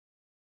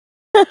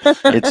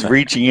It's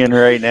reaching in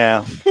right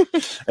now.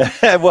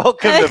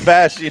 Welcome to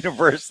Bass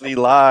University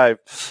Live,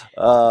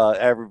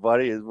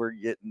 everybody. As we're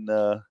getting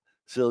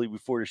silly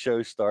before the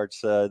show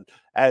starts.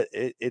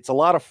 It's a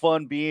lot of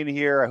fun being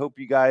here. I hope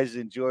you guys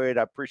enjoy it.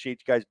 I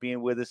appreciate you guys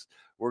being with us.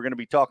 We're going to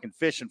be talking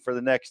fishing for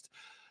the next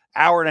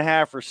hour and a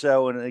half or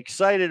so, and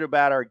excited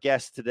about our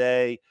guest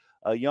today,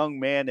 a young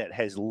man that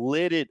has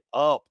lit it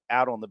up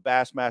out on the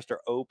Bassmaster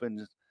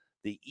Open,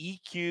 the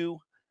EQ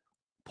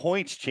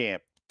points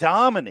champ,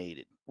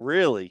 dominated,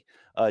 really.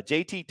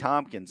 JT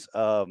Thompkins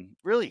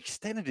really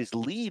extended his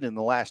lead in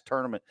the last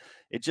tournament.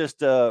 It's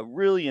just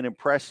really an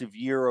impressive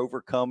year,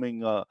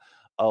 overcoming a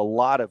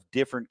lot of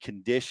different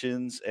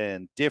conditions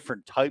and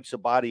different types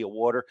of body of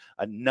water.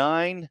 A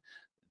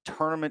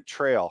 9-tournament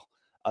trail.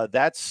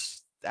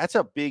 That's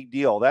a big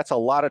deal. That's a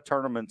lot of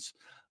tournaments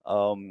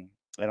and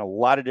a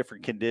lot of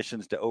different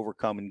conditions to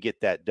overcome and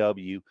get that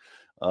W.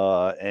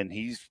 And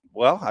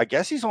I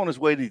guess he's on his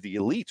way to the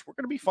elites. We're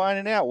going to be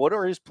finding out what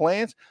are his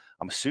plans.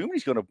 I'm assuming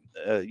he's going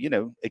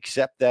to,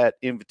 accept that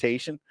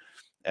invitation,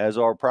 as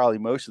are probably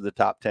most of the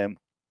top 10.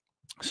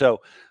 So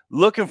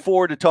looking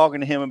forward to talking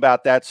to him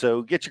about that.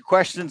 So get your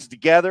questions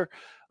together.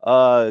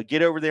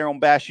 Get over there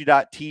on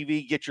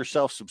bassu.tv. Get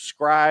yourself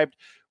subscribed.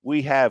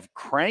 We have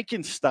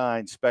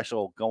Crankenstein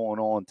special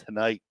going on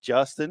tonight,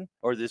 Justin,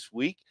 or this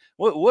week.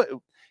 What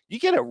you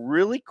get a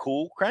really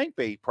cool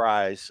crankbait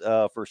prize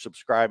for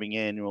subscribing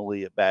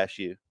annually at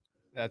BassU.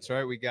 That's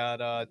right. We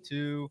got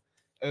 2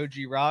 OG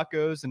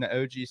Roccos and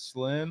an OG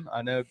Slim.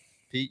 I know,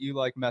 Pete, you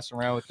like messing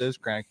around with those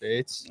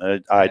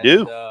crankbaits. I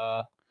do.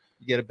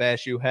 You get a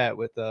BassU hat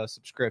with a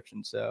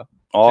subscription. So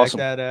awesome.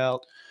 Check that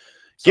out.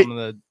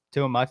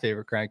 Two of my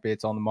favorite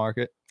crankbaits on the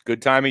market. Good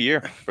time of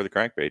year for the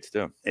crankbaits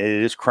too. It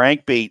is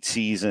crankbait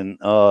season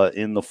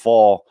in the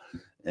fall.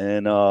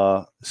 And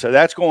so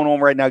that's going on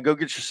right now. Go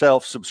get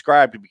yourself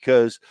subscribed,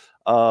 because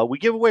we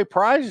give away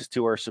prizes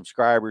to our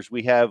subscribers.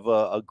 We have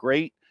a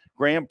great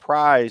grand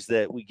prize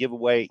that we give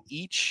away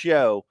each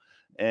show.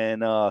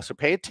 And so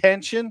pay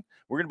attention.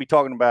 We're going to be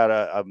talking about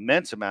an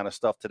immense amount of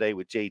stuff today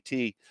with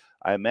JT,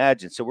 I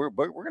imagine. So we're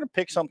going to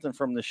pick something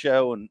from the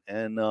show.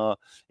 And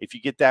if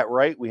you get that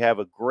right, we have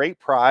a great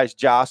prize.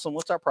 Jocelyn,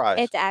 what's our prize?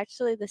 It's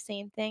actually the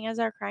same thing as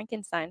our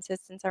Crankenstein. So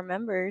since our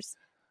members,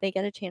 they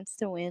get a chance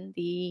to win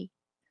the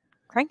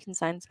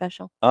Crankenstein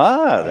special.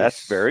 Nice.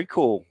 That's very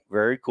cool.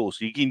 Very cool.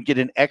 So you can get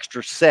an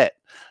extra set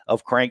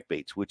of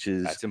crankbaits,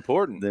 that's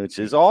important. Which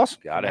is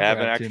awesome. Got to have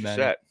an extra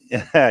set.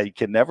 Yeah, you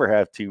can never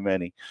have too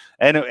many.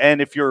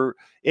 And if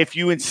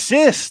you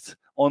insist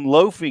on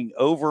loafing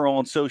over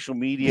on social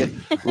media,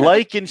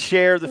 like and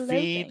share the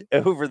feed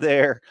over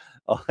there.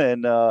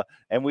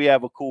 And we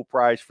have a cool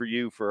prize for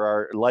you for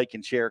our like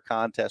and share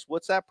contest.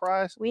 What's that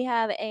prize? We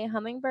have a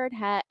hummingbird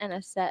hat and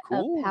a set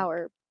of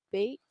power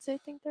baits, I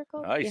think they're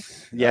called.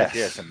 Nice. Yes.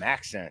 Yeah, some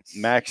Max Sense.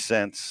 Max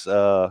Sense.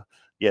 They're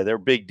a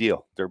big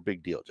deal. They're a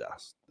big deal,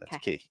 Josh.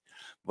 That's key.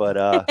 But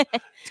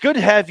it's good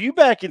to have you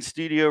back in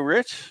studio,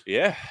 Rich.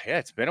 Yeah,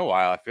 it's been a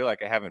while. I feel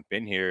like I haven't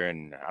been here,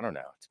 and I don't know.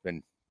 It's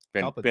been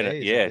a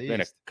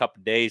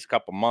couple days,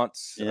 couple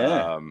months.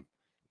 Yeah.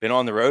 Been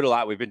on the road a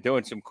lot. We've been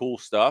doing some cool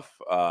stuff.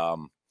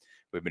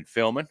 We've been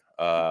filming.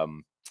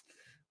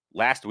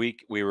 Last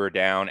week we were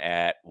down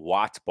at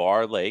Watts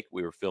Bar Lake.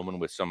 We were filming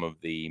with some of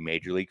the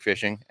Major League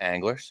Fishing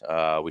anglers.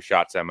 We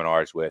shot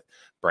seminars with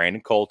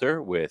Brandon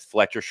Coulter, with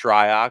Fletcher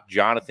Shryock,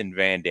 Jonathan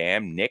Van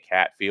Dam, Nick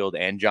Hatfield,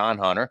 and John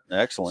Hunter.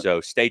 Excellent.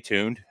 So stay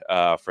tuned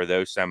for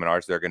those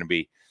seminars. They're going to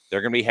be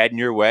heading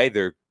your way.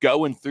 They're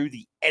going through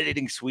the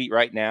editing suite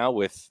right now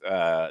with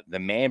the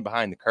man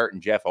behind the curtain,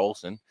 Jeff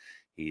Olson.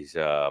 He's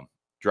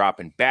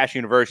dropping Bass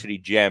University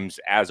gems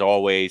as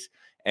always.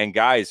 And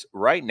guys,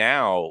 right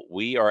now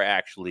we are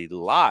actually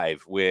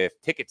live with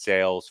ticket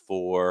sales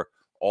for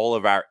all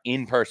of our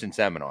in-person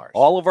seminars.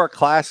 All of our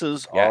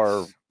classes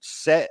are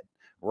set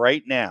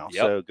right now.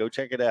 Yep. So go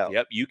check it out.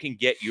 Yep. You can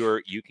get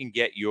your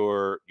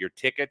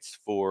tickets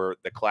for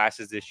the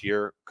classes this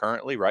year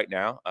currently right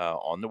now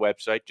on the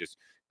website. Just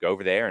go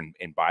over there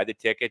and buy the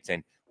tickets.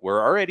 And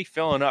we're already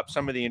filling up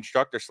some of the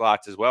instructor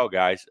slots as well,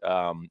 guys.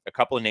 A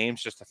couple of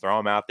names just to throw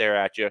them out there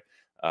at you.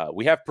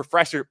 We have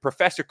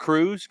Professor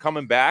Cruz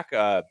coming back,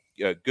 a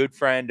good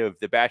friend of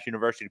the Bass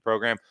University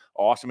program,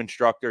 awesome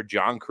instructor,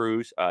 John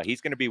Cruz.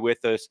 He's going to be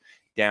with us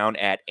down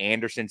at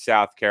Anderson,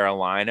 South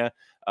Carolina,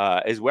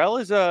 as well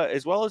as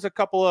a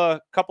couple of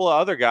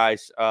other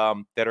guys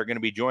that are going to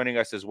be joining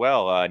us as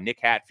well. Nick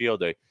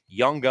Hatfield, a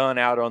young gun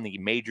out on the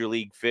Major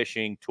League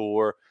Fishing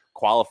Tour,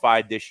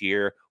 qualified this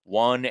year,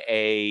 won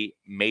a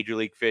Major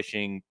League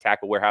Fishing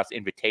Tackle Warehouse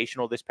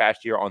Invitational this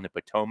past year on the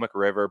Potomac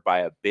River by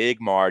a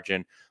big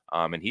margin.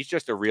 And he's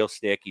just a real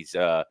stick. He's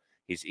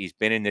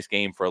been in this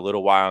game for a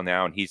little while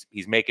now, and he's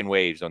making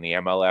waves on the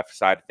MLF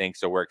side of things.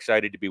 So we're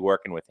excited to be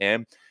working with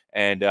him.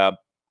 And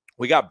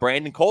we got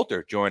Brandon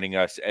Coulter joining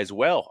us as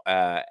well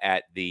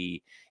at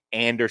the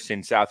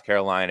Anderson, South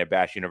Carolina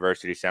Bass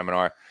University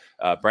seminar.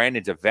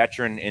 Brandon's a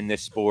veteran in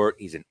this sport.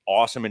 He's an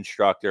awesome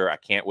instructor. I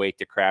can't wait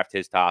to craft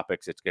his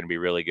topics. It's going to be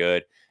really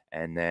good.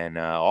 And then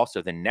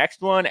also the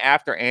next one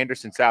after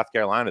Anderson, South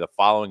Carolina, the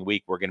following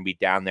week, we're going to be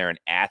down there in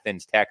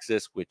Athens,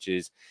 Texas, which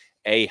is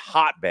a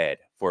hotbed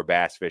for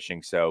bass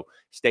fishing. So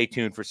stay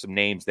tuned for some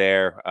names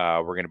there.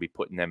 We're going to be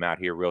putting them out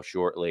here real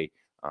shortly.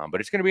 But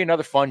it's going to be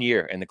another fun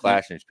year in the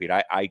classrooms, Pete.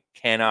 I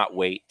cannot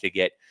wait to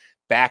get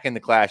back in the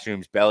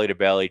classrooms, belly to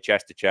belly,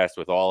 chest to chest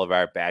with all of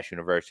our Bass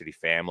University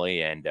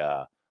family and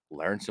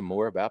learn some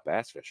more about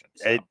bass fishing.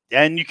 So.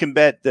 And you can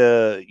bet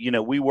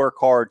we work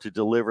hard to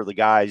deliver the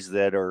guys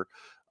that are,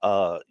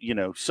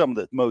 some of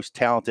the most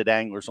talented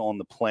anglers on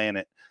the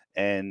planet,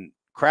 and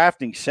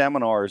crafting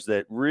seminars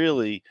that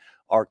really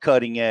are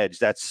cutting edge.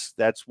 That's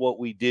what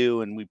we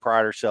do, and we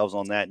pride ourselves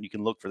on that. And you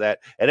can look for that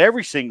at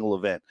every single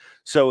event.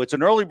 So it's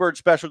an early bird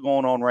special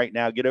going on right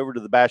now. Get over to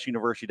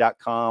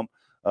thebassuniversity.com.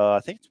 I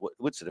think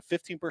what's it, a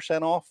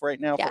 15% off right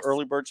now for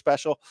early bird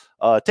special.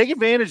 Take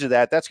advantage of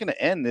that. That's going to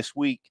end this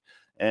week.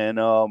 And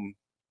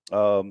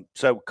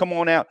so come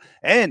on out.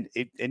 And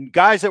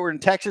guys that were in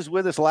Texas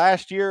with us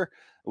last year,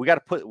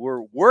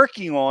 we're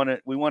working on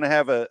it. We want to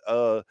have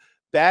a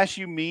Bass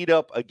U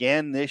meetup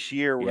again this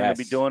year. We're going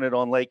to be doing it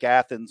on Lake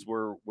Athens.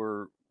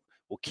 We'll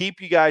keep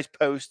you guys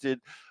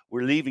posted.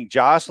 We're leaving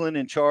Jocelyn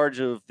in charge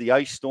of the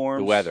ice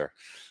storms, the weather,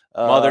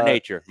 Mother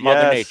Nature.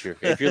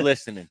 If you're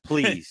listening,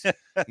 please,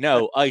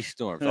 no ice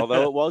storms.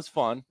 Although it was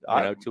fun,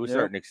 to a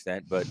certain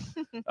extent, but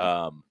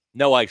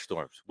no ice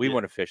storms. We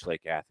want to fish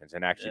Lake Athens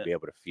and actually be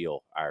able to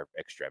feel our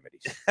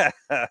extremities.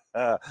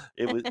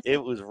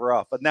 It was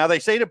rough, but now they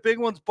say the big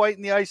ones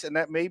biting the ice, and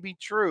that may be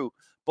true.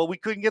 But we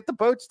couldn't get the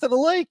boats to the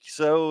lake,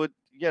 so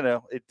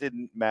it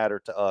didn't matter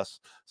to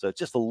us. So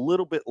just a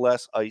little bit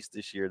less ice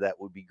this year.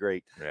 That would be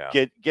great.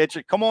 Yeah.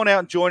 Come on out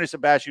and join us at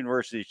Bass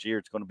University this year.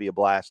 It's going to be a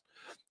blast,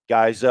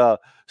 guys.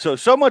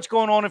 So much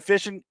going on in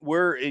fishing.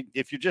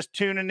 If you're just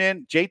tuning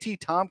in,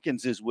 JT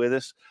Thompkins is with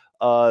us,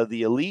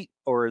 the Elite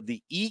or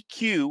the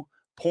EQ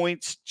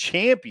points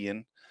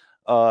champion.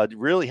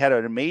 Really had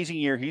an amazing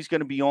year. He's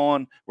going to be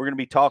on. We're going to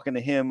be talking to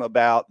him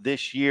about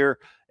this year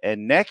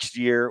and next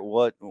year,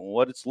 what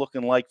it's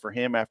looking like for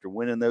him after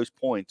winning those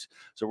points.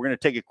 So we're going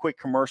to take a quick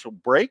commercial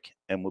break,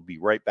 and we'll be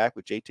right back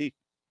with JT.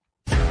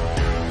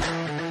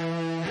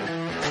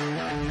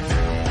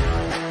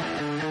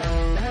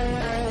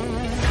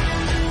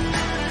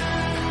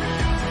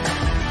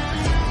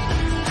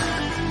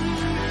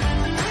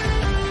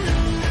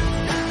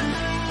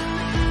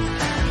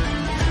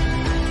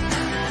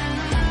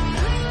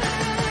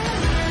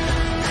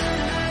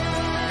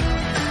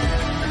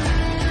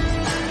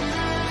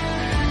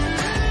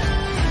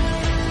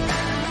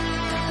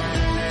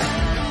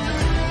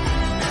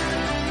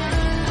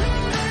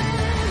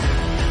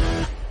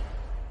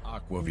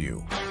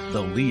 Aquaview,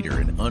 the leader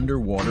in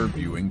underwater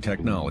viewing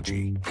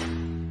technology.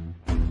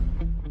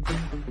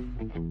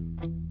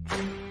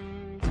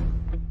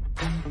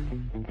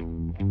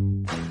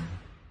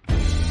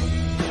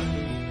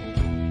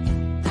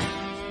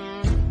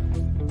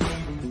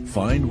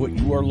 Find what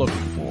you are looking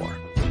for.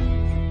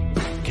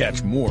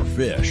 Catch more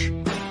fish.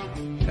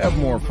 Have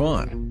more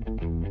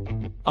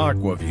fun.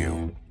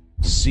 Aquaview.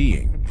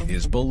 Seeing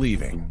is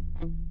believing.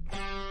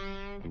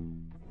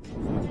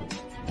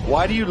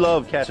 Why do you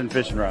love catching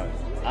fishing rods?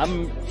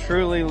 I'm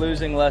truly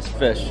losing less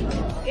fish.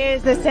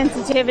 Is the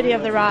sensitivity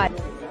of the rod.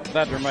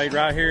 That they're made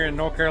right here in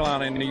North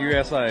Carolina in the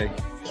USA.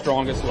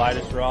 Strongest,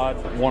 lightest rod,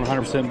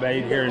 100%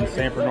 made here in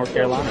Sanford, North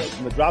Carolina.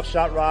 From the drop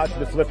shot rod to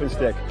the flipping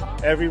stick.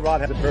 Every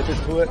rod has a purpose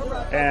to it,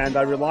 and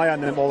I rely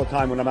on them all the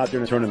time when I'm out there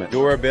in a tournament.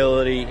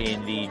 Durability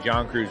in the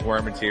John Cruz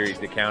Worman series,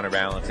 the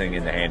counterbalancing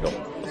in the handle.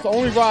 It's the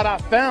only rod I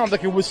found that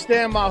can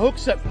withstand my hook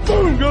set.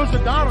 Boom goes the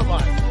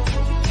dynamite.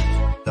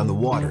 On the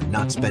water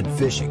not spent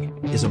fishing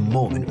is a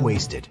moment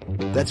wasted.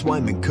 That's why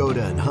Minn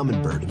Kota and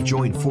Humminbird have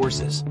joined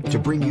forces to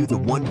bring you the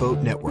One Boat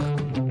Network.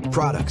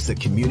 Products that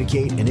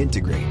communicate and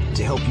integrate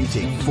to help you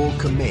take full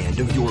command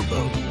of your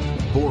boat.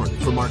 Born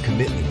from our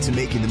commitment to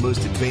making the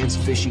most advanced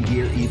fishing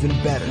gear even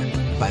better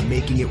by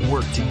making it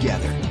work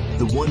together.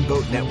 The One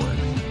Boat Network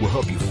will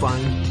help you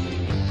find,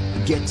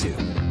 get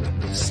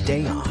to,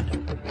 stay on,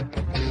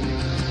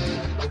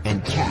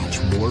 and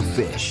catch more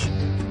fish.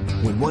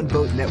 When One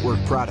Boat Network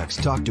products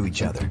talk to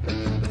each other,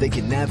 they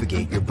can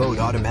navigate your boat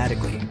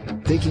automatically.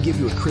 They can give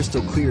you a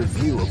crystal clear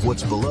view of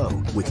what's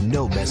below with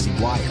no messy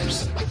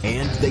wires.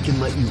 And they can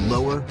let you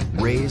lower,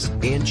 raise,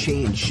 and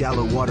change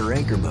shallow water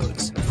anchor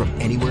modes from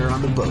anywhere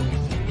on the boat.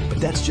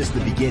 But that's just the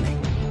beginning.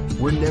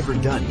 We're never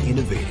done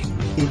innovating,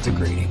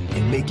 integrating,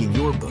 and making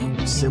your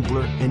boat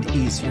simpler and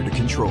easier to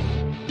control.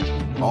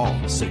 All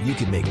so you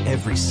can make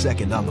every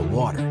second on the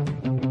water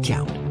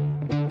count.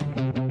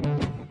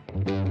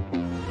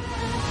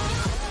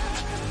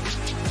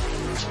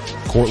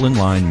 Cortland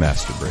Line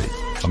Master Braid,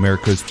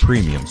 America's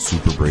premium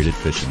super braided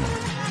fishing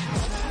line.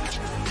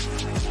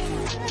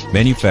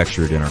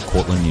 Manufactured in our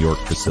Cortland, New York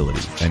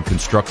facility and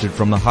constructed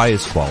from the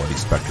highest quality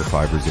Spectra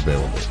fibers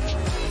available.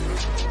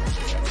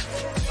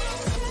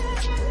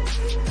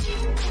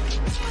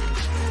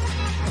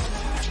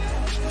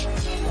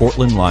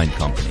 Cortland Line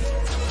Company,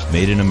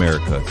 made in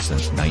America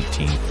since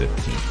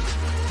 1915.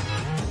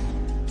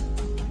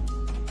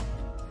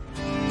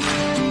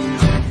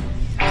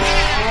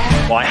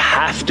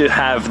 have to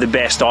have the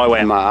best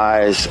eyewear. My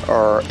eyes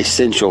are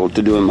essential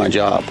to doing my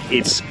job.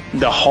 It's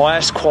the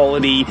highest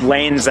quality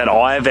lens that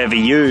I've ever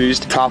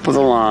used. Top of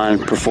the line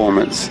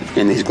performance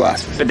in these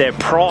glasses. But they're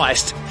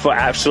priced for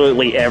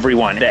absolutely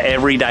everyone. The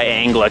everyday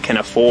angler can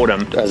afford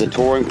them. As a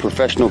touring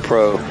professional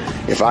pro,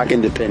 if I can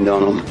depend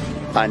on them,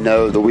 I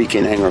know the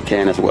weekend angler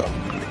can as well.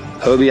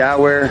 Hobie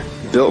eyewear,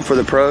 built for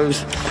the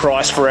pros.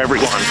 Priced for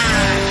everyone.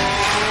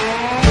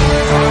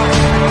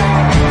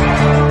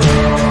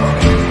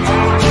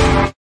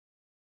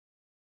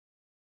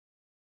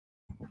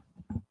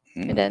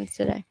 It ends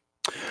today.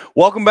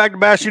 Welcome back to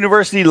Bass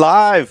University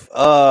Live,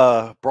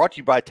 brought to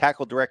you by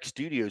Tackle Direct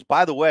Studios.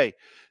 By the way,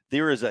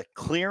 there is a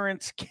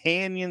clearance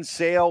canyon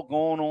sale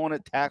going on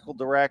at Tackle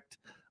Direct.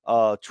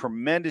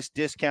 Tremendous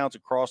discounts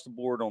across the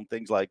board on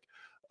things like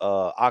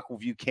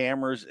AquaView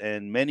cameras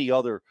and many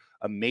other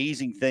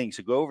amazing things.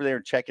 So go over there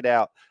and check it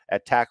out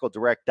at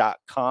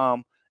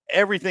tackledirect.com.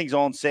 Everything's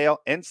on sale.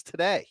 Ends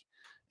today.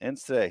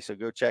 So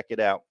go check it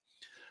out.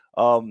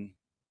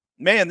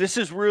 Man, this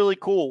is really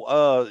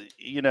cool.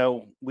 You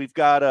know, we've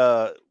got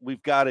a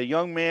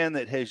young man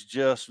that has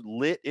just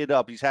lit it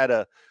up. He's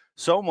had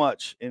so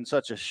much in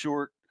such a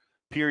short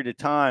period of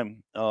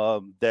time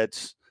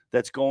that's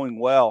going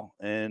well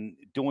and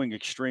doing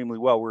extremely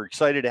well. We're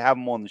excited to have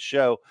him on the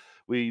show.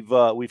 We've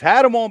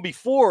had him on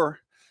before.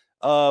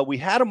 We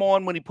had him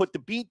on when he put the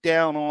beat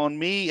down on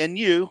me and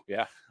you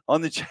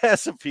on the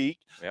Chesapeake,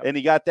 and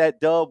he got that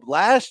dub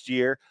last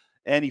year.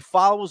 And he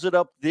follows it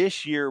up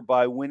this year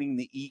by winning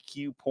the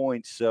EQ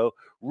points. So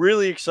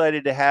really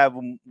excited to have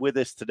him with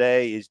us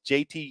today is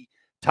JT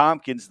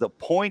Thompkins, the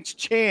points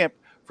champ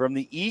from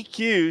the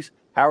EQs.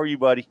 How are you,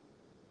 buddy?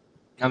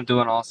 I'm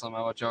doing awesome.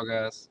 How about y'all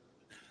guys?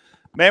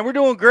 Man, we're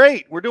doing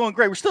great.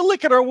 We're still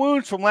licking our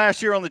wounds from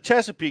last year on the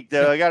Chesapeake,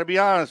 though. I got to be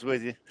honest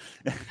with you.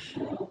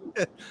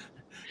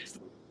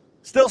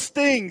 Still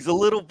stings a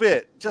little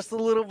bit, just a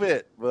little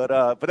bit.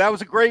 But that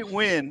was a great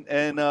win.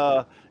 And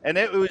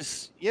it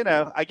was, you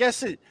know, I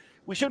guess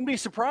we shouldn't be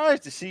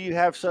surprised to see you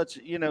have such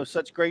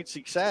great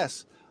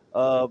success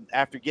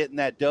after getting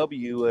that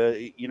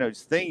W. You know,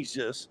 things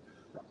just,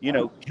 you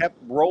know, kept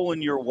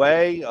rolling your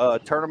way,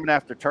 tournament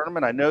after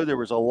tournament. I know there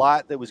was a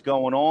lot that was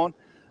going on,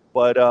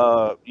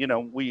 but, you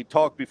know, we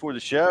talked before the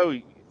show.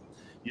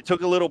 You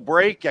took a little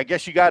break. I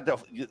guess you got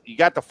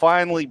to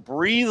finally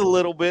breathe a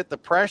little bit. The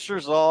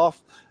pressure's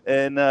off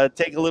and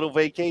take a little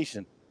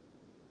vacation.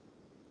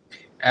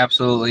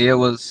 Absolutely. It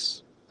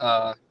was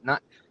not a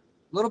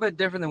little bit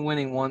different than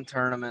winning one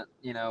tournament,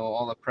 you know,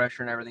 all the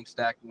pressure and everything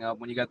stacking up.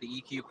 When you got the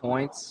EQ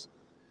points,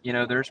 you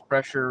know, there's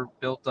pressure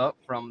built up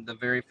from the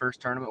very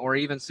first tournament or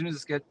even as soon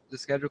as the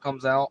schedule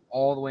comes out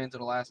all the way into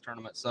the last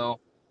tournament.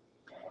 So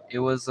it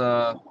was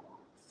a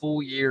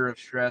full year of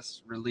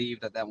stress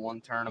relieved at that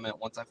one tournament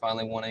once I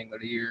finally won Angler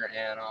of the Year,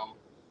 and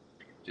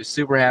just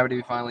super happy to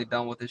be finally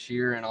done with this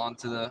year and on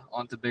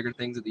to bigger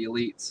things at the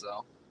Elite.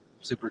 So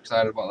super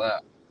excited about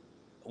that.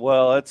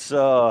 Well, it's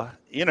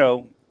you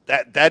know,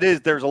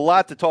 there's a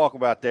lot to talk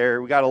about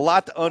there. We got a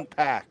lot to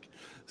unpack.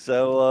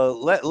 So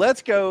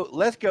let's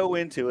go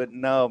into it.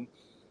 And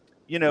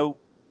you know,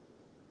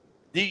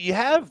 you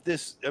have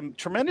this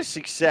tremendous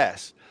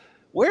success.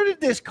 Where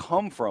did this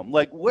come from?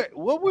 Like,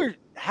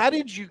 how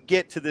did you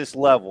get to this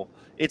level?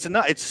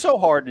 It's so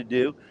hard to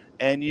do,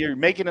 and you're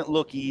making it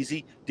look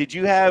easy. Did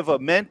you have a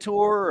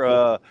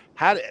mentor?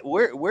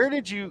 Where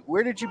did you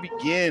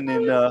begin?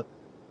 And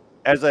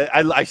as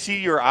I see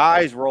your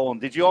eyes rolling,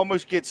 did you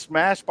almost get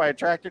smashed by a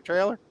tractor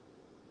trailer?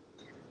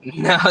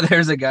 No,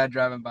 there's a guy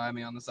driving by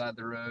me on the side of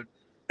the road,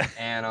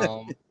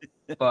 and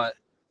but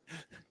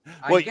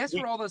I guess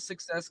where all the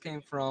success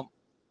came from.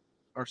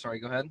 Or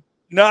sorry, go ahead.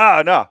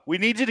 No. We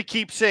need you to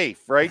keep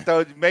safe, right?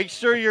 Though, make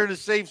sure you're in a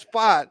safe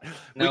spot.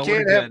 No, we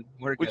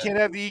can't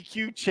have the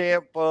EQ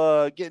champ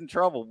get in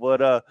trouble.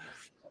 But all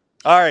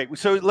right,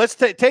 so let's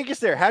take us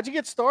there. How'd you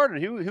get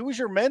started? Who was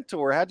your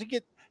mentor? How'd you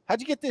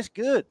get this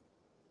good?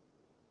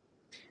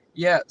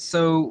 Yeah,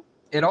 so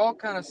it all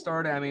kind of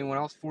started. I mean, when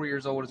I was 4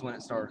 years old is when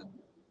it started.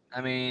 I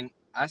mean,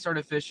 I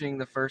started fishing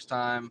the first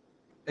time.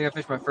 I think I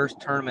fished my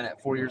first tournament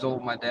at 4 years old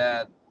with my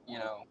dad. You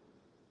know,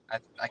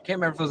 I can't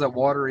remember if it was at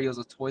Wateree. It was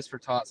a Toys for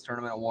Tots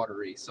tournament at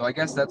Wateree. So I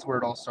guess that's where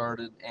it all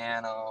started.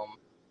 And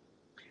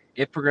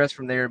it progressed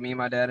from there. Me and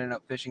my dad ended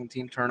up fishing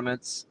team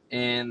tournaments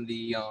in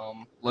the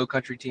Low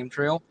Country Team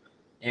Trail.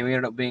 And we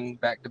ended up being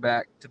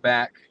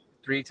back-to-back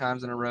 3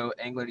 times in a row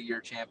Angler of the Year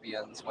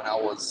champions when I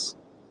was,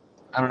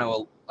 I don't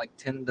know, like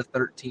 10 to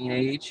 13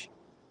 age.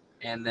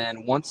 And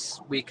then once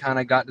we kind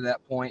of got to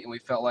that point and we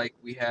felt like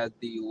we had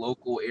the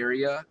local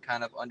area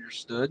kind of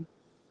understood,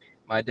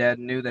 my dad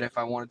knew that if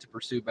I wanted to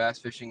pursue bass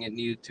fishing, he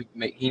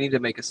needed to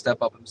make a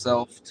step up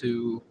himself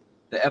to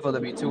the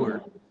FLW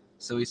Tour.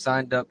 So he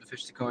signed up to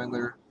fish the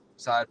co-angler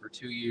side for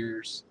 2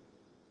 years.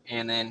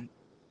 And then,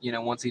 you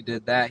know, once he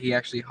did that, he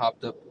actually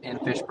hopped up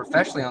and fished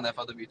professionally on the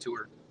FLW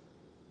Tour.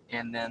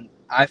 And then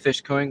I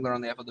fished co-angler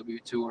on the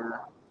FLW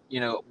Tour, you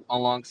know,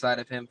 alongside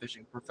of him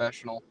fishing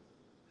professional.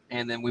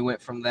 And then we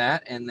went from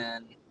that, and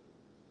then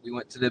we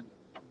went to the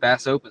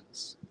Bass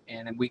Opens.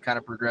 and then we kind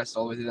of progressed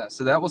all the way through that.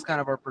 So that was kind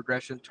of our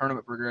progression,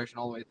 tournament progression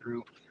all the way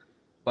through.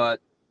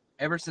 But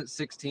ever since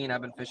 16,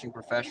 I've been fishing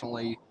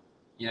professionally,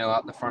 you know,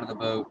 out the front of the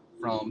boat,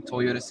 from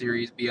Toyota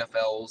Series,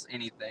 BFLs,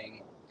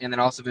 anything. And then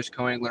also fish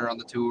co-angler on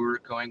the tour,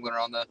 co-angler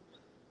on the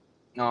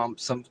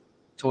some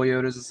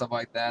Toyotas and stuff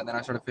like that. Then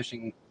I started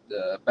fishing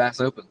the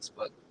Bass Opens.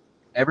 But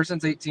ever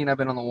since 18, I've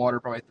been on the water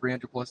probably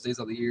 300 plus days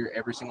of the year,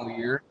 every single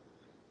year.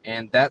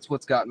 And that's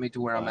what's gotten me to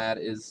where I'm at,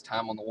 is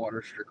time on the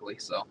water strictly.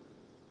 So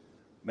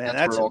man,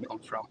 that's where it all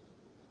comes from.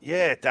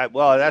 Yeah,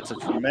 that's a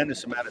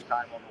tremendous amount of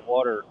time on the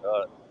water.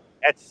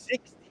 At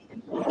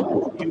 16,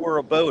 you were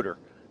a boater.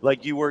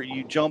 Like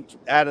you jumped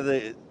out of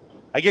the.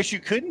 I guess you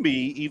couldn't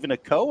be even a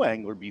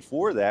co-angler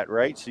before that,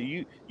 right? So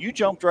you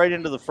jumped right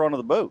into the front of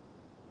the boat.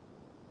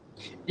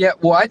 Yeah,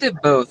 well, I did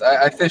both.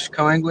 I fished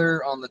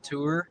co-angler on the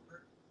tour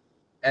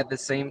at the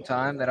same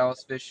time that I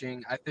was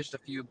fishing. I fished a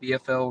few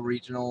BFL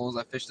regionals.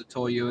 I fished a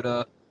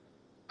Toyota.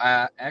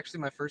 Actually,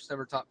 my first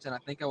ever top 10, I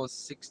think I was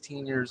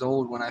 16 years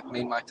old when I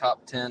made my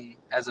top 10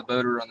 as a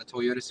boater on the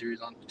Toyota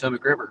Series on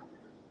Potomac River.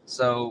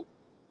 So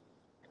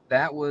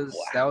that was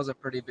a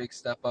pretty big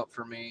step up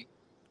for me.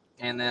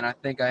 And then I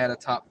think I had a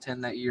top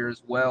 10 that year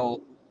as well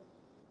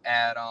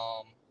at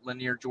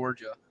Lanier,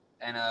 Georgia,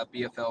 and a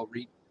BFL.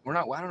 I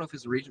don't know if it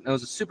was a region. It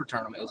was a super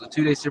tournament. It was a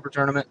 2-day super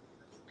tournament,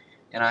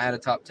 and I had a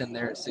top 10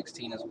 there at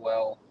 16 as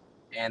well.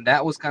 And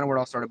that was kind of where it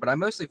all started. But I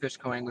mostly fished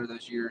co-angler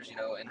those years. You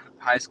know, in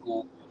high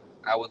school,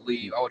 I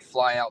would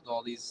fly out to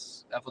all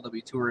these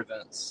FLW tour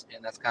events,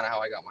 and that's kind of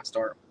how I got my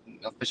start,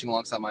 fishing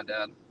alongside my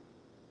dad.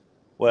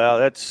 Well,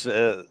 that's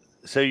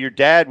so your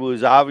dad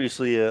was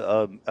obviously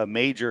a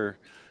major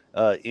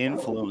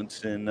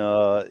influence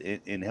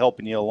in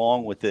helping you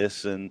along with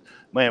this, and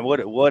man,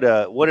 what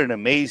an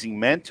amazing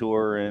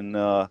mentor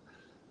and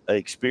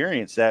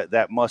experience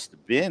that must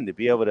have been, to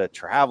be able to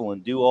travel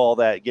and do all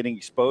that, getting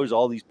exposed to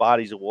all these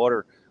bodies of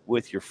water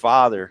with your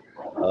father.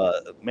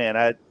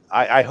 Man,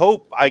 I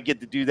hope I get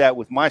to do that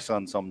with my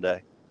son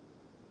someday.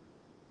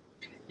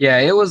 Yeah,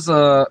 it was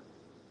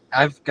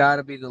I've got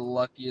to be the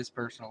luckiest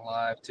person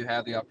alive to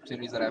have the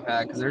opportunities that I've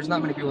had, because there's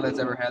not many people that's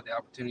ever had the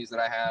opportunities that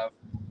I have.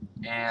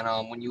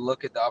 And when you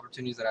look at the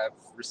opportunities that I've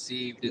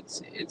received,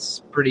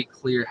 it's pretty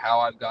clear how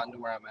I've gotten to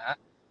where I'm at,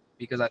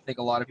 because I think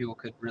a lot of people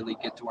could really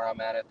get to where I'm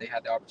at if they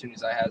had the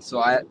opportunities I had.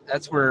 So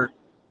that's where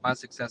my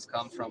success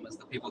comes from, is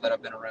the people that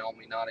have been around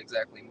me, not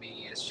exactly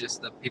me. It's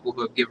just the people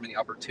who have given me the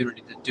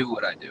opportunity to do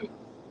what I do.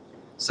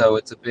 So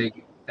it's a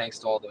big thanks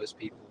to all those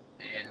people.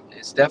 And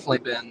it's definitely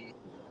been,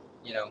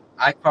 you know,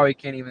 I probably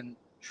can't even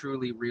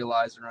truly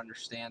realize or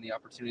understand the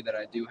opportunity that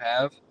I do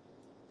have.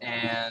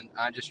 And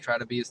I just try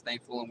to be as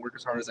thankful and work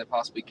as hard as I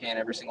possibly can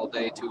every single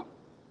day to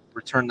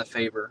return the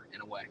favor in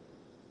a way,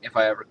 if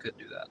I ever could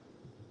do that.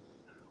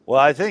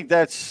 Well, I think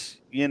that's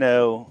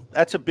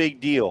a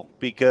big deal,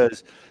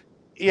 because,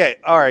 yeah,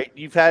 all right,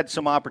 you've had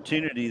some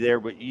opportunity there,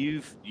 but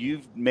you've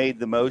made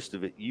the most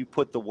of it. You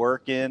put the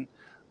work in,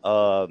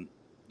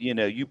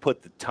 you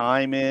put the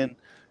time in,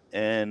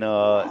 and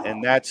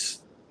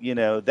that's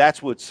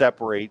what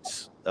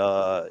separates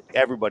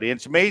everybody. And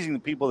it's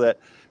amazing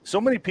so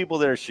many people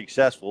that are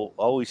successful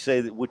always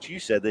say that what you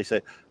said. They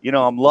say,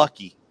 I'm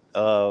lucky,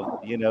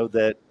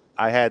 that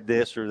I had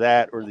this or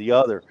that or the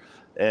other.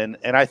 And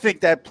I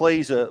think that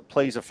plays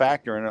a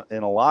factor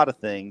in a lot of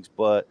things.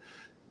 But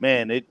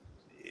man, it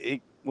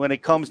when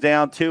it comes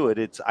down to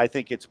it, I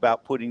think it's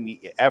about putting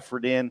the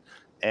effort in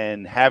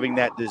and having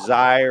that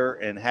desire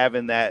and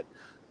having that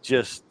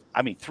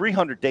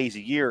 300 days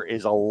a year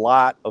is a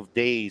lot of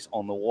days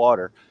on the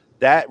water.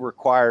 That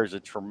requires a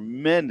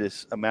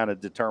tremendous amount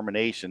of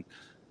determination,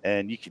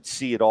 and you could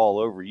see it all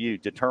over you.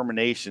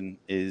 Determination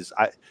is,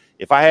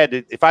 if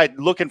I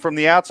looking from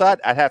the outside,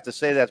 I'd have to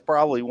say that's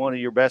probably one of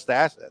your best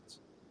assets.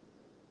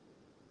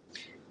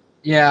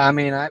 Yeah, I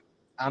mean,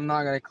 I'm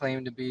not going to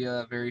claim to be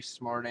a very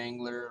smart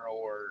angler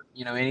or,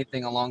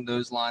 anything along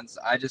those lines.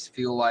 I just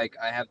feel like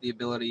I have the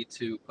ability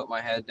to put my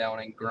head down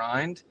and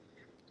grind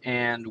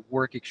and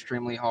work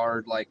extremely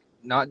hard, like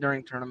not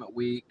during tournament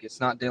week. It's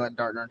not daylight to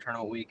dark during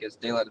tournament week. It's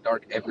daylight to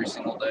dark every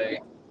single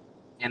day.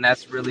 And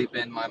that's really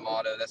been my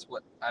motto. That's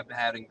what I've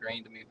had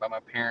ingrained to me by my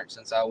parents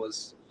since I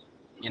was,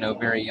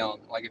 very young.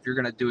 Like, if you're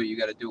going to do it, you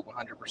got to do it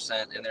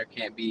 100%, and there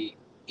can't be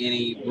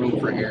any room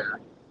for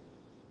error.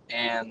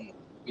 And,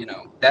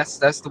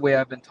 that's the way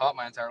I've been taught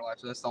my entire life.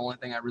 So that's the only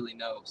thing I really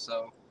know.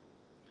 So,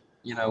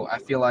 I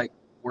feel like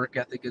work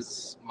ethic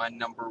is my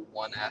number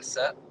one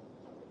asset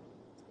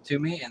to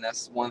me, and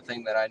that's one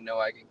thing that I know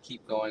I can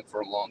keep going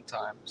for a long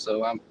time.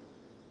 So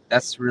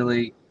that's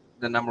really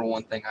the number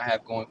one thing I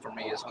have going for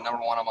me, is number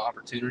one, I'm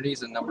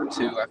opportunities, and number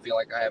two, I feel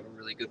like I have a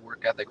really good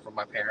work ethic from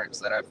my parents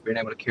that I've been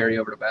able to carry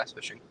over to bass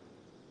fishing.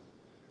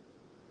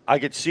 I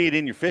could see it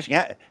in your fishing.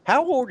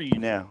 How old are you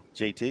now,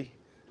 JT?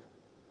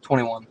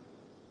 21.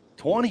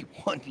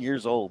 21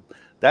 years old.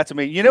 That's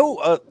amazing.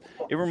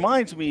 It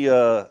reminds me,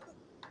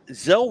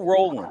 Zell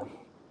Rowland.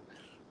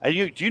 Do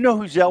you know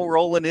who Zell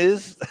Rowland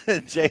is,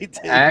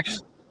 JT?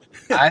 Actually,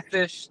 I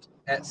fished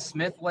at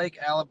Smith Lake,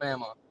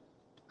 Alabama.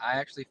 I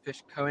actually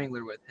fished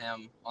co-angler with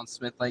him on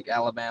Smith Lake,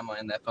 Alabama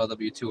in the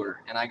FLW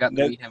Tour, and I got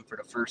to meet him for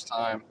the first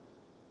time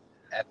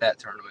at that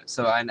tournament.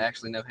 So I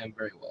actually know him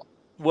very well.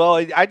 Well,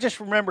 I just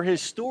remember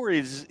his story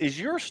is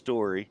your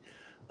story,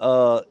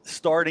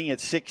 starting at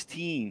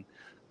 16,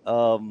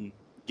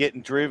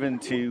 getting driven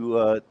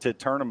to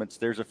tournaments.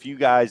 There's a few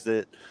guys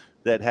that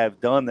have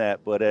done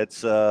that, but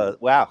it's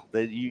wow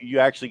that you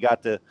actually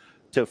got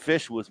to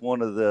fish with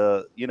one of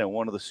the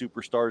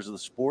superstars of the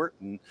sport,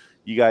 and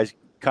you guys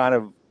kind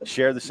of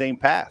share the same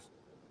path.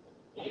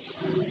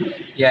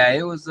 Yeah,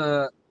 it was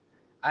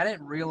I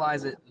didn't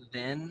realize it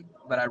then,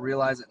 but I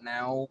realize it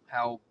now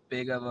how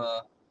big of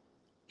a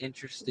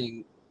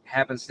interesting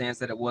happenstance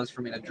that it was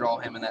for me to draw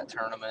him in that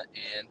tournament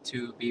and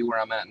to be where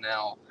I'm at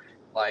now.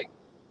 Like,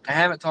 I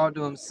haven't talked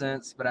to him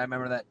since, but I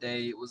remember that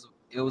day. It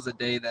was a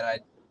day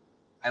that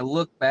I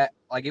look back,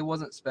 like, it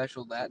wasn't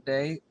special that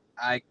day.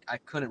 I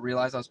couldn't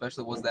realize how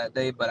special it was that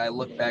day, but I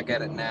look back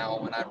at it now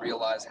and I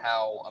realize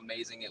how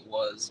amazing it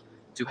was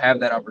to have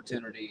that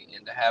opportunity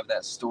and to have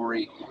that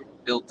story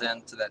built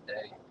into that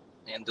day,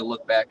 and to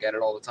look back at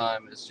it all the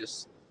time is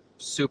just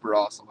super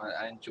awesome.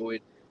 I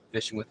enjoyed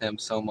fishing with him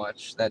so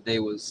much. That day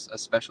was a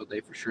special day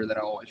for sure that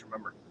I always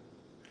remember.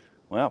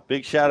 Well,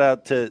 big shout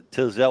out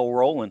to Zell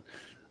Rowland,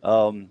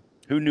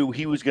 who knew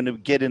he was going to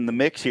get in the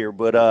mix here.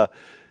 But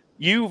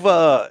you've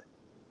got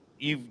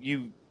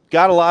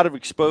a lot of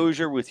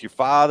exposure with your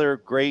father,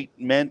 great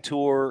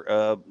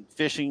mentor,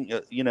 fishing.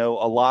 A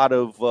lot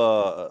of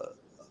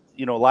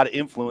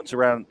influence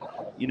around,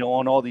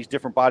 on all these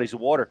different bodies of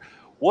water.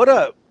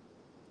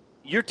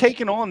 You're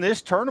taking on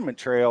this tournament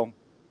trail.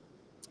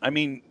 I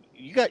mean,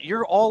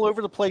 you're all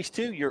over the place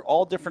too. You're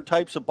all different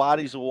types of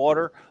bodies of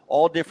water,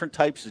 all different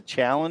types of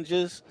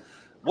challenges.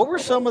 What were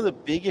some of the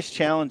biggest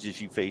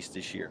challenges you faced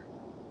this year?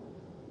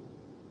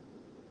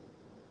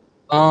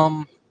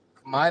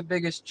 My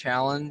biggest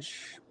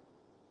challenge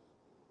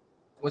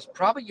was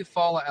probably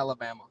Eufaula,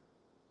 Alabama.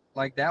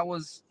 Like, it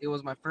was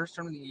my first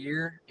tournament of the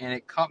year, and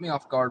it caught me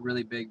off guard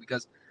really big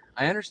because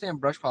I understand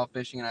brush pile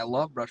fishing and I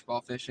love brush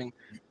pile fishing,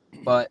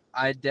 but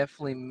I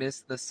definitely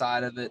missed the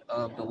side of it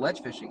of the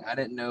ledge fishing. I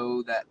didn't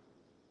know that,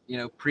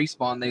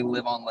 pre-spawn they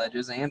live on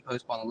ledges and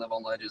post-spawn they live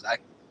on ledges. I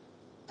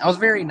was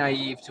very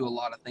naive to a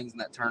lot of things in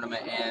that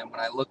tournament, and when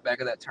I look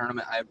back at that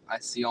tournament, I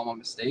see all my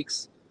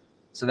mistakes.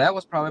 So that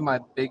was probably my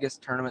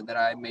biggest tournament that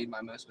I made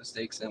my most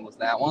mistakes in, was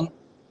that one.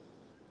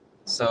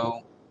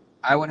 So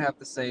I would have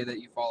to say that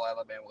Eufaula,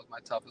 Alabama was my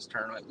toughest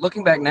tournament.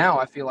 Looking back now,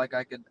 I feel like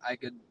I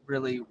could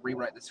really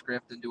rewrite the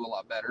script and do a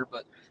lot better.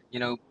 But,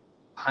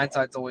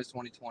 hindsight's always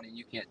 20/20.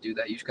 You can't do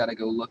that. You just got to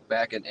go look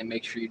back and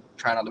make sure you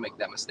try not to make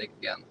that mistake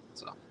again.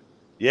 So,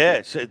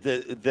 yeah. So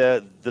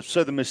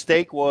the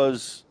mistake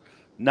was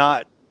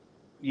not,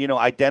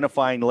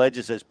 identifying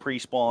ledges as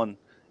pre-spawn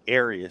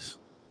areas.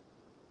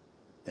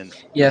 And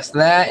yes,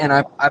 that, and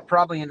I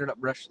probably ended up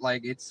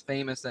it's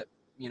famous that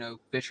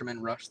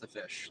fishermen rush the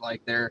fish.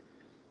 Like, they're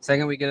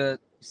second we get a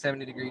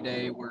 70-degree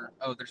day,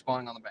 they're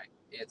spawning on the bank.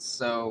 It's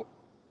so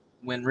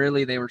when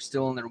really they were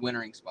still in their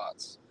wintering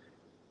spots.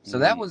 So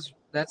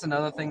that's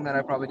another thing that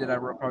I probably did. I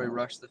probably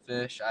rushed the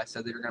fish. I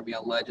said they were going to be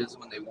on ledges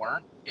when they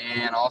weren't.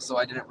 And also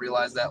I didn't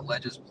realize that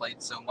ledges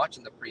played so much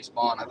in the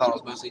pre-spawn. I thought it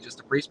was mostly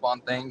just a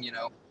pre-spawn thing,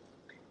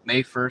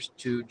 May 1st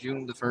to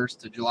June the 1st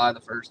to July the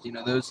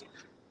 1st, those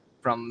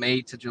from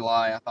May to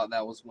July, I thought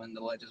that was when the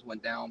ledges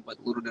went down.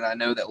 But little did I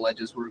know that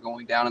ledges were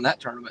going down in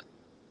that tournament.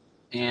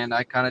 And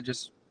I kind of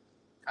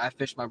I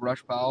fished my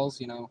brush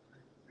piles, I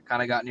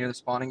kind of got near the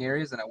spawning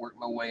areas and I worked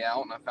my way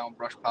out and I found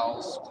brush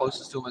piles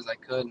closest to them as I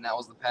could. And that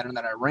was the pattern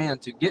that I ran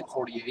to get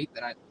 48.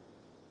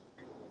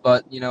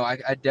 But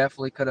I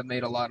definitely could have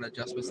made a lot of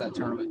adjustments that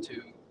tournament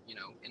to,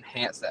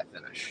 enhance that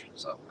finish.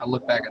 So I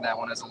look back at that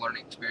one as a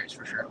learning experience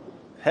for sure.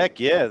 Heck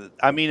yeah.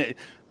 I mean,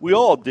 we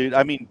all do.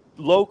 I mean,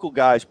 local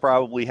guys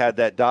probably had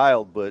that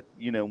dialed, but,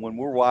 when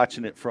we're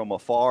watching it from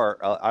afar,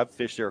 I've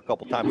fished there a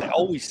couple times. They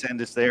always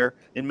send us there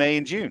in May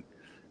and June,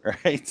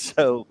 right?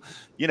 So,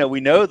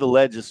 we know the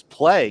ledges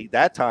play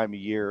that time of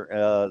year.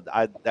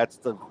 That's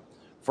the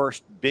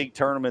first big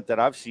tournament that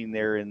I've seen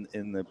there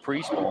in the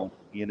pre-spawn,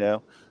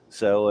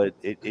 So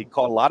it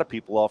caught a lot of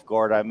people off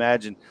guard, I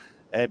imagine.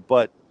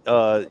 But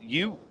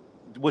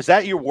was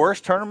that your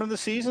worst tournament of the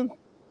season?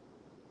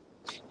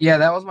 Yeah,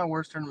 that was my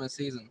worst tournament of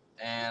the season.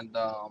 And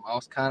I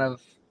was kind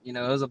of, it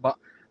was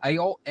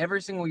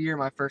every single year,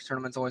 my first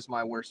tournament's always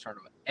my worst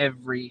tournament.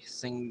 Every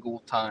single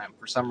time,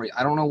 for some reason.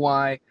 I don't know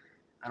why.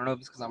 I don't know if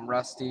it's because I'm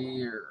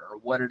rusty or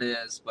what it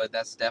is, but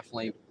that's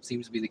definitely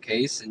seems to be the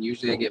case. And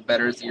usually I get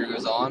better as the year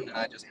goes on. And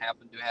I just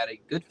happened to have had a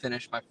good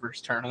finish my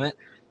first tournament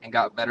and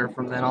got better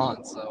from then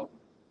on. So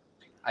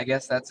I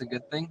guess that's a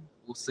good thing.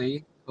 We'll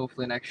see.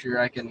 Hopefully next year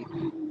I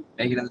can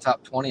make it in the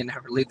top 20 and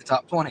never leave the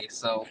top 20.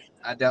 So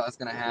I doubt that's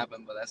going to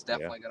happen, but that's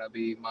definitely going to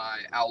be my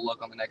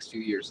outlook on the next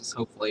few years, is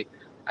hopefully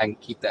I can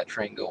keep that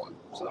train going.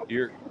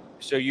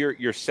 So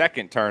your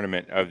second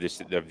tournament of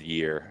the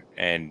year,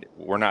 and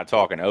we're not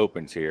talking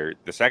opens here.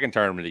 The second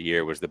tournament of the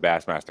year was the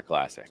Bassmaster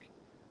Classic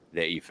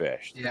that you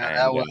fished. Yeah, and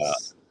that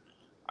was.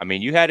 I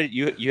mean, you had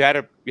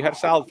a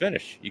solid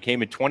finish. You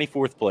came in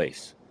 24th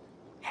place.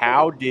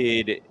 How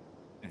did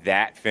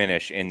that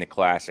finish in the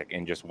Classic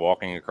and just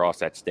walking across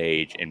that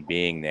stage and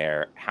being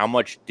there, how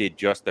much did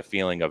just the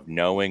feeling of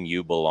knowing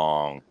you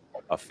belong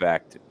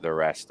affect the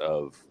rest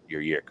of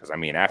your year? Because I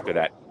mean, after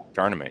that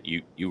tournament,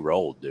 you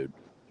rolled, dude.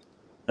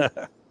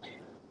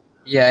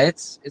 Yeah,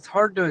 it's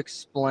hard to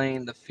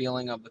explain the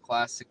feeling of the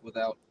Classic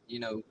without, you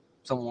know,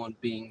 someone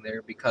being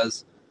there,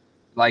 because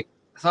like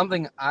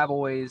something I've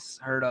always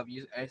heard of,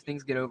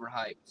 things get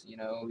overhyped. You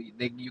know,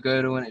 you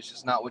go to it and it's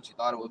just not what you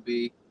thought it would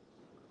be.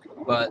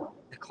 But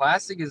the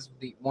Classic is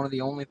one of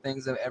the only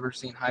things I've ever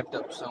seen hyped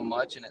up so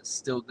much, and it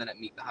still didn't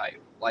meet the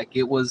hype. Like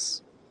it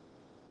was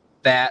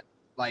that,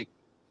 like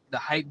the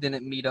hype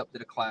didn't meet up to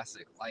the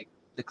Classic. Like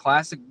the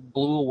Classic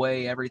blew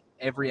away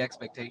every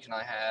expectation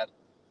I had.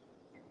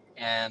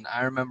 And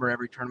I remember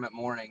every tournament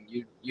morning,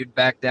 you'd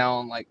back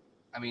down, like,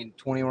 I mean,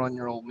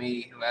 21-year-old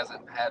me who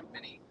hasn't had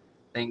many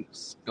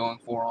things going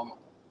for him,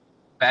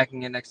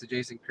 backing in next to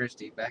Jason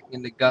Christie, backing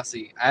into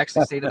Gussie. I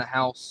actually stayed in a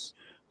house.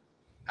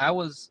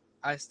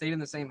 I stayed in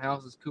the same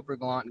house as Cooper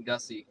Gallant and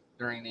Gussie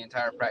during the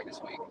entire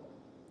practice week.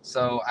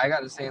 So I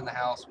got to stay in the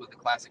house with the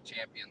Classic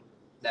champion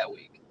that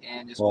week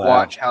and just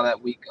watch how that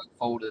week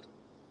unfolded.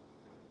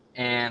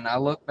 And I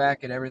look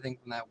back at everything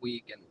from that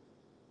week, and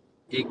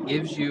it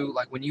gives you,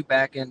 like, when you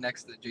back in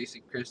next to the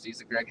Jason Christies,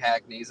 the Greg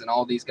Hackneys, and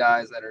all these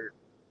guys that are,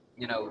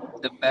 you know,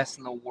 the best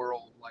in the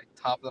world, like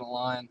top of the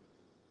line,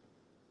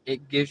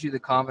 it gives you the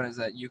confidence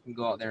that you can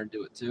go out there and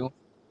do it too,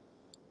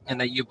 and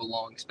that you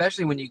belong,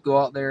 especially when you go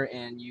out there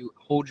and you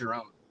hold your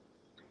own.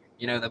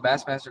 You know, the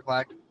Bassmaster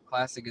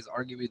Classic is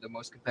arguably the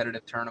most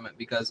competitive tournament,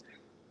 because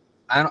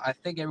I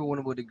think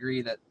everyone would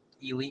agree that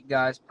elite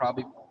guys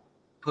probably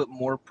put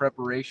more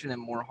preparation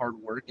and more hard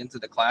work into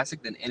the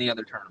Classic than any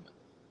other tournament,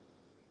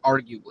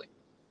 arguably.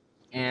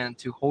 And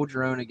to hold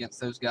your own against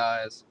those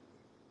guys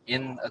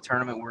in a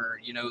tournament where,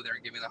 you know, they're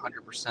giving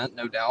 100%,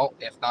 no doubt,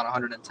 if not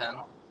 110,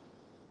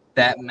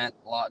 that meant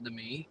a lot to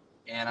me.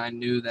 And I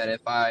knew that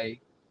if I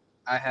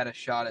had a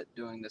shot at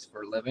doing this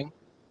for a living,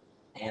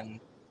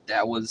 and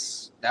that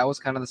was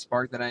kind of the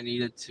spark that I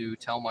needed to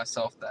tell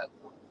myself that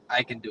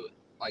I can do it.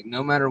 Like,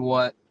 no matter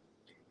what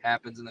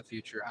happens in the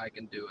future, I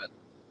can do it,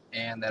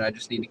 and that I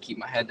just need to keep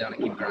my head down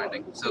and keep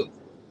grinding. So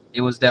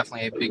it was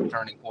definitely a big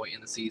turning point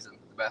in the season,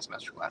 the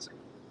Bassmaster Classic.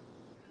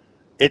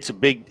 It's a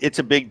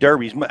big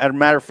derby. As a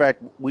matter of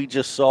fact, we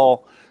just saw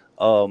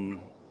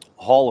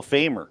Hall of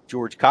Famer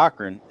George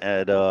Cochran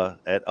at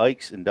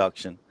Ike's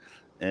induction,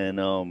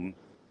 and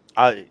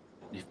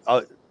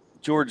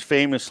George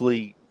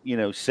famously, you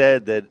know,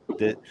 said that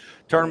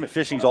tournament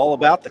fishing is all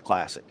about the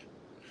Classic.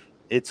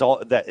 It's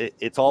all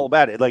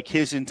about it. Like,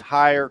 his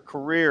entire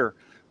career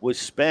was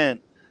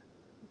spent,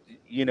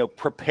 you know,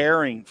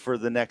 preparing for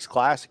the next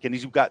Classic, and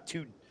he's got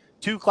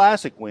two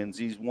Classic wins.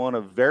 He's one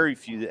of very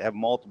few that have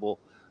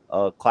multiple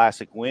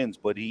Classic wins.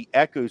 But he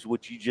echoes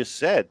what you just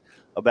said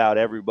about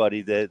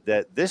everybody,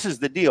 that this is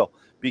the deal,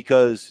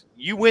 because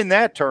you win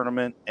that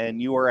tournament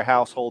and you are a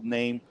household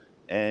name,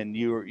 and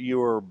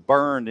you are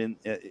burned in,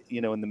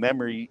 you know, in the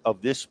memory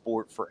of this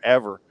sport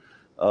forever.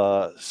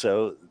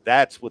 So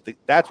that's what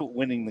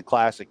winning the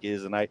Classic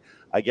is, and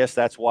I guess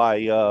that's why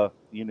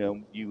you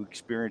know, you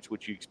experience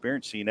what you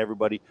experience, seeing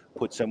everybody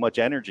put so much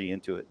energy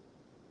into it.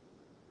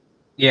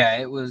 Yeah,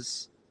 it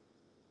was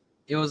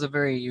a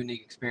very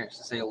unique experience,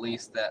 to say the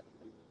least. That,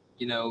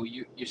 you know,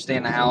 you stay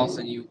in the house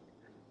and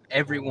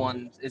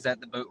everyone is at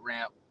the boat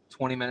ramp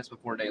 20 minutes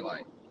before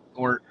daylight,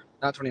 or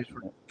not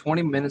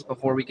 20 minutes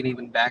before we can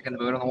even back in the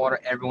boat on the water.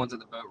 Everyone's at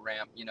the boat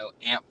ramp, you know,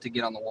 amped to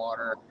get on the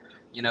water.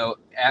 You know,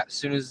 as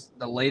soon as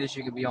the latest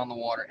you can be on the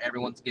water,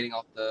 everyone's getting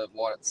off the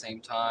water at the same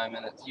time,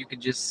 and you can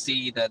just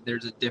see that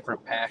there's a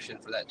different passion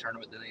for that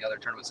tournament than the other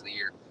tournaments of the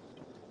year,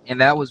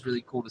 and that was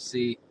really cool to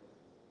see.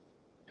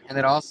 And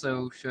it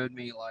also showed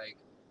me, like,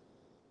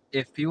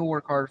 if people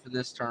work hard for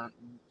this tournament,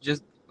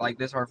 just like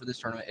this hard for this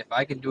tournament, if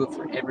I can do it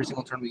for every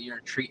single tournament of the year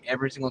and treat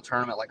every single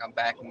tournament like I'm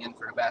backing in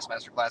for the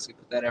Bassmaster Classic and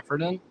put that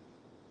effort in,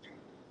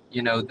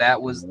 you know,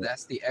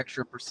 that's the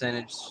extra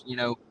percentage. You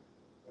know,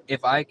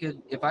 if I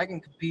can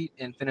compete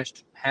and finish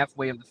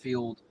halfway of the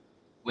field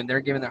when they're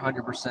giving their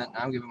 100%, and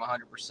I'm giving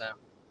 100%,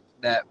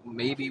 that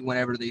maybe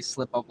whenever they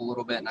slip up a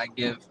little bit and I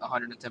give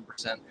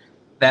 110%,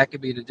 that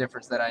could be the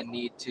difference that I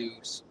need to,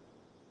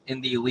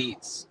 in the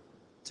elites,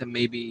 to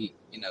maybe,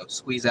 you know,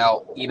 squeeze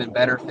out even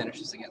better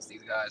finishes against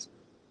these guys.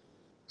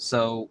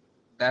 So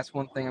that's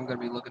one thing I'm going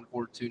to be looking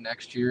forward to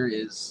next year,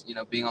 is, you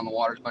know, being on the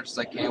water as much as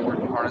I can,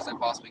 working hard as I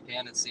possibly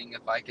can, and seeing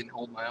if I can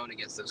hold my own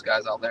against those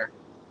guys out there.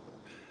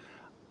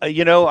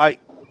 You know, I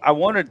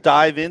want to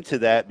dive into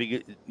that,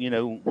 because, you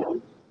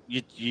know,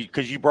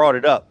 because you brought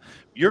it up.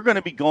 You're going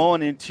to be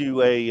going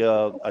into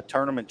a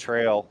tournament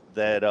trail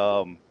that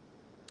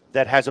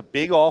that has a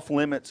big off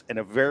limits and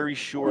a very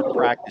short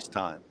practice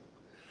time.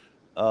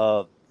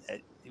 I'm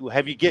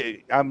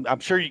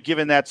sure you've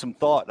given that some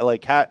thought.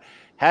 Like, how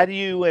do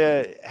you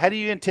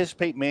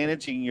anticipate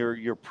managing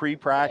your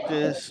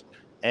pre-practice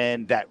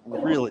and that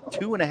really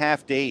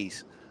 2.5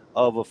 days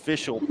of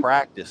official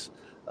practice?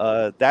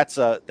 That's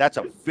a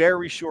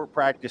very short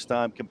practice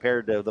time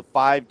compared to the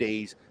 5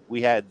 days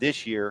we had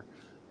this year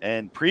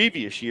and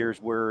previous years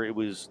where it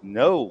was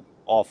no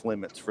off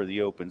limits for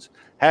the opens.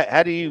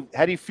 How do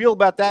you feel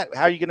about that?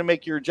 How are you going to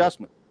make your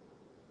adjustment?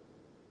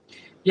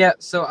 Yeah,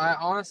 so I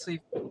honestly,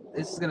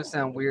 this is gonna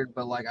sound weird,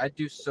 but like I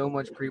do so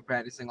much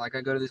pre-practicing. Like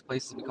I go to these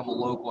places to become a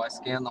local. I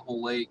scan the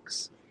whole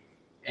lakes,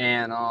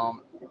 and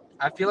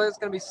I feel like it's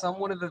gonna be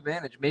somewhat of an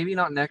advantage. Maybe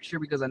not next year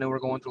because I know we're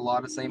going to a lot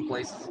of the same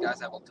places. You guys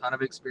have a ton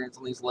of experience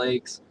on these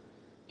lakes,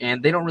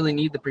 and they don't really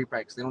need the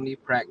pre-practice. They don't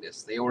need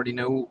practice. They already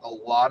know a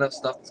lot of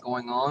stuff that's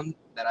going on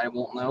that I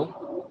won't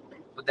know.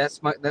 But that's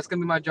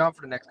gonna be my job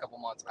for the next couple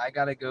months. I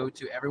gotta go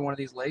to every one of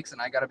these lakes,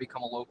 and I gotta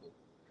become a local.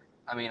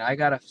 I mean, I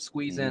got to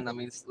squeeze in. I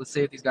mean, let's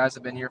say if these guys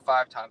have been here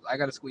 5 times, I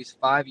got to squeeze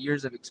 5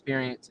 years of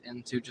experience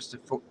into just a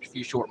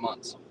few short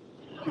months.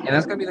 And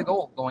that's going to be the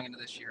goal going into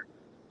this year.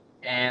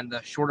 And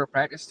the shorter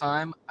practice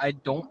time, I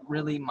don't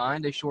really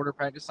mind a shorter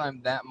practice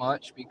time that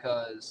much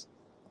because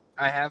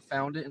I have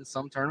found it in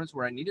some tournaments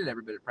where I needed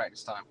every bit of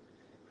practice time.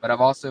 But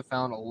I've also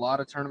found a lot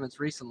of tournaments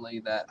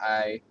recently that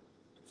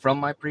from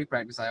my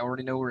pre-practice, I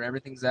already know where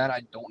everything's at.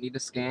 I don't need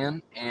to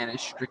scan, and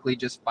it's strictly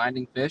just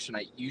finding fish, and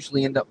I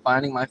usually end up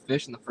finding my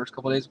fish in the first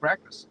couple of days of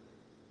practice.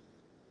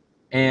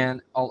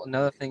 And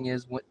another thing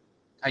is,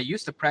 I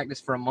used to practice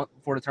for a month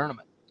before the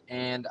tournament,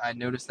 and I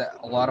noticed that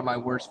a lot of my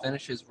worst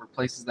finishes were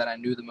places that I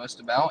knew the most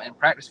about and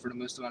practiced for the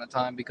most amount of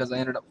time because I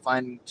ended up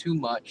finding too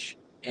much,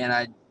 and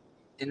I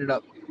ended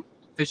up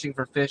fishing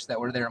for fish that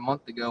were there a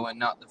month ago and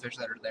not the fish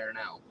that are there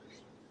now.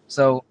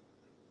 So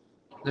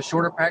the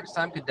shorter practice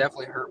time could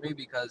definitely hurt me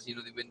because, they've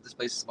been to this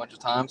place a bunch of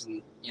times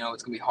and, it's going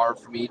to be hard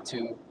for me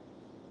to,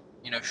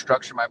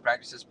 structure my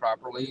practices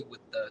properly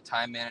with the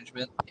time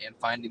management and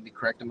finding the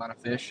correct amount of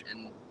fish.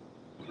 And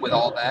with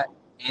all that,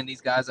 and these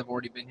guys have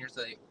already been here.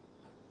 So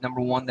number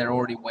one, they're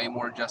already way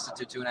more adjusted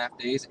to 2.5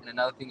 days. And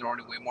another thing, they're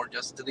already way more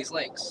adjusted to these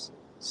lakes.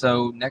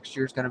 So next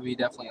year is going to be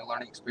definitely a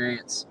learning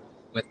experience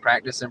with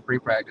practice and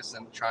pre-practice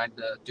and trying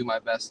to do my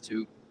best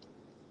to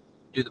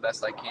do the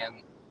best I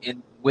can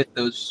with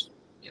those,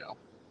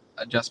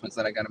 adjustments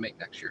that I got to make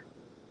next year.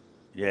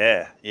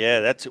 Yeah,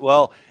 that's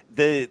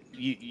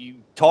you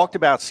talked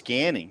about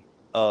scanning,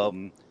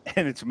 and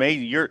it's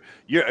amazing.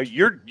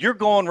 You're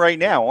going right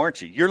now,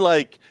 aren't you?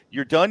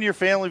 You're done your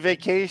family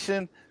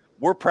vacation.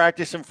 We're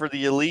practicing for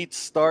the elites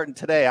starting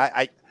today.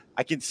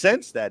 I can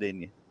sense that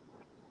in you.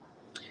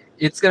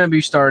 It's going to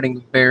be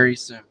starting very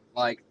soon.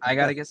 Like I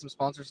got to get some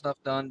sponsor stuff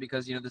done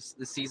because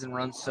the season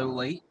runs so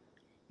late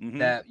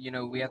that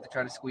we have to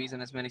try to squeeze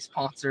in as many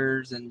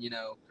sponsors and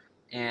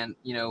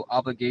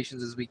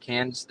obligations as we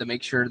can just to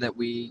make sure that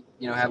we,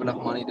 have enough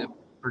money to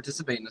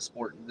participate in the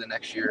sport the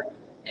next year.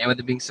 And with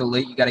it being so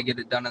late, you got to get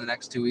it done in the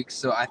next 2 weeks.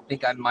 So I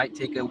think I might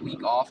take a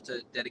week off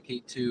to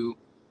dedicate to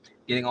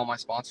getting all my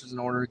sponsors in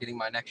order, getting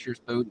my next year's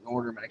boat in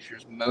order, my next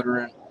year's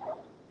motor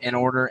in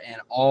order,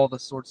 and all the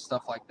sorts of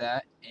stuff like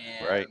that.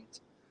 And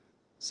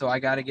so I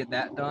got to get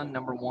that done,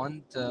 number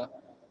one. But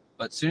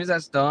as soon as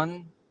that's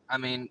done, I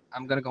mean,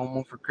 I'm going to go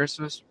home for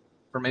Christmas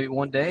for maybe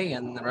one day,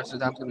 and the rest of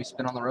the time is going to be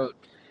spent on the road.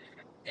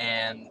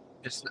 And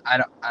just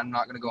I'm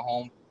not going to go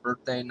home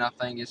birthday,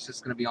 nothing. It's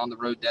just going to be on the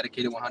road,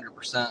 dedicated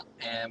 100%.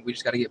 And we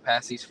just got to get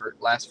past these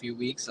last few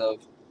weeks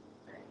of,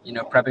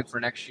 prepping for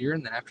next year.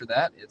 And then after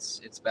that,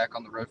 it's back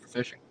on the road for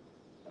fishing.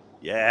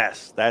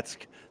 Yes, that's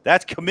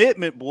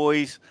commitment,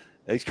 boys.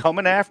 He's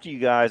coming after you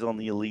guys on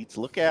the elites.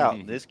 Look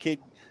out. This kid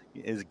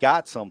has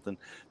got something.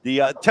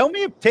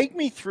 Take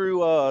me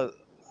through a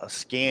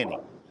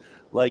scanning.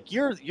 Like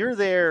you're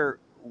there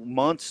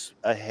months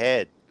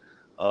ahead.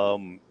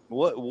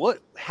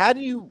 How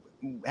do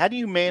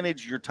you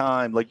manage your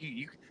time? Like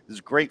you this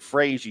great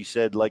phrase you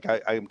said, like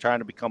I'm trying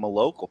to become a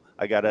local.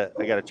 I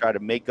gotta try to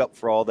make up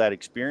for all that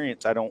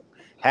experience I don't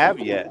have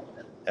yet.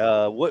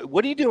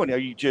 What are you doing? Are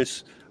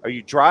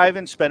you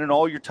driving, spending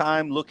all your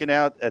time looking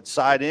out at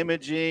side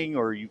imaging,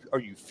 or are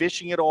you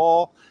fishing at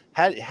all?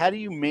 How do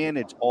you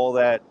manage all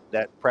that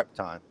prep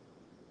time?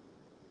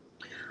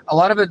 A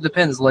lot of it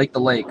depends lake to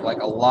lake.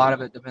 Like a lot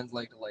of it depends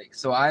lake to lake.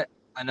 So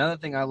another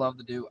thing I love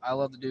to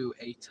do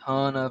a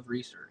ton of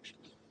research.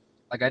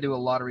 Like I do a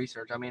lot of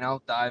research. I mean,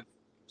 I'll dive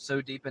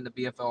so deep into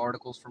BFL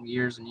articles from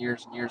years and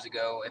years and years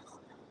ago.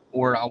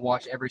 Or I'll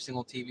watch every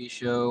single TV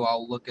show.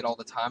 I'll look at all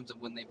the times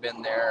of when they've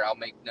been there. I'll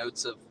make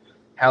notes of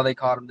how they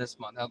caught them this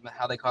month,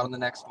 how they caught them the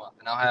next month.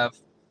 And I'll have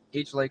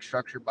each lake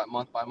structured by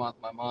month.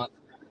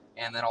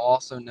 And then I'll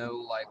also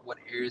know like what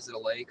areas of the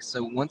lake.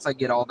 So once I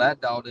get all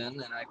that dialed in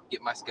and I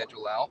get my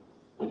schedule out,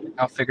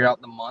 I'll figure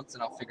out the months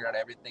and I'll figure out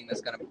everything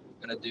that's gonna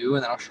do,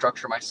 and then I'll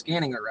structure my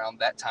scanning around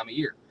that time of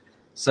year.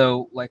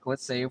 So like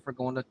let's say if we're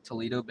going to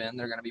Toledo Bend,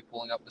 they're gonna be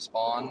pulling up to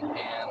spawn,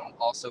 and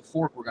also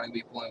Fork we're gonna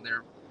be pulling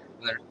there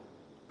when they're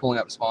pulling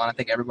up to spawn. I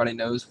think everybody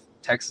knows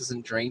Texas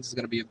and drains is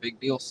gonna be a big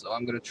deal. So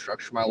I'm gonna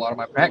structure a lot of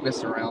my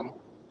practice around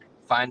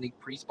finding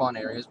pre-spawn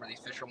areas where these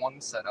fish are wanting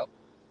to set up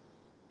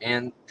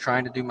and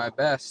trying to do my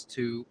best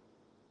to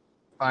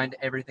find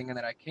everything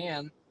that I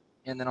can.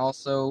 And then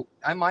also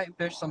I might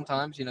fish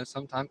sometimes,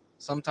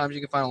 sometimes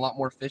you can find a lot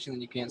more fishing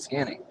than you can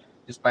scanning.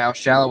 just by how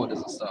shallow it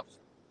is and stuff.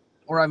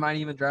 Or I might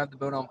even drive the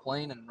boat on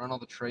plane and run all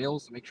the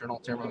trails to make sure I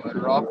don't tear my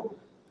motor off.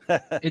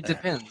 It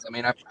depends. I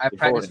mean, I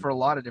practice for a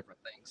lot of different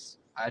things.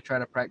 I try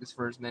to practice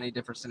for as many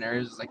different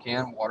scenarios as I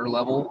can: water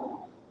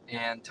level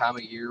and time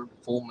of year,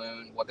 full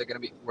moon, what they're gonna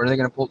be, where they're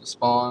gonna pull it to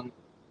spawn.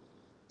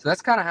 So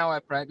that's kind of how I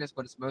practice,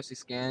 but it's mostly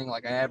scanning.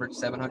 Like I average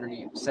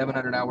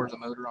 700 hours of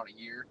motor on a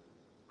year.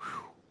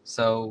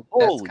 So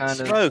that's kind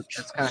of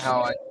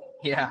how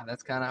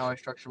I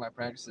structure my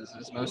practices.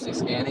 It's mostly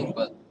scanning,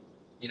 but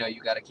you know,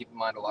 you got to keep in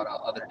mind a lot of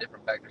other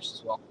different factors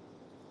as well.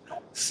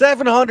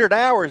 700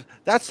 hours.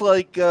 That's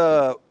like,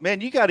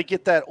 man, you got to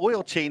get that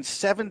oil change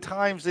 7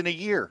 times in a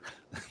year.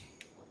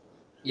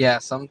 Yeah,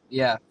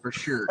 for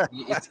sure.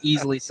 It's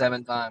easily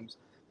 7 times.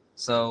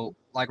 So,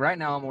 like right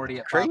now, I'm already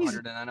at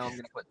 500, and I know I'm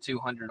going to put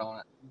 200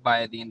 on it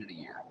by the end of the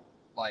year.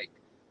 Like,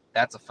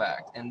 that's a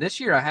fact. And this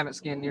year, I haven't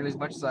scanned nearly as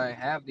much as I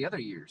have the other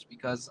years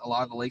because a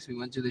lot of the lakes we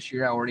went to this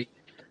year,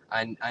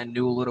 I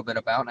knew a little bit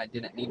about, and I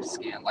didn't need to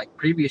scan. Like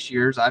previous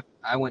years,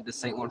 I went to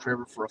St. Lawrence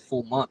River for a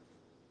full month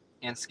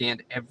and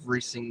scanned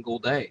every single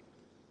day,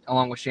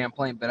 along with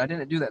Champlain. But I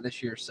didn't do that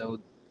this year, so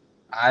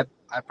I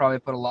probably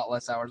put a lot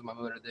less hours on my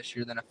motor this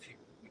year than a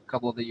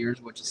couple of the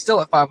years, which is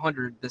still at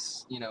 500.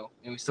 And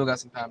we still got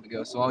some time to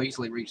go, so I'll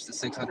easily reach the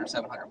 600,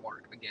 700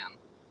 mark again.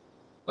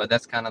 But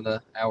that's kind of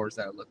the hours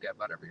that I look at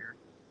about every year.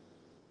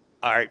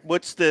 All right,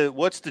 what's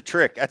the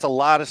trick? That's a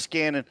lot of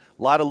scanning,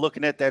 a lot of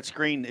looking at that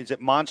screen. Is it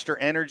Monster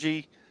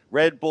Energy,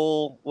 Red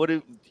Bull?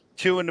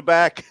 Two in the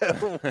back?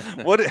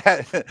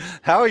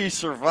 How are you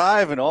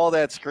surviving all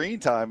that screen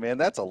time, man?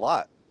 That's a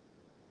lot.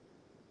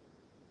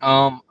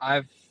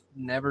 I've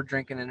never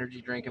drank an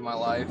energy drink in my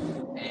life,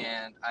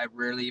 and I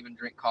rarely even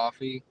drink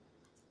coffee.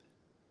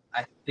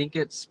 I think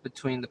it's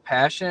between the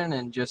passion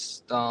and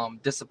just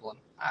discipline.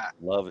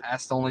 Love it.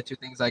 That's the only two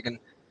things I can.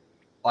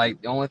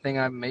 Like the only thing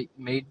I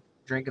made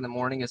drink in the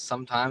morning is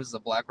sometimes the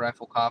Black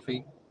Rifle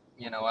coffee.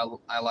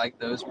 I like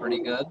those pretty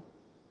good,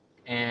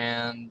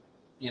 and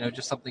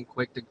just something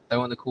quick to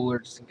throw in the cooler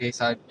just in case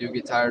I do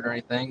get tired or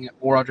anything.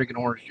 Or I'll drink an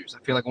orange juice.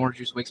 I feel like orange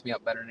juice wakes me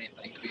up better than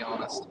anything, to be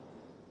honest.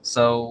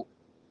 So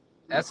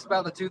that's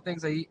about the two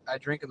things I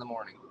drink in the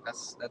morning.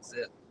 That's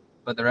it.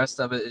 But the rest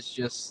of it is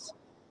just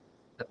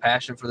the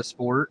passion for the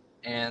sport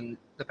and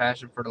the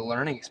passion for the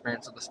learning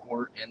experience of the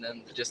sport, and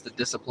then just the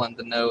discipline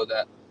to know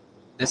that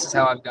this is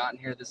how I've gotten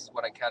here. This is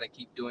what I gotta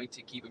keep doing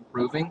to keep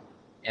improving.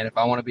 And if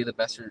I want to be the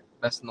best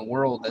in the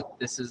world, that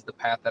this is the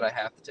path that I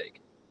have to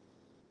take.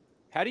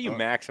 How do you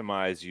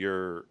maximize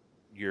your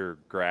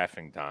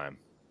graphing time?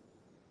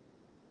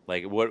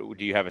 Like, what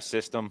do you have a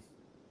system?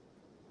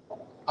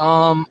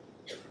 I'm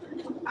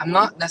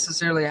not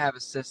necessarily have a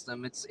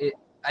system.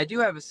 I do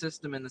have a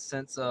system in the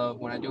sense of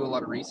when I do a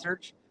lot of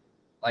research,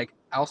 like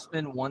I'll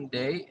spend one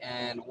day,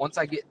 and once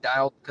I get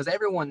dialed, because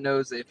everyone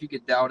knows that if you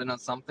get dialed in on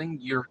something,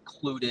 you're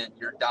clued in,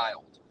 you're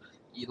dialed.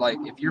 Like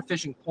if you're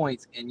fishing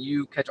points and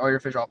you catch all your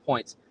fish off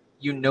points,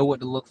 you know what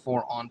to look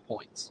for on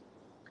points.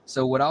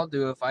 So what I'll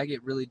do if I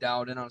get really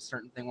dialed in on a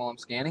certain thing while I'm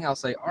scanning, I'll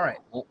say, all right,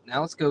 well, now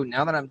let's go.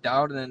 Now that I'm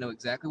dialed and I know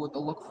exactly what to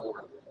look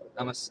for,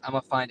 I'm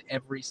gonna find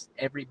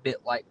every bit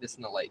like this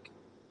in the lake.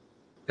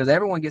 Because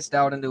everyone gets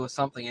dialed into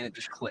something and it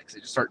just clicks.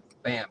 It just starts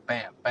bam,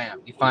 bam,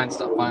 bam. You find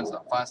stuff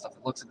that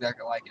looks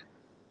exactly like it.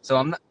 So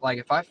I'm not like,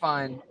 if I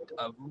find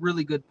a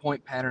really good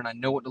point pattern, I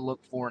know what to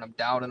look for, and I'm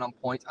dialed in on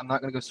points, I'm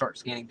not gonna go start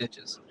scanning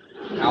ditches.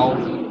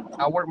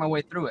 I'll work my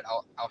way through it.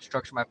 I'll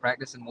structure my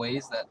practice in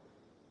ways that,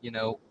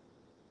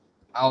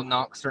 I'll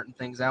knock certain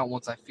things out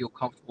once I feel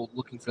comfortable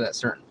looking for that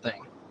certain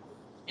thing.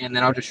 And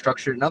then I'll just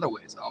structure it in other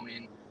ways. I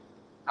mean,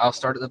 I'll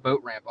start at the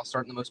boat ramp. I'll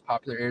start in the most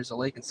popular areas of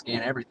the lake and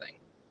scan everything.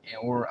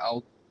 Or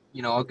I'll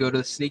go to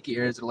the sneaky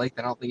areas of the lake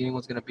that I don't think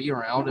anyone's going to be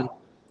around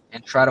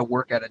and try to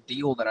work at a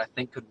deal that I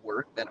think could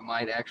work, that it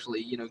might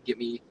actually, get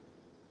me,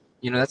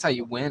 that's how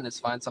you win, is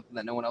find something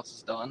that no one else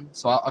has done.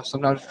 So I'll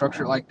sometimes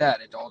structure it like that.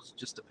 It all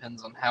just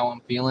depends on how I'm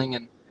feeling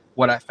and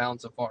what I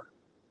found so far.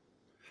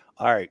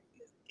 All right.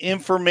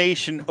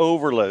 Information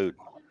overload.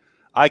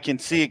 I can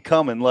see it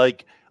coming.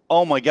 Like,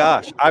 oh my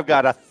gosh, I've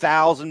got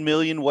 1,000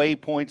 million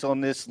waypoints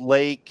on this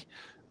lake.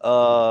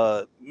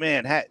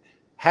 Man,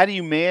 how do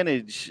you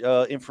manage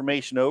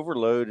information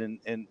overload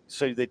and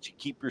so that you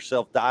keep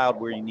yourself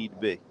dialed where you need to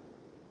be?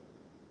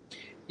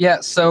 Yeah,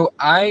 so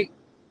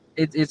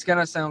it's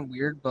gonna sound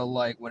weird, but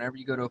like whenever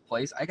you go to a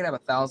place, I could have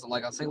 1,000.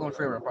 Like on St. Lawrence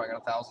River, I probably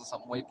got 1,000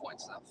 something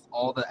waypoint stuff.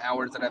 All the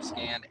hours that I've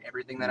scanned,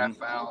 everything that I've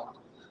found.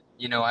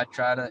 I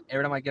try to,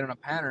 every time I get on a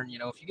pattern,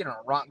 if you get on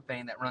a rock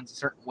vein that runs a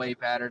certain way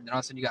pattern, then all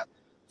of a sudden you got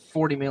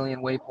 40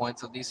 million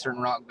waypoints of these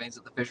certain rock veins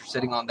that the fish are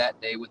sitting on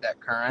that day with that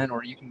current.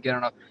 Or you can get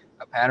on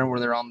a pattern where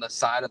they're on the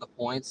side of the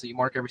point, so you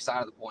mark every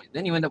side of the point.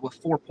 Then you end up with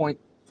 4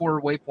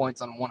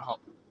 waypoints on one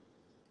hump.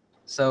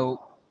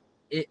 So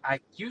I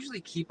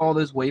usually keep all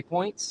those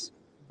waypoints,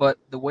 but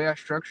the way I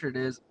structure it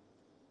is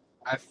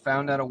I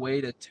found out a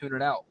way to tune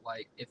it out.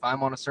 Like if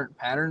I'm on a certain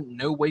pattern,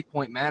 no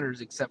waypoint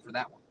matters except for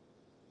that one.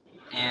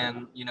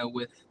 And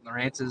with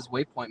Lawrence's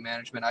waypoint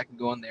management, I can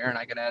go in there and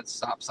I can add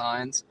stop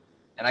signs,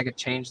 and I could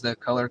change the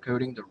color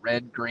coding to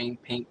red, green,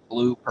 pink,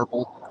 blue,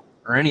 purple,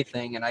 or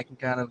anything, and I can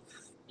kind of,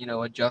 you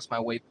know, adjust my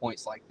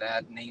waypoints like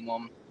that, name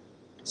them.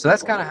 So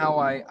that's kind of how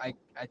I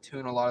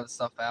tune a lot of the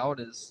stuff out,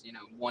 is, you know,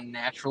 one,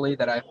 naturally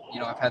that I've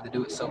had to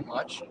do it so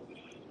much.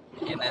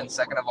 And then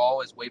second of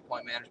all is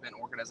waypoint management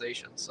and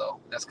organization.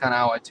 So that's kind of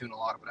how I tune a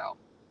lot of it out.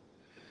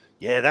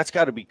 Yeah, that's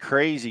got to be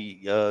crazy.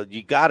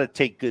 You got to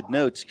take good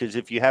notes, because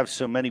if you have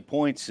so many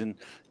points and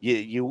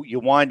you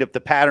wind up, the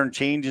pattern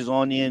changes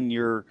on you, and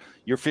you're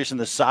fishing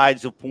the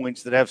sides of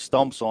points that have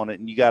stumps on it,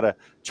 and you got to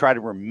try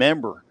to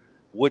remember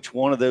which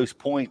one of those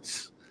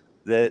points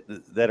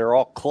that are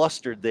all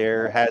clustered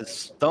there has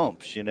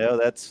stumps. You know,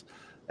 that's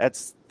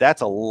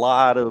a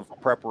lot of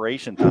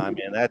preparation time,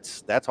 and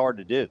that's hard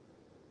to do.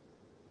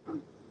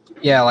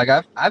 Yeah, like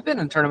I've been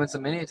in tournaments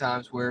many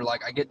times where,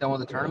 like, I get done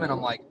with the tournament,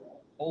 I'm like,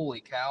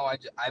 holy cow,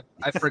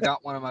 I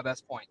forgot one of my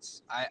best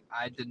points.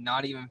 I did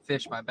not even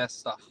fish my best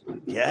stuff.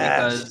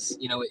 Yes. Because,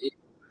 you know,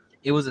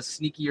 it was a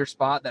sneakier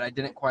spot that I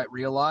didn't quite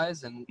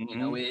realize, and you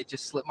know, it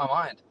just slipped my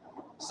mind.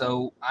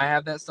 So I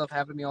have that stuff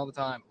happen to me all the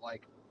time.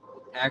 Like,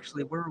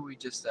 actually, where were we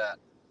just at?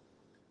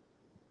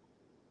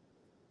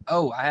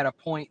 Oh, I had a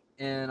point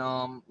in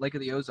Lake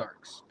of the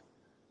Ozarks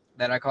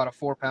that I caught a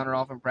 4-pounder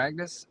off in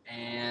practice,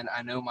 and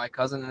I know my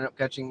cousin ended up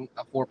catching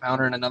a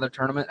 4-pounder in another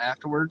tournament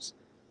afterwards,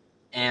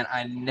 and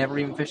I never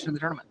even fished in the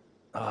tournament.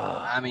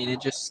 I mean,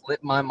 it just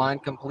slipped my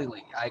mind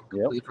completely. I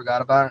completely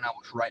forgot about it, and I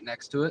was right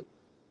next to it.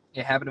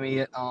 It happened to me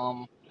at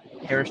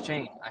Harris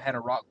Chain. I had a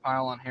rock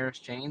pile on Harris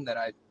Chain that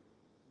I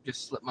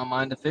just slipped my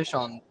mind to fish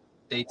on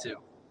day 2.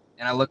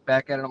 And I look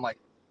back at it, I'm like,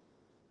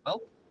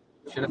 well,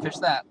 should have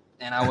fished that,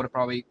 and I would have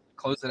probably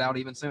closed it out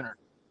even sooner.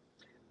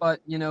 But,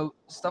 you know,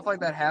 stuff like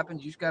that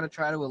happens. You just got to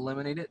try to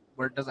eliminate it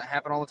where it doesn't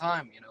happen all the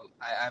time. You know,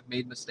 I've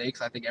made mistakes.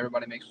 I think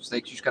everybody makes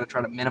mistakes. You just got to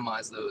try to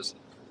minimize those,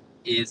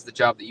 is the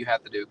job that you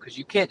have to do, because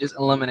you can't just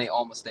eliminate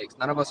all mistakes.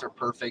 None of us are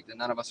perfect, and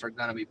none of us are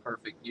going to be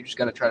perfect. You just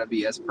got to try to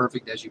be as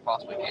perfect as you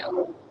possibly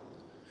can.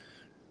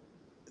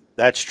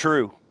 That's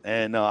true.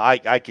 And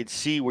I could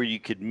see where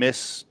you could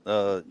miss,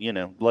 you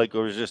know, like I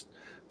was just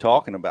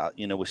talking about,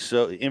 you know, with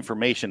so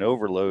information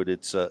overload,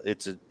 it's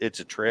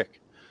a trick.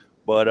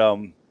 But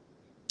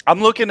I'm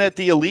looking at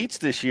the elites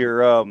this year.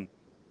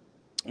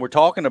 We're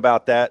talking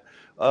about that.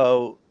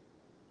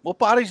 What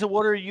bodies of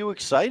water are you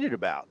excited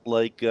about?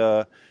 Like,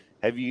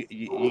 have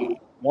you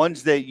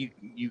ones that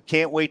you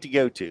can't wait to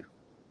go to?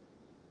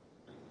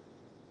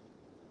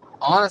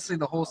 Honestly,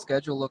 the whole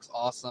schedule looks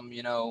awesome.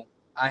 You know,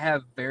 I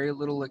have very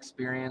little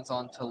experience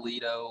on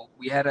Toledo.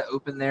 We had it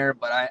open there,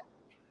 but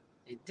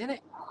it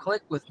didn't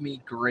click with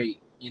me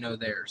great, you know,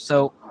 there.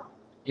 So,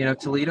 you know,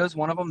 Toledo's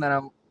one of them that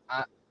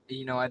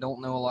I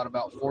don't know a lot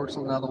about. Forks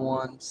another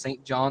one.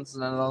 St. John's is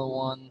another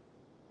one.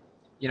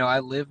 You know, I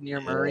live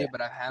near Murray,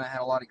 but I haven't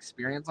had a lot of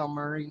experience on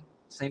Murray.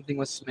 Same thing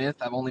with Smith.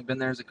 I've only been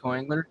there as a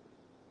co-angler.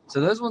 So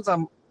those ones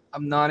I'm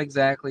not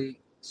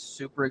exactly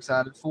super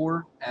excited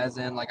for, as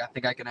in, like, I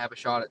think I can have a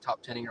shot at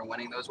top 10ing or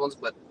winning those ones,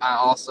 but I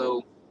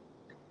also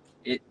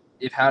it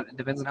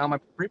depends on how my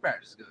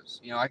pre-practice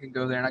goes. You know, I can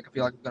go there and I can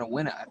feel like I'm going to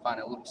win it. I find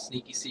a little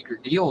sneaky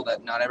secret deal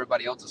that not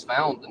everybody else has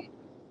found, and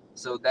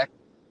so that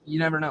you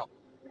never know.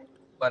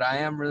 But I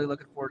am really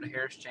looking forward to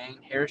Harris Chain.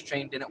 Harris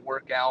Chain didn't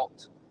work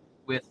out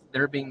with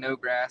there being no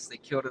grass. They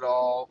killed it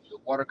all. The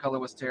watercolor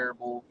was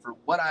terrible. For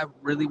what I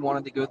really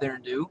wanted to go there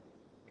and do,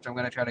 which I'm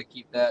going to try to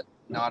keep that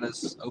not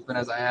as open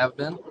as I have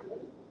been,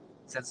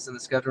 since it's in the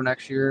schedule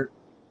next year,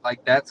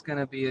 like, that's going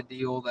to be a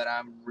deal that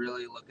I'm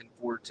really looking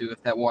forward to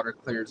if that water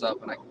clears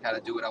up and I can kind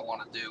of do what I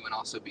want to do and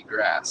also be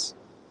grass.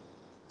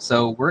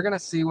 So we're going to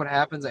see what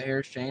happens at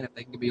Harris Chain, if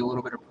they can be a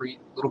little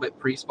bit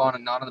pre-spawn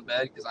and not on the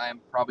bed, because I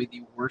am probably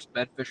the worst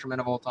bed fisherman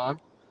of all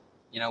time.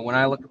 You know, when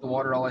I look at the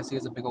water, all I see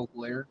is a big old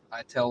glare.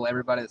 I tell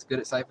everybody that's good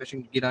at sight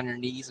fishing to get on your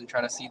knees and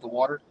try to see in the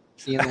water.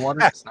 It's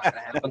not going to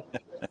happen.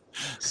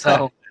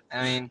 So,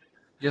 I mean,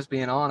 just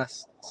being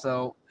honest.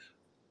 So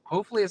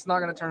hopefully it's not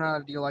going to turn out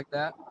a deal like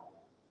that.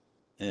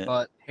 Yeah.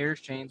 But Harris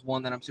Chain's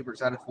one that I'm super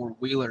excited for.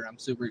 Wheeler, I'm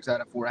super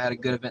excited for. I had a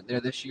good event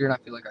there this year, and I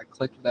feel like I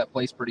clicked with that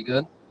place pretty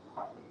good.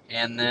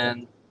 And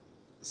then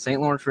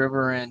St. Lawrence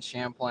River and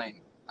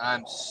Champlain,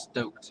 I'm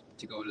stoked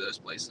to go to those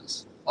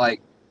places.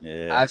 Like,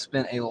 I've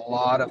spent a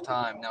lot of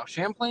time. Now,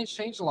 Champlain's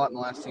changed a lot in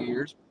the last 2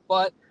 years,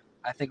 but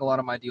I think a lot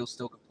of my deals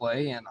still could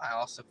play, and I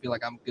also feel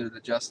like I'm good at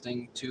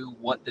adjusting to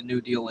what the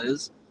new deal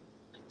is.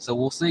 So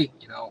we'll see.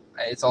 You know,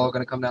 it's all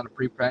going to come down to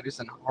pre-practice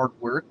and hard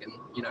work, and,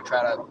 you know,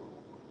 try to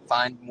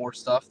find more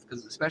stuff,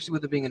 because especially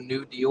with it being a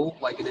new deal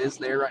like it is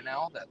there right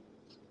now, that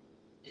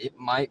it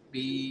might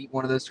be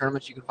one of those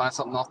tournaments you can find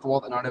something off the wall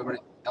that not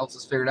everybody else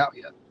has figured out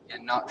yet,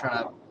 and not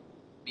trying to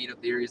beat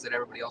up the areas that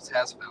everybody else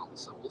has found.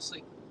 So we'll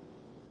see.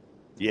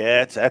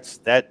 Yeah,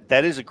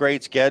 that is a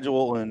great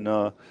schedule, and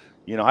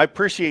you know, I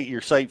appreciate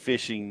your sight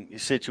fishing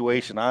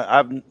situation.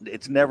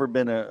 It's never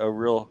been a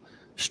real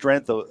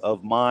strength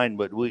of mine,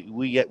 but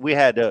we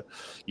had to.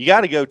 You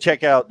got to go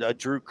check out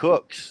Drew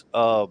Cook's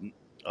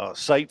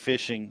sight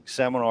fishing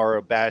seminar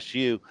at Bass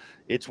U.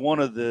 It's one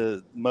of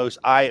the most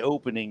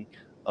eye-opening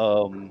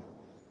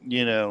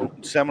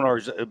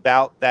seminars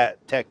about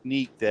that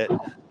technique that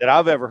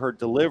I've ever heard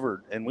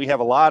delivered, and we have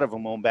a lot of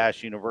them on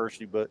Bass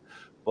University. But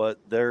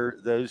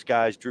those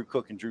guys, Drew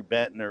Cook and Drew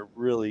Benton, are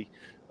really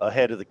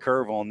ahead of the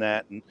curve on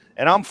that. And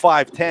I'm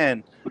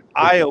 5'10".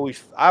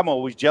 I'm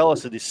always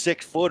jealous of the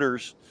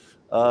 6-footers,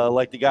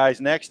 like the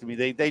guys next to me.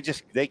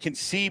 They can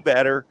see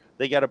better.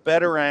 They got a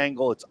better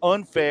angle. It's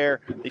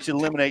unfair. They should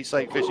eliminate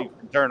sight fishing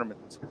from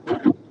tournaments.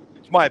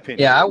 It's my opinion.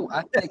 Yeah,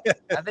 I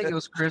think it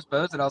was Chris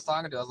Bose that I was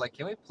talking to. I was like,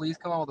 can we please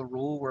come out with a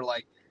rule where,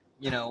 like,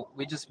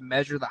 we just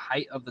measure the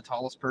height of the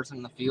tallest person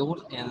in the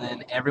field, and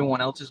then everyone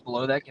else just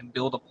below that can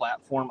build a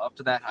platform up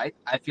to that height?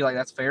 I feel like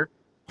that's fair.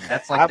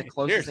 That's like the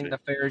closest thing to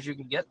fair as you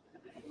can get.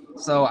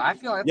 So I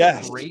feel like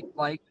that's a great,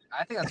 I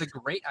think that's a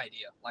great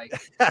idea. Like,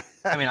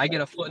 I mean, I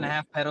get a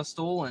 1.5-foot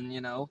pedestal, and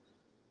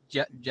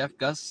Jeff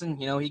Gustafson,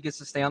 he gets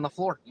to stay on the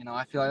floor.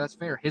 I feel like that's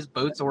fair. His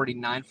boat's already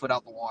 9 foot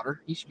out the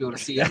water. He should be able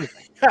to see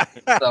everything.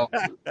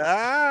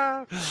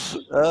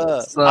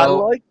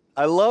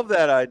 I love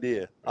that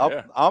idea.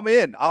 I'm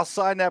in. I'll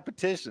sign that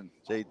petition,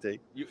 JT.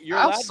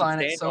 I'll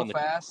sign it so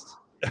fast.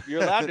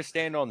 You're allowed to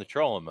stand on the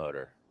trolling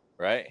motor,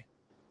 right?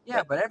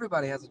 Yeah, but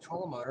everybody has a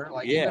trolling motor.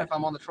 Like, even if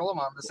I'm on the trolling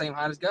motor, I'm the same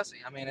height as Gussie.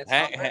 I mean, it's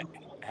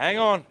hang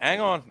on.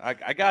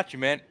 I got you,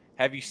 man.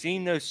 Have you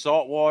seen those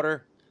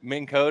saltwater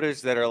Minn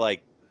Kotas that are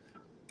like,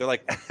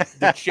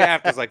 the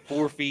shaft is like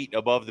 4 feet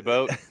above the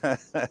boat?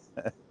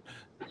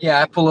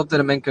 Yeah, I pull up to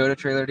the Minn Kota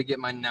trailer to get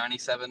my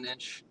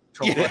 97-inch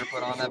trolling motor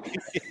put on that.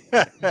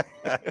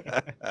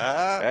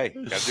 Hey,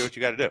 gotta do what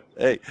you gotta do.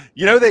 Hey,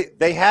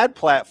 they had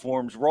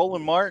platforms.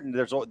 Roland Martin.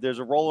 There's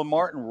a Roland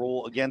Martin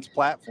rule against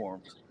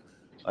platforms.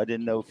 I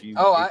didn't know if you.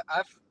 Oh,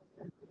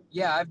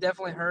 I've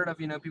definitely heard of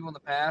people in the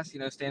past,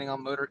 standing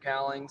on motor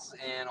cowlings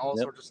and all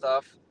sorts of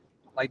stuff.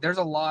 Like, there's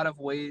a lot of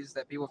ways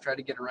that people try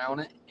to get around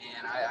it,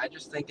 and I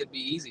just think it'd be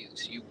easy.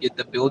 So you get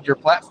to build your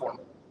platform.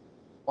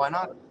 Why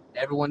not?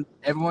 Everyone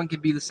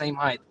can be the same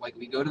height. Like,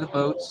 we go to the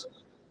boats,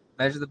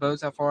 measure the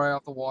boats how far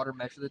off the water,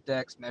 measure the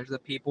decks, measure the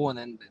people, and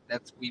then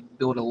we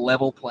build a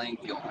level playing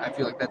field. I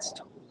feel like that's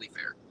totally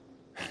fair.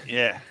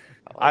 Yeah.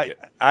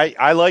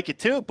 I like it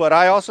too, but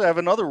I also have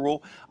another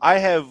rule. I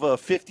have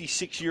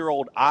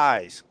 56-year-old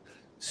eyes,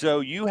 so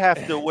you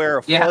have to wear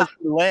a fuzzy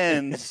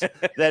lens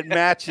that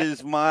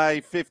matches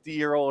my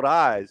 50-year-old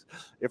eyes.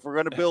 If we're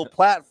going to build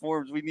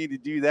platforms, we need to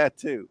do that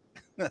too.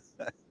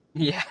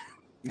 Yeah.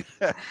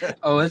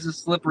 Oh, it's a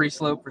slippery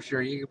slope for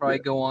sure. You could probably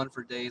go on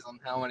for days on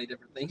how many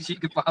different things you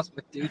could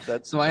possibly do.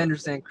 So I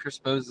understand Chris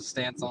Bose's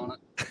stance on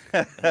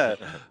it.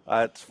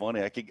 That's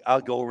funny.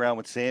 I'll go around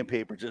with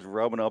sandpaper just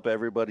rubbing up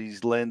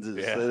everybody's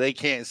lenses so they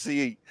can't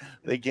see.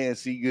 They can't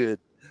see good.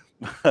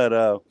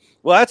 But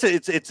well,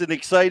 it's an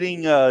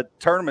exciting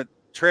tournament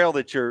trail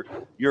that you're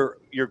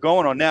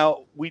going on.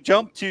 Now we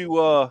jump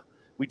to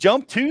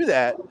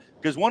that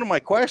because one of my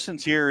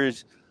questions here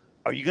is,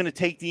 are you going to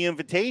take the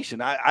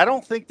invitation? I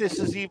don't think this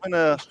is even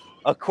a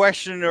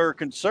question or a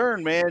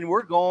concern, man.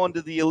 We're going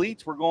to the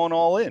elites. We're going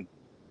all in.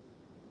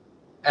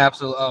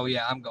 Absolutely. Oh,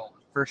 yeah, I'm going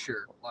for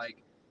sure.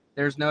 Like,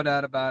 there's no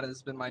doubt about it.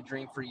 It's been my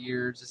dream for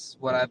years. This is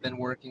what I've been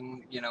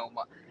working,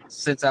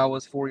 since I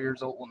was 4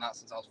 years old. Well, not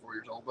since I was 4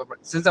 years old, but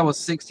since I was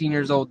 16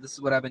 years old, this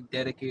is what I've been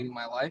dedicating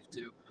my life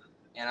to.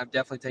 And I've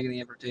definitely taken the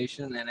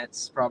invitation, and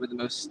it's probably the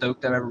most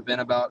stoked I've ever been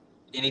about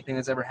anything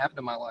that's ever happened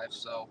in my life.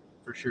 So,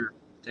 for sure,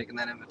 taking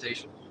that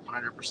invitation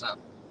 100%.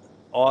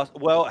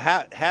 Awesome. Well,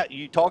 how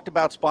you talked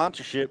about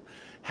sponsorship.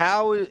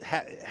 How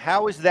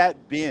has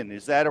that been?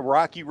 Is that a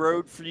rocky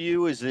road for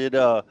you? Is it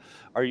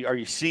are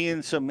you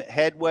seeing some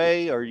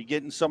headway? Are you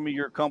getting some of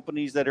your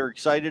companies that are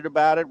excited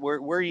about it? Where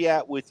are you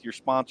at with your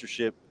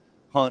sponsorship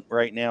hunt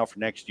right now for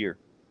next year?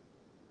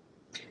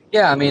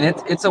 Yeah, I mean,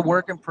 it's a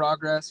work in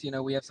progress.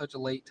 We have such a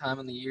late time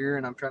in the year,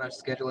 and I'm trying to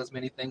schedule as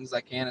many things as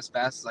I can as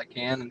fast as I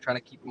can and trying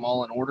to keep them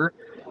all in order.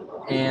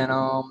 And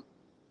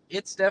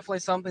it's definitely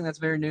something that's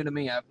very new to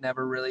me. I've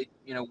never really,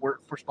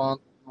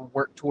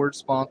 worked towards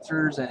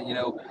sponsors, and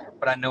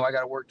but I know I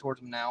got to work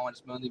towards them now, and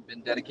it's mainly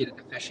been dedicated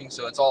to fishing,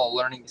 so it's all a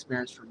learning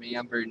experience for me.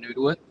 I'm very new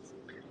to it,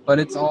 but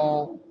it's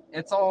all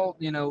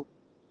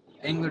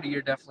Angler of the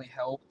Year definitely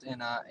helped,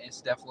 and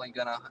it's definitely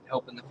gonna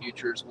help in the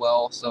future as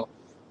well. So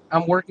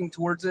I'm working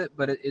towards it,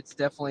 but it's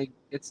definitely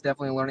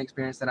a learning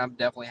experience that I'm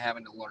definitely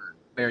having to learn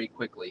very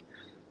quickly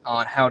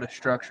on how to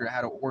structure it,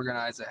 how to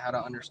organize it, how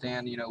to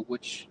understand,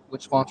 which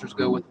sponsors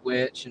go with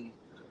which, and,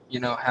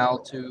 how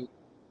to,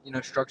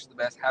 structure the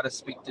best, how to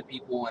speak to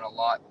people in a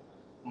lot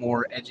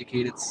more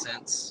educated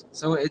sense.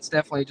 So it's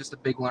definitely just a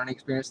big learning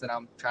experience that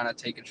I'm trying to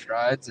take in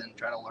strides and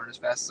try to learn as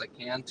fast as I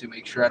can to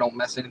make sure I don't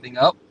mess anything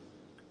up.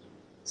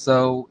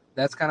 So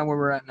that's kind of where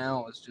we're at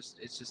now. It's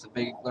just a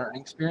big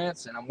learning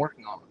experience, and I'm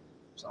working on it.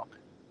 So.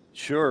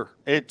 Sure,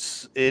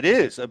 it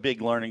is a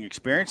big learning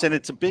experience, and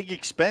it's a big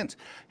expense.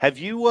 Have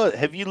you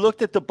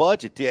looked at the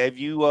budget? Have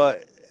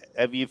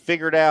you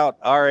figured out?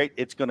 All right,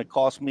 it's going to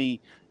cost me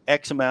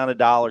X amount of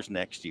dollars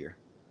next year.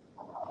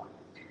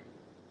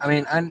 I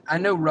mean, I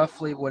know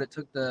roughly what it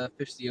took to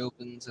fish the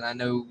Opens, and I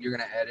know you're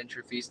going to add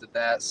entry fees to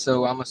that.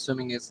 So I'm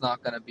assuming it's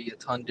not going to be a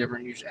ton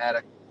different. You should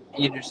add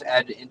you just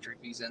add the entry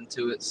fees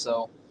into it.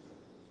 So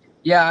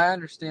yeah, I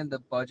understand the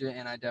budget,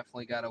 and I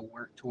definitely got to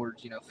work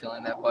towards,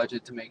 filling that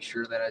budget to make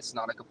sure that it's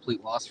not a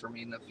complete loss for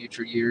me in the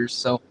future years.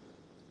 So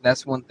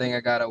that's one thing I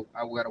gotta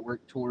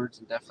work towards,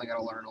 and definitely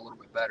gotta learn a little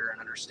bit better and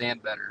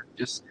understand better.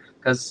 Just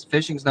because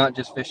fishing's not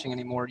just fishing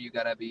anymore. You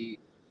gotta be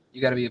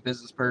a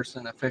business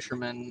person, a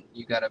fisherman.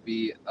 You gotta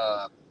be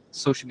a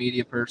social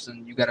media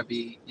person.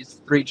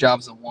 It's 3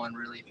 jobs in one,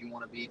 really, if you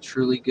want to be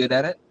truly good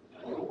at it.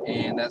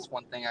 And that's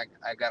one thing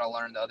I gotta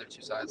learn, the other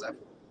 2 sides.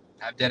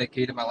 I've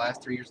dedicated my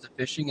last 3 years to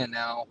fishing, and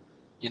now,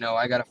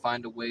 I got to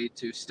find a way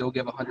to still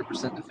give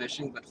 100% to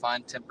fishing, but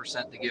find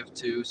 10% to give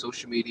to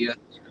social media,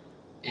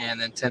 and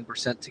then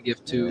 10% to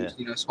give to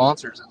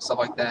sponsors and stuff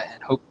like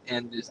that,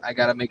 I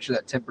got to make sure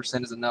that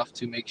 10% is enough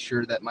to make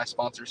sure that my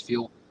sponsors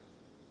feel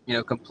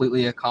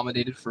completely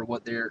accommodated for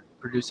what they're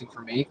producing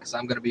for me, because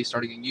I'm going to be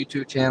starting a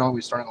YouTube channel.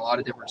 We're starting a lot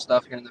of different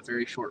stuff here in the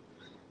very short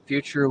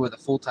future with a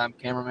full-time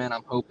cameraman.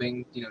 I'm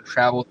hoping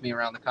travel with me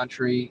around the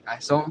country. I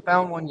still haven't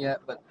found one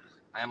yet, but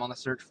I am on the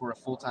search for a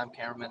full-time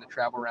cameraman to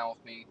travel around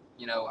with me.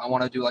 I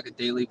want to do like a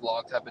daily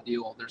vlog type of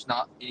deal. There's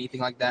not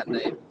anything like that in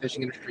the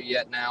fishing industry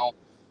yet now.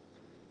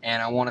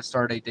 And I want to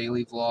start a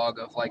daily vlog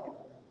of like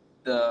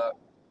the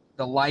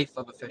life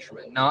of a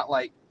fisherman. Not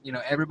like,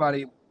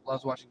 everybody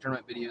loves watching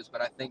tournament videos,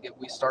 but I think if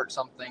we start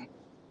something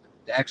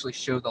to actually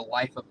show the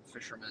life of a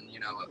fisherman,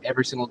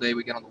 every single day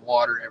we get on the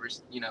water,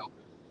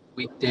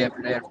 week, day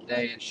after day after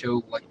day, and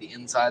show like the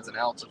insides and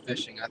outs of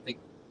fishing. I think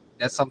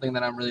that's something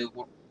that I'm really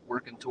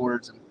working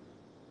towards. And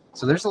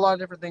so there's a lot of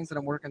different things that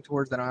I'm working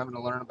towards that I'm having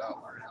to learn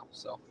about right now.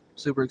 So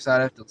super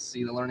excited to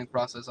see the learning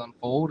process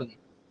unfold and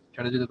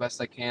try to do the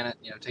best I can at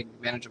taking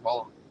advantage of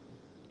all of them.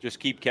 Just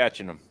keep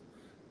catching them.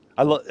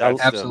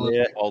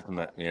 Absolutely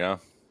ultimate.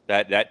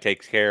 That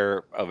takes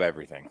care of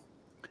everything.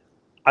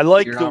 I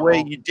like the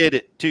way you did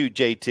it too,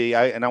 JT.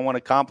 I want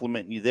to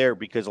compliment you there,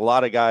 because a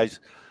lot of guys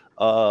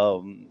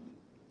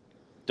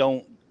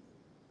don't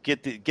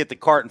get the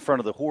cart in front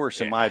of the horse,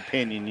 in my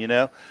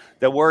opinion.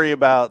 They worry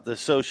about the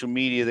social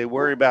media, they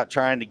worry about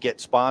trying to get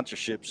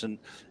sponsorships, and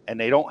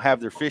they don't have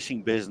their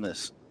fishing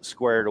business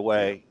squared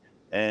away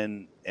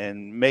and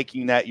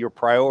making that your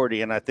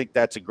priority. And I think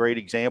that's a great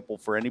example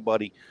for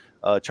anybody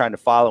trying to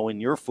follow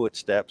in your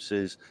footsteps,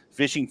 is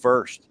fishing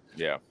first.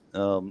 Yeah.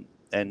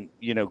 And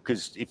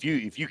because if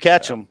you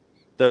catch them,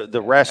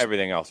 the rest,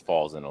 everything else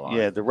falls into line.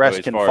 Yeah, the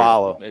rest can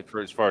follow.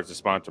 As far as the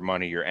sponsor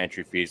money, your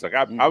entry fees. Like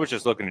I was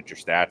just looking at your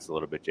stats a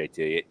little bit,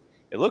 JT.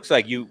 It looks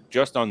like you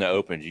just on the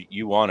Opens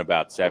you won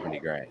about 70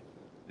 grand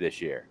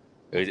this year.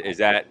 Is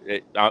that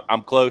it?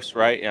 I'm close,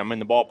 right? I'm in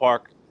the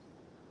ballpark.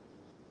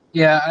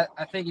 Yeah,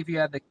 I think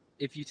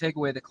if you take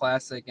away the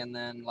Classic, and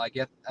then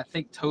I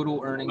think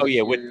total earnings. Oh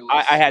yeah,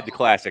 I had the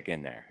Classic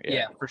in there.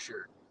 Yeah, for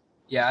sure.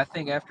 Yeah, I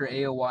think after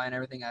AOY and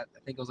everything, I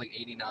think it was like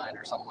 89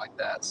 or something like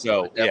that.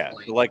 So yeah,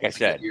 so like I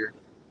said,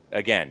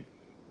 again,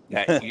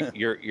 that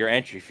your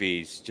entry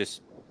fees,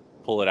 just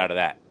pull it out of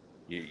that.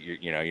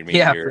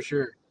 Yeah, for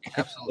sure,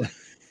 absolutely.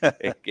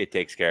 It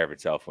takes care of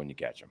itself when you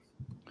catch them.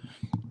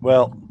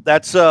 Well,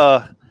 that's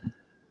awesome.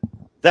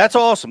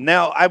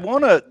 Now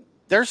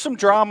there's some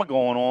drama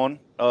going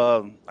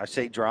on. I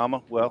say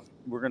drama. Well,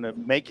 we're gonna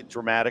make it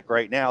dramatic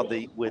right now.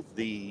 With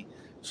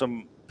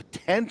some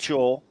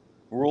potential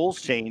rules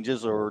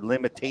changes or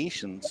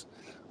limitations,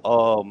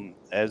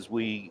 as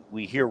we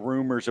hear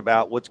rumors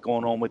about what's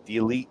going on with the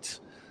elites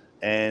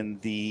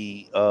and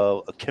the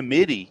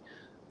committee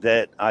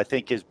that I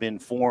think has been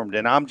formed.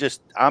 And I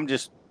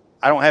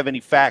don't have any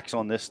facts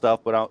on this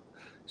stuff, but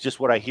it's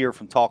just what I hear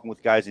from talking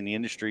with guys in the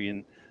industry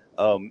and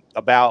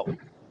about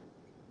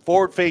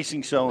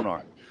forward-facing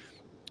sonar.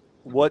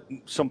 What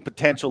some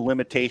potential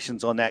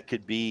limitations on that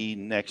could be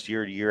next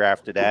year, the year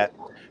after that.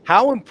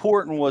 How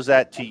important was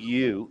that to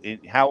you?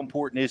 And how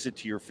important is it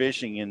to your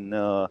fishing?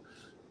 And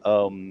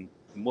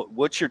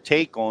what's your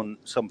take on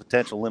some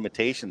potential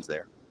limitations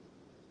there?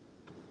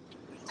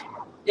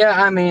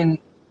 Yeah, I mean,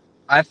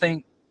 I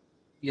think,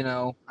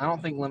 I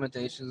don't think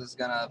limitations is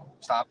gonna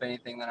stop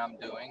anything that I'm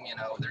doing.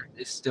 There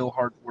is still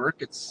hard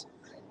work. It's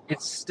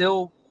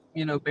still,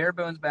 bare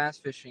bones bass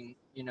fishing.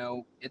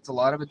 It's a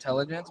lot of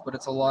intelligence, but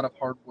it's a lot of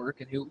hard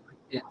work, and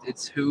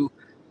it's who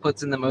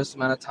puts in the most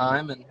amount of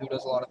time and who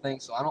does a lot of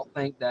things. So I don't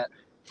think that,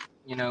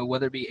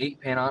 whether it be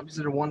 8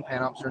 panoptics or 1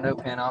 panoptics or no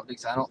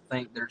panoptics, I don't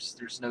think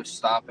there's no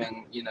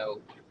stopping,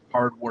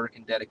 hard work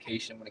and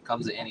dedication when it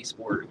comes to any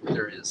sport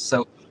there is.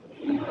 So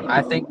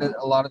I think that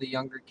a lot of the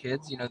younger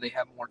kids, they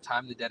have more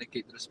time to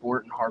dedicate to the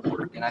sport and hard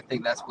work, and I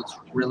think that's what's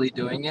really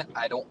doing it.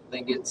 I don't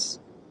think it's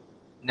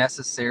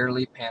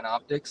necessarily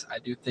panoptics. I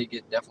do think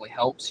it definitely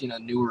helps.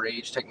 Newer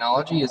age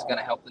technology is going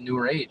to help the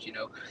newer age.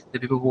 The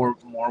people who are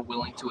more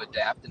willing to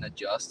adapt and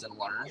adjust and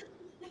learn.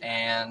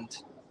 And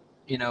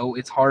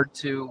it's hard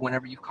to,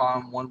 whenever you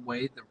caught them one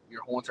way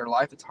your whole entire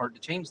life, it's hard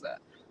to change that.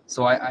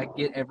 So I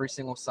get every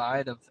single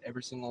side of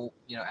every single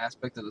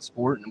aspect of the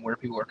sport and where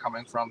people are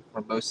coming from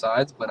both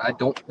sides, but I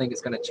don't think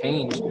it's going to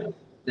change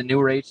the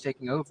newer age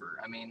taking over.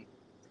 I mean,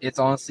 it's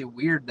honestly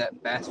weird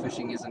that bass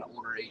fishing is an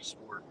older age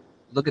sport.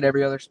 look at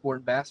every other sport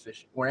in bass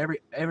fishing, or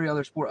every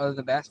other sport other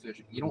than bass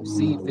fishing. You don't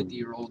see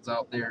 50-year-olds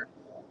out there,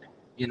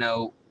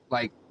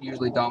 like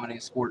usually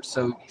dominating sports.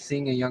 So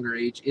seeing a younger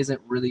age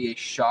isn't really a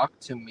shock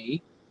to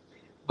me.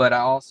 But I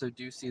also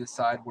do see the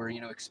side where,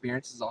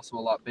 experience is also a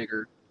lot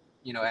bigger,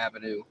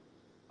 avenue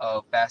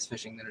of bass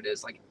fishing than it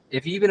is. Like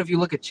even if you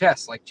look at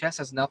chess, like chess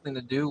has nothing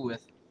to do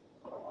with,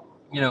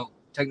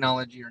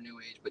 technology or new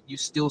age, but you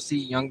still see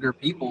younger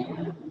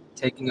people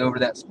taking over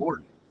that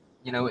sport.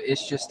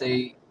 It's just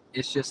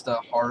a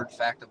hard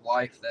fact of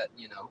life that,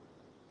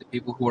 the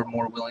people who are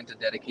more willing to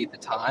dedicate the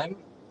time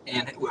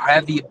and who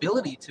have the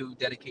ability to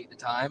dedicate the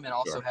time and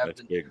also have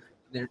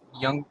their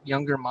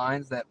younger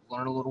minds that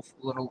learn a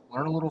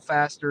little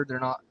faster. They're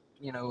not,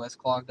 as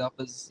clogged up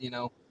as,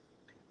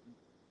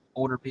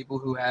 older people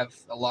who have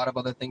a lot of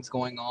other things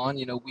going on.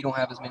 We don't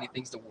have as many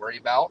things to worry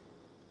about.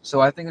 So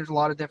I think there's a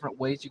lot of different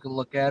ways you can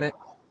look at it.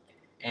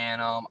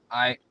 And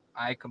I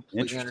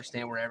completely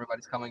understand where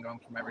everybody's coming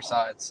from every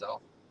side. So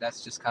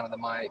that's just kind of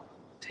my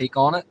take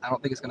on it. I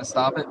don't think it's going to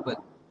stop it,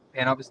 but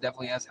Pan-Up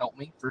definitely has helped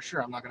me for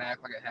sure. I'm not going to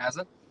act like it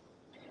hasn't.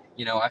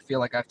 I feel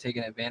like I've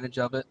taken advantage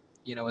of it,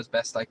 as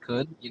best I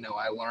could.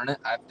 I learn it.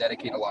 I've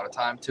dedicated a lot of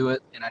time to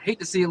it. And I'd hate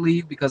to see it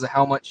leave because of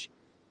how much,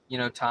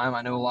 time.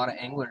 I know a lot of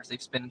anglers,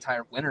 they've spent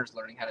entire winters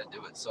learning how to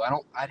do it. So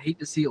I'd hate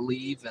to see it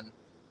leave. And,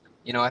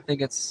 I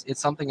think it's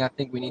something I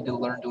think we need to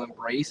learn to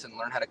embrace and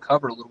learn how to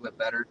cover a little bit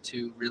better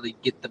to really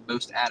get the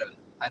most out of it.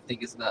 I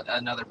think is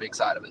another big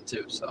side of it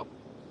too. So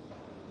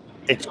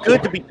it's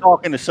good to be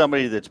talking to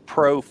somebody that's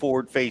pro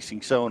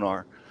forward-facing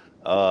sonar,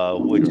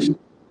 which,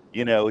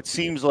 it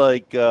seems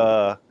like,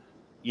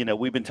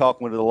 we've been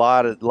talking with a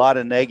lot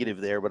of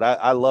negative there, but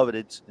I love it.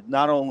 It's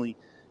not only,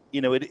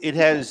 it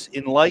has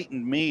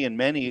enlightened me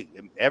and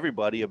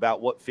everybody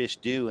about what fish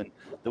do and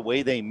the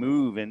way they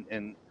move,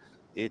 and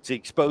it's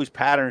exposed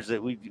patterns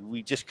that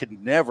we just could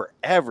never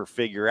ever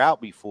figure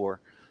out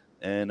before,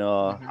 and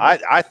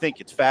I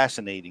think it's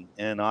fascinating,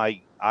 and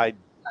I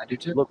do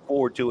too. Look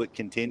forward to it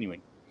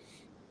continuing.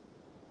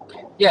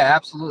 Yeah,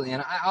 absolutely,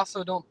 and I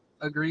also don't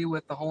agree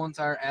with the whole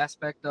entire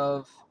aspect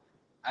of.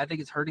 I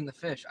think it's hurting the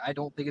fish. I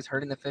don't think it's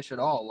hurting the fish at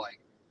all. Like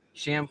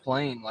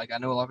Champlain, I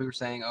know a lot of people are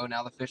saying, oh,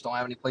 now the fish don't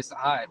have any place to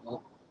hide.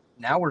 Well,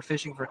 now we're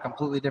fishing for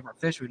completely different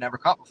fish we've never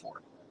caught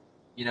before.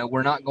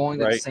 We're not going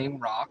to the same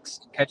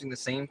rocks, catching the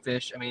same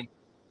fish. I mean,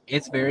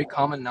 it's very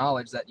common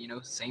knowledge that,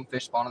 same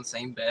fish spawn on the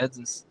same beds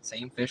and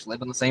same fish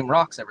live on the same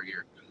rocks every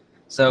year.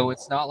 So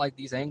it's not like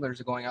these anglers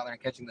are going out there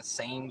and catching the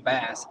same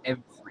bass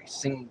every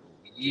single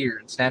year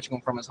and snatching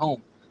them from his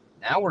home.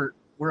 Now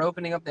we're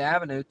opening up the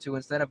avenue to,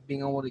 instead of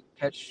being able to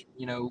catch,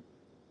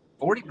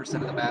 40%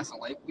 of the bass in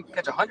the lake, we can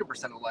catch 100%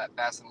 of the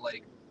bass in the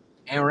lake.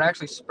 And we're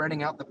actually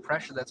spreading out the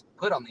pressure that's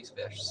put on these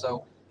fish.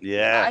 So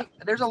yeah,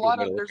 there's a lot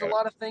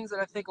of things that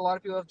I think a lot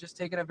of people have just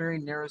taken a very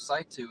narrow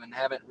sight to and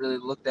haven't really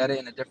looked at it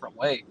in a different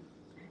way.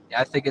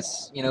 Yeah, I think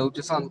it's,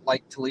 just on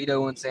like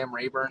Toledo and Sam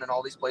Rayburn and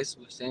all these places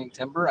with standing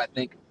timber, I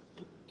think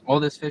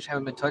all those fish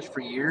haven't been touched for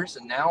years.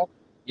 And now,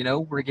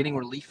 we're getting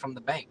relief from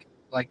the bank.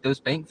 Like those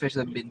bank fish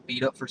that have been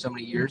beat up for so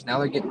many years, now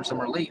they're getting some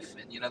relief.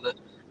 And,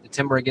 the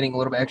timber are getting a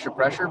little bit extra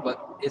pressure,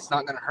 but it's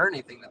not going to hurt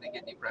anything that they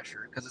get any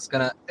pressure because it's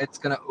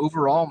gonna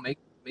overall make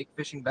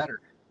fishing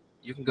better.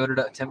 You can go to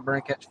the timber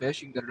and catch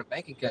fish. You can go to the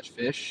bank and catch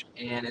fish,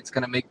 and it's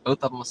going to make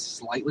both of them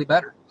slightly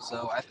better.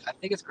 So I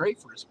think it's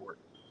great for the sport.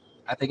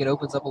 I think it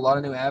opens up a lot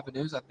of new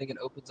avenues. I think it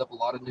opens up a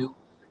lot of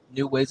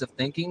new ways of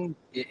thinking.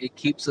 It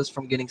keeps us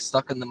from getting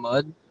stuck in the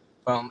mud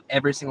from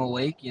every single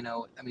lake.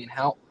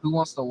 Who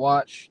wants to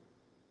watch?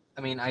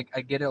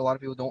 I get it. A lot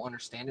of people don't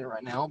understand it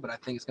right now, but I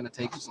think it's going to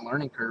take just a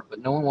learning curve. But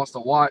no one wants to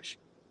watch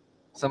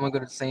someone go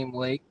to the same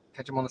lake,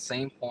 catch them on the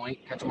same point,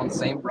 catch them on the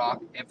same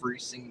rock every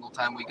single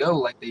time we go,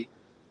 like they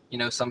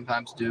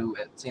sometimes do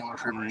at St.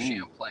 Louis River and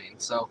Champlain.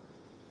 So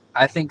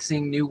I think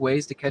seeing new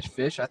ways to catch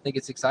fish, I think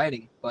it's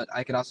exciting, but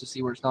I can also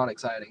see where it's not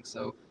exciting.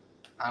 So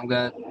I'm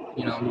going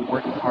to, I'm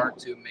working hard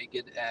to make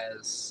it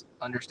as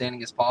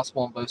understanding as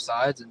possible on both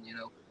sides and,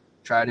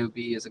 try to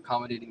be as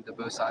accommodating to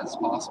both sides as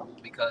possible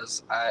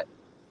because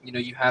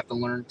you have to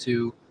learn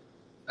to,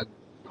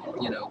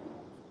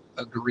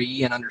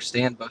 agree and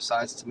understand both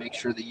sides to make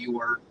sure that you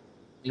are,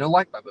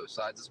 liked by both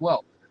sides as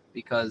well.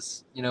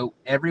 Because,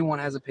 everyone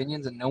has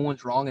opinions and no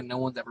one's wrong and no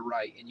one's ever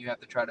right. And you have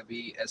to try to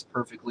be as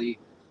perfectly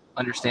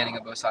understanding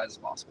of both sides as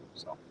possible.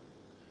 So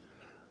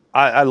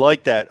I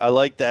like that. I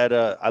like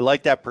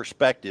that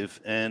perspective.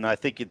 And I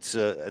think it's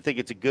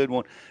a good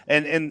one.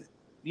 And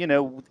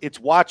its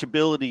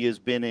watchability has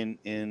been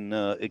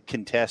in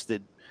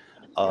contested.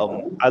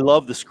 I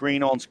love the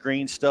screen on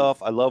screen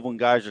stuff. I love when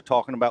guys are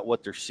talking about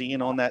what they're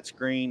seeing on that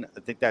screen.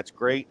 I think that's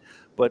great.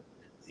 But,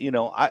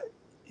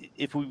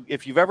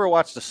 if you've ever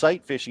watched a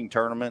sight fishing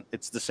tournament,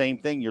 it's the same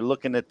thing. You're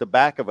looking at the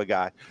back of a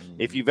guy. Mm-hmm.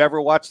 If you've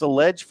ever watched a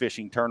ledge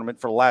fishing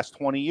tournament for the last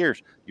 20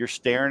 years, you're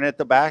staring at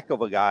the back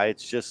of a guy.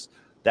 It's just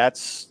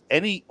that's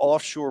any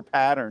offshore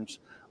patterns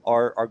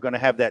are going to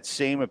have that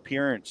same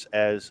appearance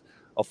as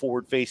a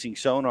forward-facing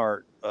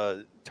sonar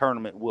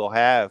tournament will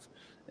have.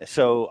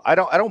 So I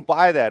don't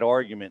buy that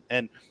argument.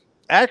 And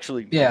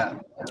Actually, yeah,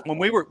 when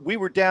we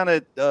were down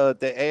at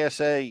the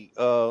ASA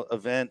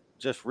event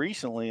just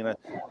recently, and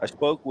I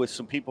spoke with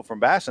some people from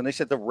Bass, and they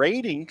said the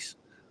ratings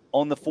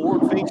on the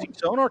forward-facing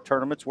sonar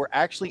tournaments were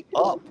actually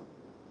up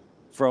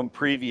from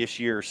previous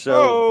years.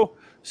 So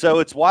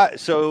it's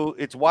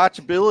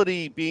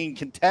watchability being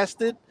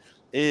contested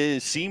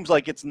seems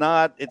like it's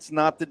not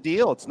the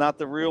deal. It's not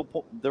the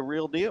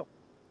real deal.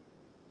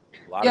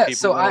 Yeah,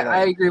 so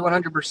I agree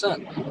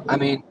 100%. I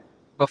mean,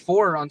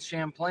 before on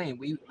Champlain,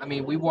 we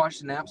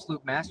watched an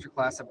absolute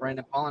masterclass of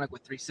Brandon Polinick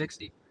with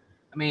 360.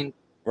 I mean,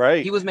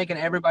 right? He was making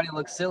everybody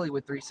look silly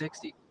with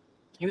 360.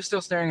 He was still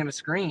staring at a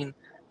screen,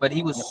 but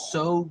he was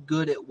so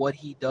good at what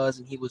he does,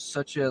 and he was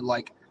such a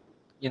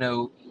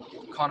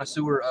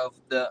connoisseur of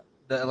the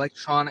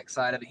electronic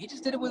side of it. He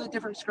just did it with a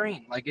different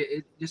screen. Like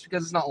it just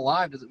because it's not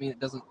live doesn't mean it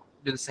doesn't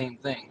do the same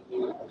thing.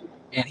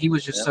 And he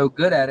was just so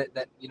good at it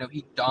that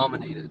he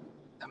dominated.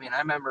 I mean, I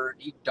remember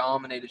he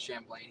dominated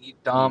Champlain. He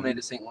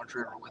dominated St. Lawrence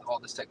River with all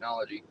this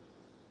technology.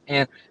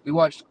 And we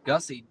watched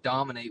Gussie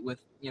dominate with,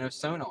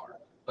 sonar.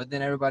 But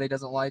then everybody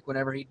doesn't like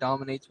whenever he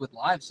dominates with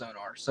live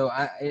sonar. So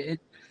a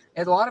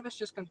lot of it's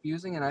just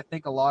confusing, and I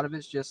think a lot of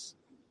it's just,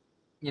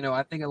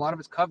 I think a lot of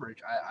it's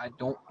coverage. I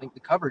don't think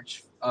the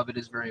coverage of it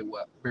is very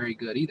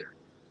good either.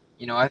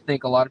 I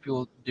think a lot of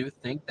people do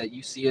think that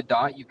you see a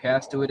dot, you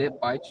cast to it,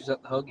 it bites, you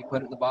set the hook, you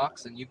put it in the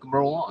box, and you can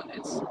roll on.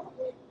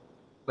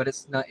 But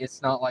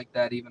it's not like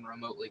that even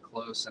remotely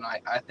close. And I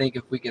think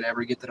if we could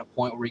ever get to the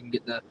point where we can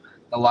get the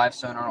live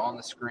sonar on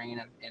the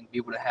screen and be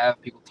able to have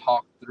people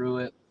talk through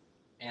it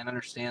and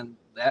understand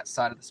that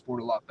side of the sport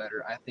a lot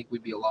better, I think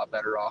we'd be a lot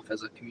better off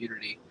as a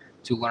community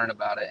to learn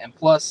about it. And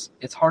plus,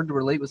 it's hard to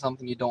relate with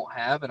something you don't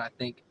have. And I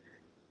think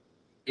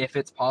if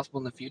it's possible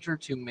in the future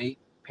to make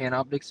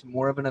Panoptics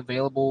more of an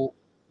available,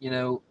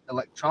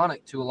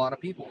 electronic to a lot of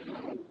people,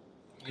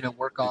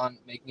 work on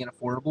making it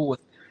affordable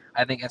with,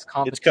 I think as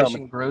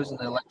competition grows in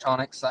the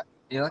electronic side,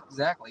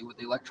 exactly, with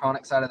the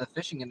electronic side of the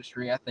fishing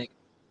industry, I think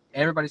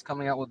everybody's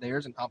coming out with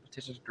theirs and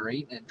competition's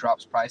great and it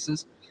drops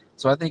prices.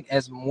 So I think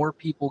as more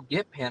people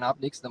get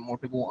Panoptics, the more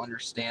people will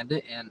understand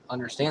it and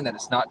understand that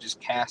it's not just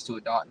cast to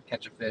a dot and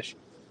catch a fish.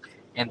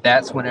 And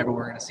that's whenever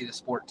we're going to see the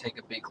sport take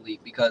a big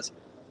leap, because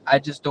I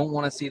just don't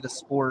want to see the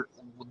sport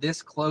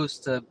this close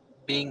to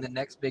being the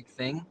next big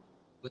thing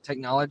with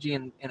technology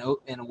and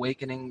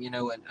awakening,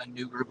 a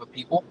new group of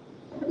people.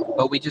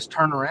 But we just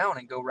turn around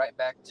and go right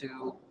back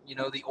to,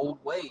 the old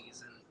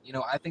ways.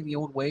 And, I think the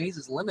old ways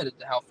is limited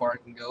to how far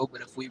it can go.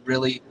 But if we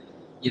really,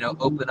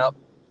 open up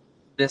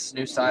this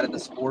new side of the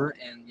sport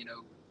and,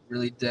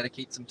 really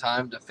dedicate some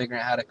time to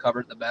figuring out how to cover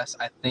it the best,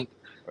 I think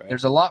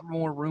there's a lot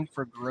more room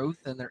for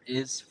growth than there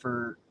is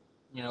for,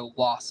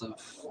 loss of,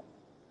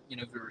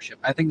 viewership.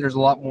 I think there's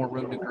a lot more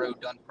room to grow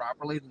done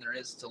properly than there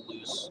is to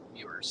lose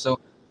viewers. So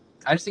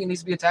I just think it needs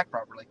to be attacked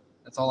properly.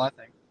 That's all I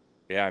think.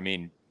 Yeah, I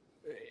mean,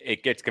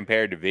 it gets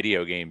compared to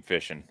video game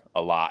fishing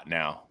a lot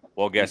now.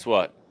 Well, guess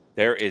what?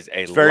 There is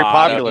a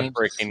lot of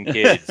freaking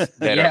kids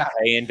that are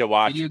paying to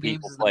watch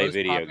people play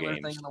video games.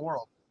 Thing in the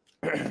world.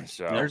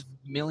 So there's $1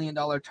 million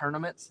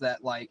tournaments that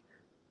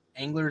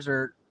anglers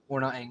or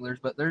not anglers,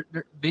 but they're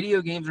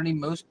video games are the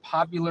most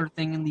popular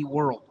thing in the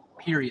world.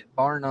 Period,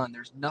 bar none.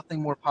 There's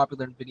nothing more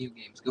popular than video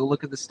games. Go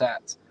look at the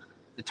stats.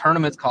 The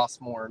tournaments cost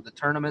more. The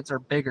tournaments are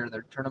bigger.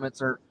 The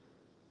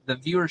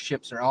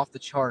viewerships are off the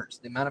charts.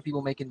 The amount of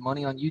people making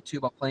money on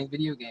YouTube by playing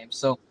video games.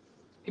 So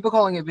people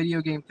calling it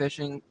video game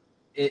fishing,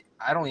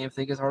 I don't even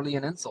think is hardly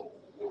an insult.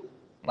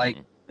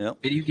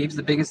 Video games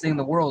the biggest thing in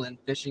the world, and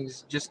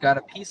fishing's just got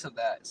a piece of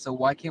that. So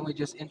why can't we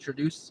just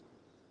introduce,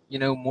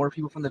 more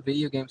people from the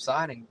video game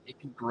side, and it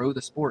can grow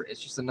the sport?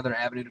 It's just another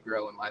avenue to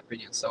grow, in my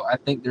opinion. So I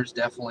think there's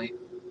definitely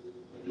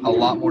a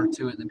lot more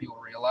to it than people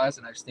realize,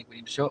 and I just think we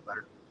need to show it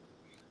better.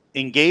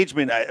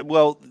 Engagement.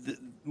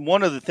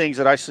 One of the things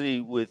that I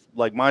see with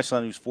my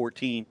son who's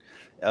 14,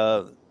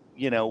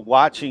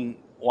 watching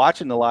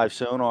the live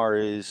sonar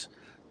is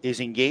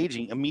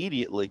engaging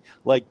immediately.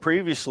 Like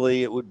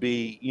previously it would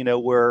be,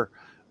 where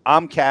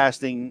I'm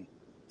casting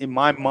in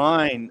my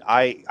mind,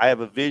 I have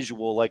a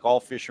visual like all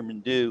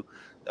fishermen do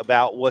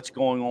about what's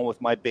going on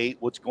with my bait,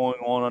 what's going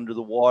on under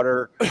the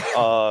water,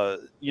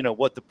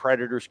 what the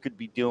predators could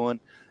be doing.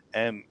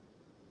 And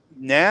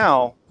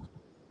now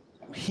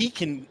he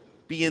can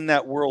be in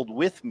that world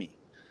with me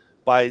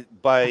by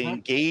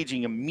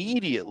engaging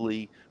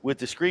immediately with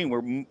the screen,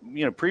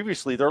 where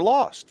previously they're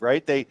lost,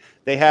 right? They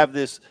have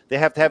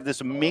to have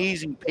this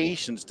amazing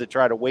patience to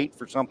try to wait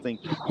for something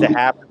to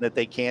happen that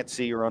they can't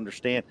see or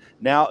understand.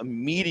 Now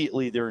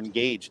immediately they're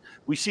engaged.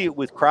 We see it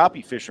with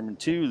crappie fishermen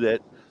too, that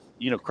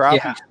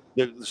crappie,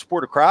 the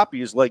sport of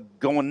crappie is like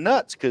going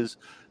nuts because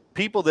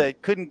people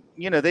that couldn't,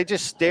 they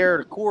just stare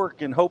at a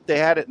cork and hope they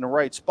had it in the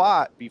right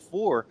spot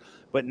before,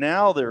 but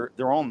now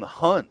they're on the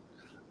hunt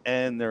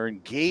and they're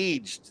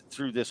engaged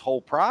through this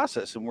whole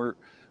process. And we're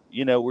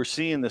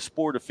seeing the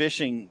sport of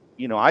fishing.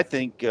 I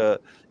think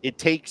it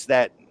takes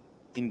that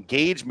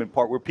engagement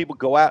part where people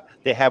go out,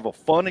 they have a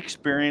fun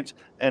experience,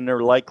 and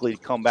they're likely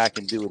to come back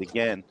and do it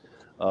again.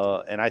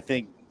 And I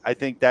think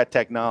that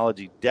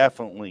technology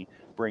definitely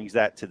brings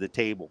that to the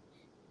table.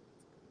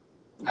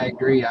 I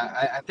agree.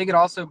 I think it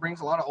also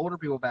brings a lot of older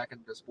people back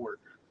into the sport.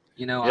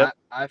 You know, Yep.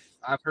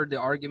 I've heard the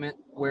argument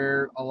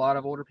where a lot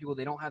of older people,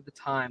 they don't have the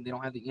time, they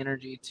don't have the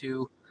energy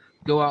to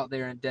go out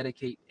there and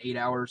dedicate 8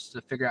 hours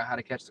to figure out how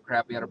to catch the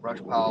crappie out of brush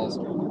piles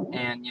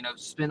and, you know,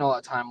 spend all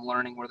that time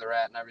learning where they're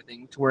at and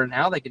everything, to where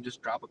now they can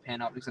just drop a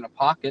pan optics in a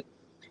pocket,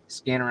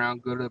 scan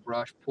around, go to the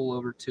brush, pull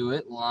over to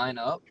it, line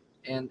up,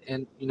 and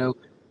you know,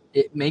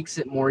 it makes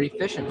it more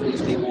efficient for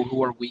these people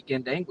who are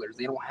weekend anglers.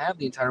 They don't have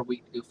the entire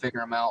week to go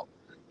figure them out.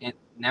 And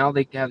now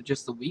they have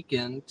just the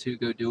weekend to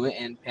go do it,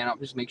 and pan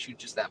optics makes you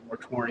just that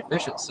much more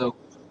efficient. So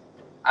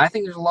I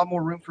think there's a lot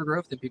more room for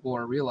growth than people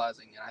are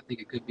realizing, and I think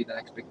it could be the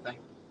next big thing.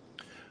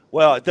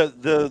 Well,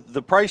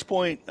 the price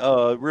point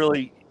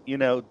really, you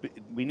know,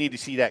 we need to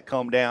see that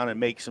come down and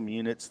make some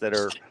units that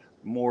are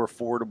more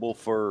affordable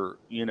for,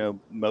 you know,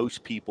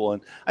 most people.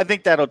 And I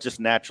think that'll just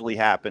naturally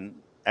happen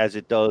as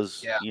it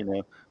does, you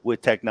know,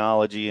 with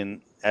technology,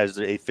 and as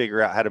they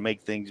figure out how to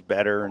make things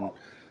better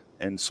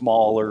and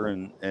smaller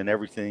and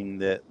everything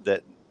that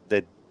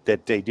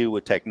they do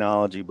with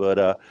technology.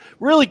 But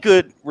really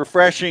good,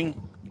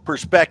 refreshing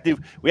perspective.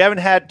 We haven't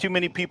had too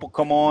many people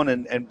come on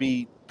and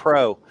be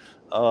pro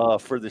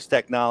for this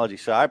technology,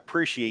 so I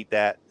appreciate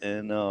that,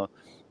 and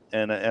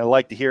I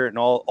like to hear it, and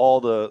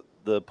all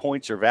the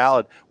points are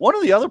valid. One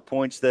of the other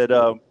points that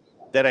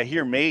I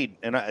hear made,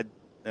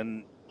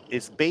 and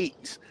it's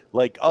baits.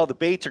 Like, oh, the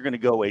baits are going to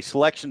go away,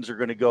 selections are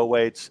going to go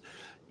away. It's,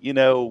 you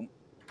know,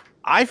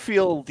 I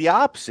feel the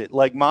opposite.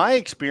 Like, my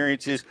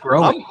experience is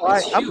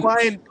I'm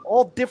buying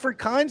all different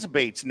kinds of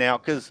baits now,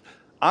 because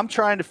I'm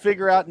trying to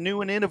figure out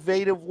new and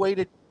innovative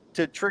way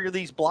to trigger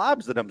these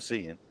blobs that I'm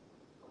seeing.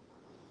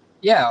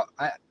 Yeah,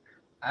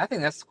 I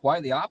think that's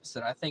quite the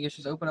opposite. I think it's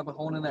just open up a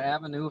whole other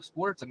avenue of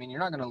sports. I mean, you're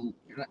not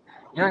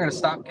gonna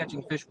stop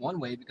catching fish one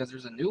way because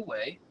there's a new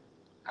way.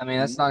 I mean,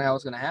 that's not how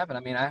it's gonna happen. I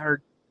mean, I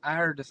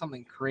heard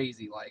something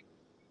crazy like,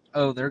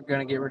 oh, they're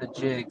gonna get rid of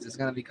jigs. It's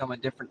gonna become a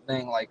different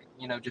thing, like,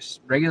 you know,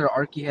 just regular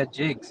Arky head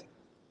jigs.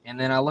 And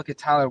then I look at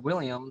Tyler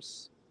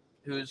Williams,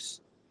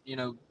 who's, you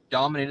know,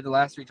 dominated the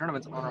last 3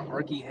 tournaments on an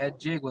Arky head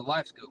jig with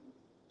live scope.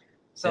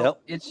 So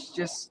it's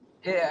just,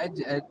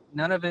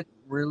 none of it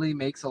really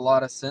makes a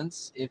lot of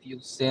sense if you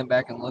stand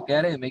back and look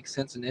at it. It makes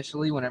sense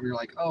initially whenever you're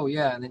like, oh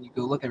yeah, and then you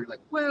go look at it, you're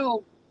like,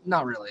 well,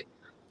 not really.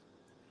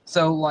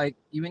 So like,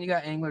 even you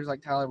got anglers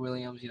like Tyler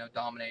Williams, you know,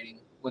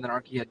 dominating with an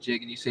Arky head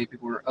jig, and you say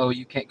people are, oh,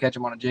 you can't catch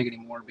them on a jig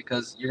anymore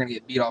because you're gonna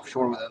get beat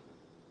offshore with a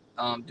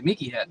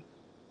Demiki head.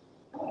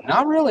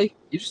 Not really.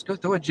 You just go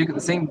throw a jig at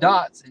the same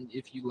dots, and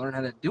if you learn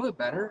how to do it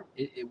better,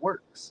 it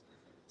works.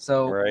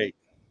 So right.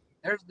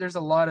 There's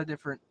a lot of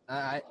different.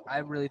 I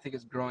really think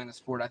it's growing the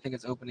sport. I think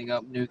it's opening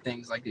up new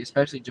things, like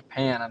especially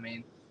Japan. I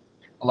mean,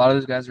 a lot of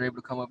those guys are able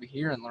to come over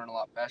here and learn a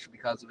lot faster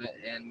because of it,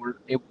 and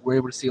we're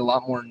able to see a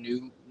lot more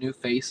new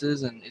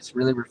faces, and it's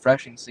really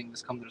refreshing seeing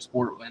this come to the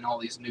sport and all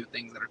these new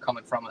things that are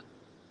coming from it.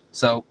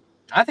 So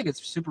I think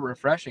it's super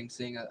refreshing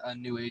seeing a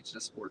new age to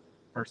the sport,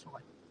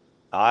 personally.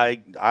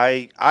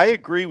 I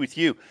agree with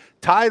you.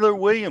 Tyler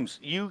Williams,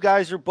 you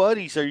guys are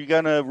buddies. Are you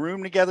gonna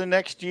room together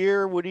next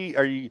year?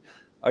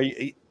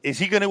 Is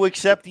he going to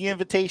accept the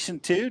invitation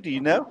too? Do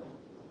you know?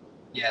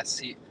 Yes,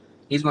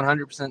 he's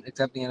 100%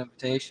 accepting the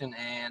invitation,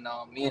 and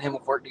me and him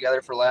have worked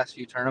together for the last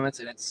few tournaments,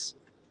 and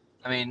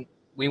I mean,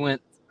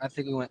 I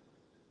think we went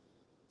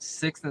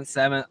 6th and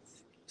 7th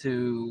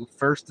to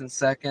 1st and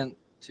 2nd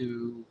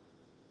to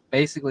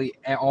basically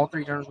all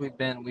 3 tournaments we've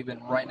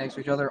been right next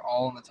to each other,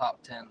 all in the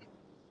top 10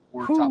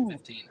 or top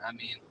 15. I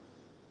mean,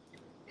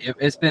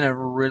 it's been a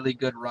really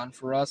good run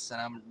for us,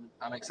 and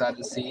I'm excited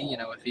to see, you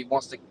know, if he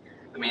wants to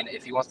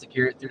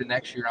carry it through to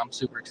next year, I'm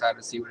super excited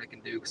to see what it can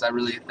do, because I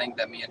really think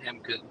that me and him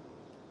could,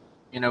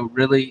 you know,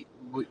 really,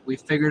 we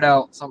figured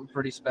out something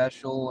pretty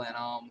special, and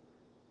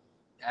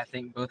I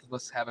think both of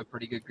us have a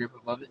pretty good grip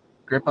of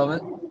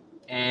it,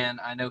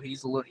 and I know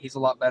he's a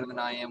lot better than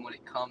I am when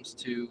it comes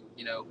to,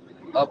 you know,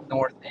 up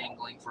north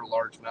angling for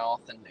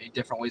largemouth and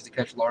different ways to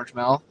catch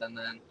largemouth, and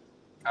then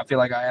I feel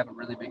like I have a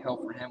really big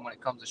help for him when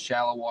it comes to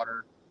shallow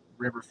water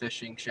river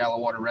fishing, shallow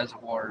water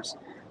reservoirs,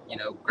 you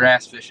know,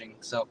 grass fishing.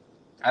 So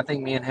I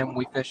think me and him,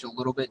 we fish a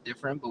little bit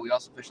different, but we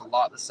also fish a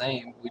lot the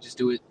same. We just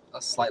do it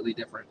a slightly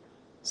different.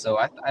 So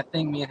I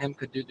think me and him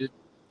could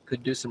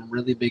do some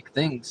really big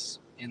things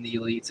in the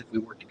elites if we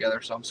work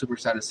together. So I'm super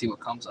excited to see what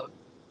comes of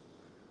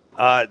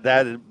it.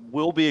 That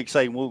will be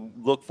exciting. We'll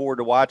look forward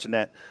to watching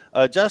that.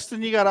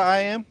 Justin, you got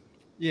an IM?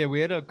 Yeah,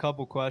 we had a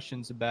couple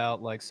questions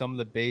about like some of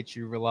the baits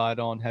you relied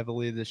on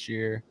heavily this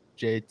year,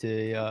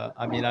 JT.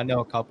 I mean, I know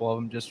a couple of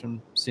them just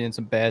from seeing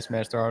some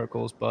Bassmaster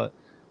articles, but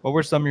what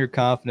were some of your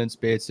confidence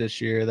baits this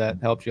year that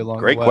helped you along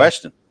the way? Great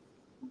question.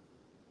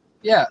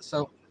 Yeah,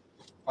 so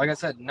like I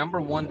said,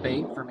 number 1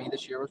 bait for me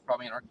this year was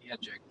probably an Arky head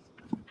jig,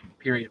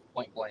 period,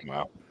 point blank.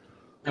 Wow.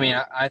 I mean,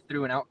 I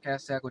threw an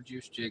Outcast tackle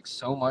juice jig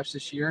so much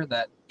this year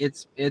that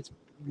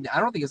I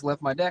don't think it's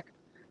left my deck.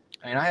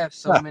 I mean, I have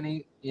so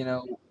many, you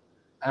know,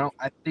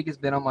 I think it's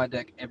been on my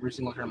deck every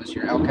single tournament this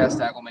year. Outcast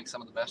Tackle makes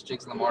some of the best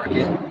jigs in the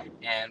market,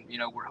 and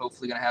we're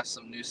hopefully gonna have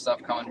some new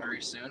stuff coming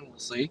very soon. We'll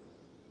see.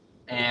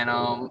 And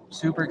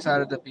super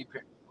excited to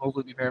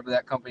hopefully be paired with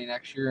that company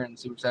next year, and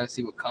super excited to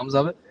see what comes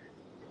of it.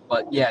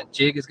 But yeah,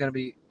 jig is gonna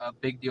be a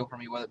big deal for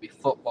me, whether it be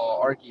football,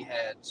 archy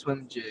head,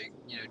 swim jig,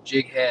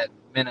 jig head,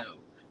 minnow.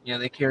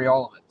 They carry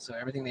all of it, so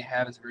everything they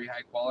have is very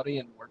high quality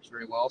and works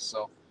very well.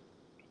 So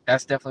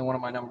that's definitely one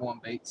of my number one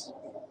baits.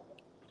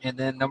 And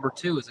then number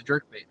two is a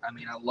jerk bait. I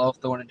mean, I love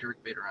throwing a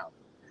jerk bait around.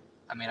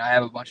 I mean, I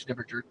have a bunch of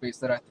different jerk baits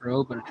that I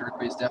throw, but a jerk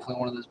bait is definitely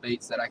one of those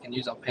baits that I can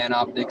use on pan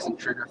optics and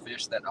trigger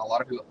fish that a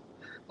lot of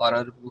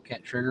other people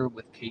can't trigger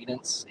with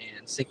cadence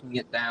and sinking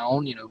it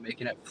down,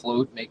 making it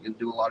float, making it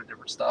do a lot of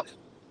different stuff.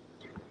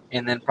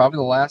 And then probably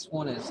the last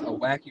one is a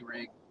wacky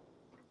rig.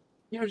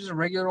 Just a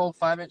regular old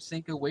 5-inch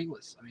Senko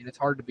weightless. I mean, it's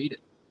hard to beat it.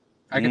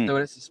 I can throw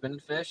it at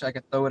suspended fish. I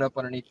can throw it up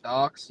underneath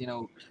docks.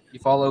 You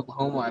follow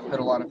Oklahoma, I put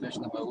a lot of fish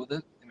in the boat with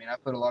it. I mean, I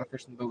put a lot of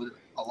fish in the boat with it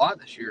a lot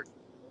this year.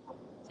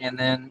 And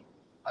then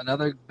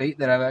another bait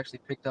that I've actually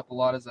picked up a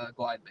lot is a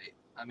glide bait.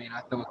 I mean, I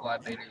throw a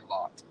glide bait a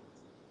lot.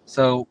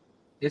 So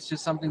it's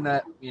just something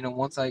that,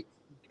 once I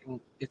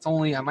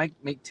might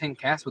make 10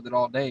 casts with it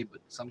all day,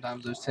 but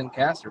sometimes those 10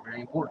 casts are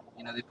very important.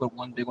 They put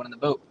one big one in the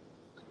boat.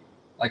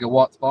 Like at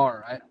Watts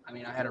Bar, I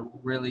mean, I had a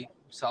really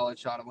solid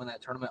shot of winning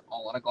that tournament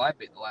all on a glide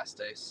bait the last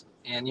days.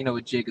 And,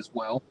 a jig as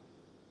well.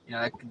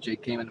 That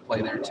jig came into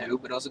play there too,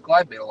 but it was a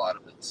glide bait, a lot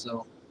of it.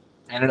 So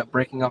I ended up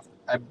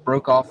I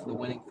broke off the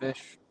winning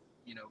fish,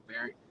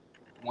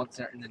 once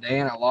in the day,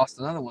 and I lost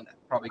another one that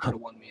probably could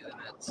have won me that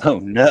night. So Oh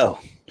no.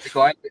 The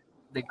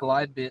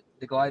glide bait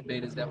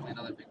is definitely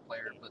another big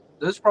player, but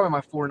those are probably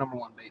my 4 number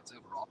one baits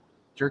overall: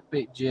 jerk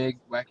bait, jig,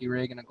 wacky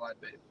rig, and a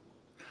glide bait.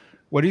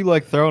 What do you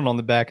like throwing on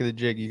the back of the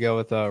jig? You go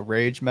with a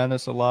Rage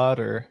Menace a lot,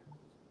 or?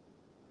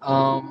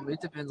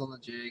 It depends on the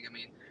jig. I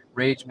mean,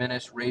 Rage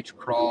Menace, Rage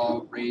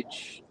Crawl,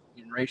 Rage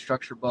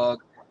Structure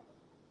Bug.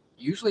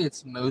 Usually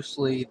it's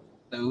mostly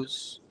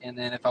those, and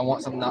then if I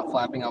want something not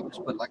flapping, I'll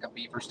just put like a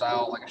beaver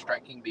style, like a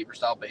Strike King beaver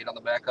style bait on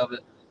the back of it.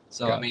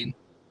 So I mean,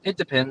 it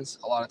depends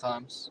a lot of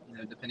times,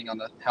 depending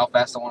on how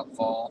fast I want it to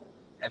fall,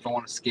 if I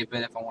want to skip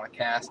it, if I want to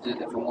cast it,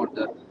 if I want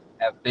to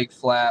have big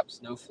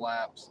flaps, no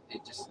flaps.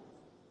 It just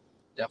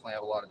definitely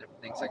have a lot of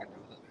different things I can do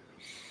with it.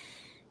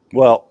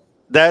 Well,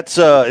 that's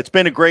it's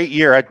been a great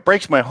year. It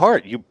breaks my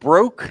heart. You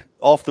broke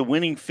off the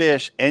winning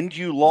fish and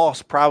you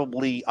lost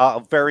probably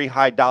a very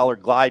high dollar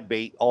glide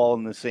bait all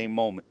in the same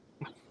moment.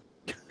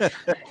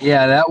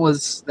 Yeah, that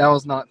was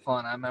not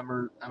fun. I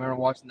remember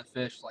watching the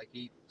fish, like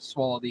he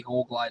swallowed the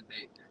whole glide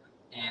bait,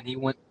 and he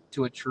went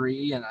to a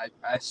tree, and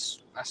I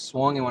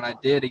swung, and when I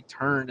did, he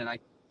turned, and I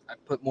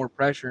put more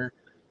pressure,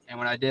 and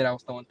when I did, I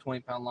was throwing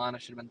 20-pound line. I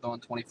should have been throwing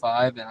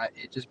 25, and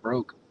it just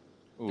broke.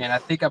 Oof. And I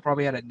think I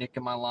probably had a nick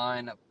in my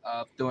line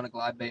of doing a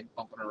glide bait and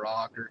bumping a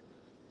rock, or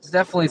it's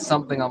definitely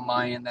something on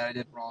my end that I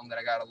did wrong that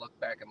I got to look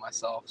back at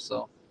myself.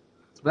 So,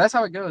 but that's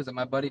how it goes. And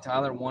my buddy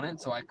Tyler won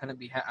it, so I couldn't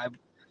be.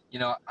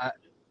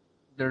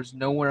 There's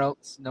no one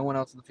else in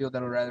the field that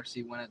I would rather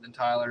see win it than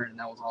Tyler, and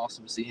that was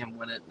awesome to see him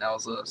win it. And that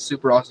was a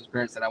super awesome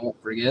experience that I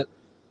won't forget.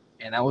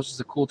 And that was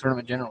just a cool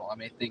tournament in general. I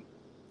mean, I think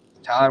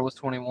Tyler was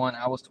 21,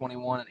 I was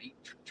 21, and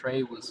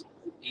Trey was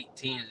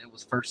 18, and it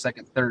was first,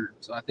 second, third.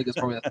 So I think it's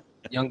probably the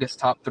youngest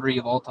top 3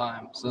 of all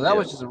time. So that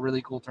was just a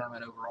really cool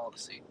tournament overall to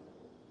see.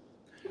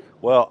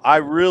 Well, I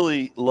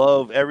really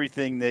love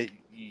everything that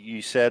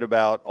you said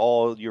about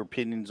all your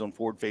opinions on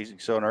forward-facing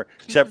sonar,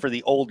 except for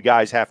the old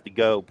guys have to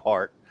go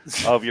part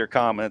of your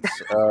comments.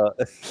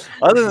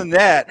 Other than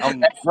that,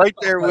 I'm right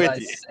there with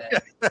you.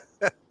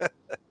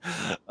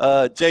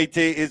 JT,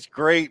 it's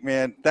great,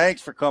 man.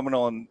 Thanks for coming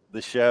on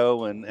the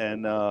show,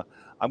 and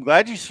I'm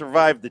glad you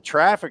survived the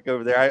traffic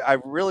over there. I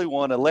really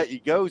want to let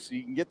you go so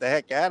you can get the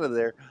heck out of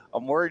there.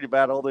 I'm worried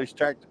about all those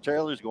tractor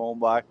trailers going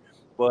by,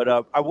 but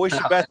I wish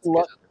you best of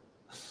luck.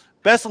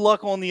 Best of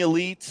luck on the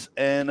elites,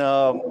 and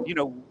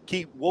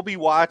we'll be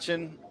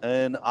watching,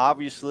 and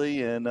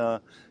obviously,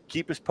 and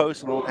keep us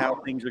posted on how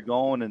things are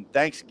going. And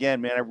thanks again,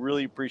 man. I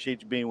really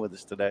appreciate you being with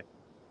us today.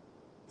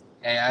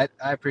 Hey,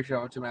 I appreciate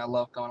it too, man. I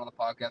love coming on the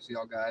podcast with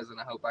y'all guys, and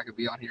I hope I could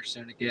be on here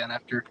soon again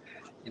after,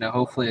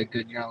 hopefully a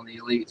good year on the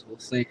elites. We'll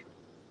see.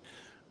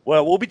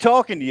 Well, we'll be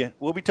talking to you.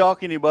 We'll be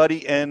talking to you,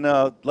 buddy. And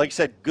like I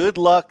said, good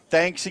luck.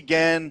 Thanks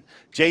again,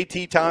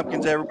 JT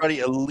Thompkins,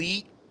 everybody.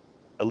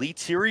 Elite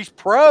Series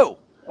Pro.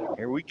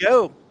 Here we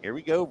go. Here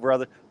we go,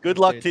 brother. Good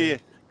luck to you.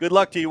 Good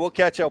luck to you. We'll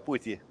catch up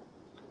with you.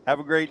 Have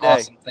a great day.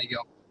 Awesome. Thank you.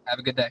 Have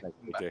a good day.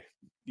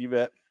 You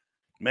bet.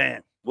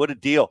 Man, what a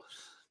deal.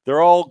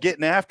 They're all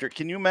getting after it.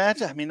 Can you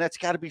imagine? I mean, that's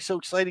got to be so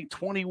exciting.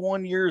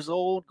 21 years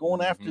old,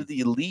 going after the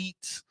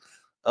elites,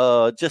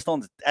 just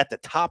at the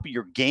top of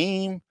your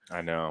game.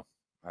 I know.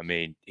 I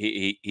mean,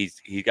 he's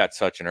got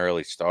such an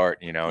early start,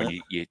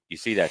 you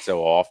see that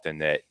so often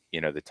that,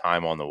 the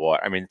time on the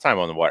water. I mean, the time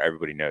on the water,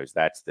 everybody knows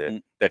that's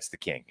the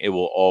king. It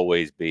will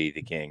always be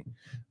the king.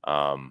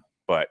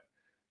 But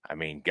I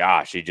mean,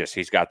 gosh,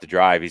 he's got the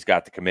drive, he's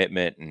got the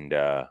commitment, and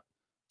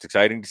it's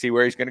exciting to see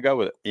where he's going to go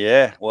with it.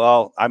 Yeah,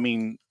 well, I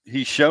mean,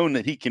 he's shown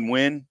that he can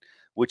win,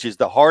 which is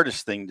the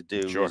hardest thing to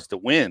do, is to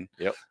win.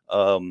 Yep.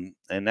 And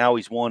now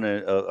he's won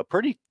a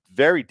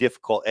very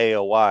difficult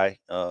AOI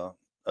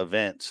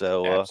event.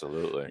 So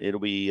absolutely, it'll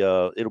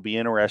be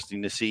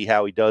interesting to see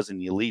how he does in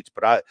the elites.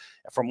 But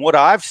from what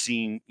I've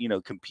seen,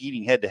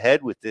 competing head to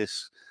head with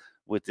this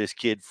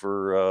kid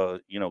for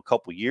a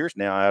couple years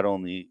now out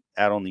on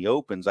the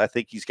opens, I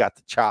think he's got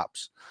the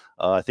chops.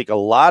 I think a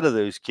lot of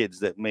those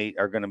kids that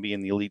are going to be in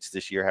the elites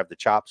this year have the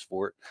chops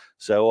for it.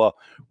 So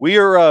we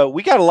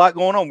got a lot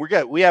going on.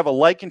 We have a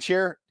like and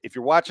share. If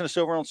you're watching us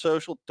over on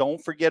social,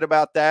 don't forget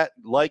about that.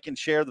 Like and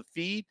share the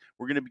feed.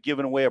 We're going to be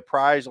giving away a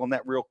prize on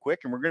that real quick,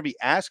 and we're going to be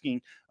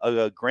asking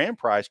a grand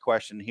prize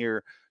question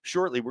here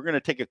shortly. We're going to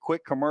take a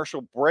quick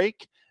commercial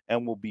break,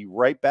 and we'll be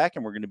right back,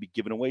 and we're going to be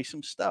giving away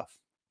some stuff.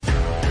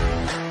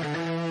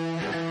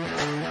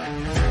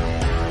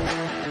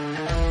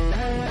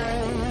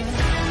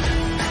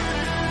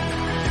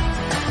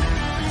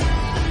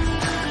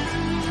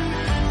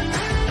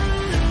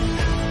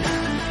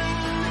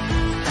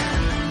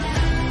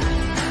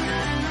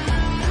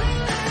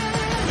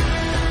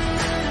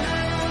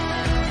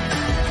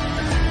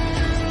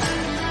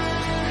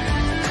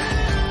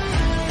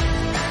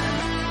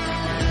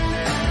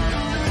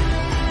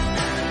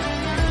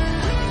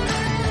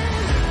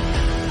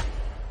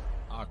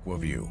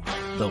 Aquaview,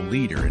 the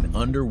leader in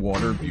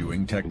underwater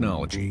viewing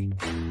technology.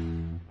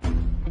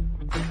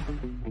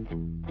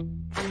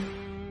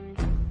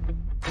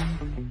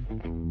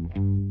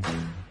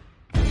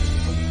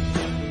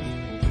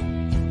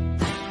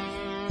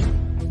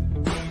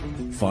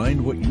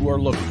 Find what you are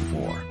looking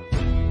for.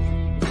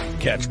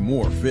 Catch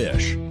more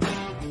fish.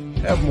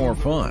 Have more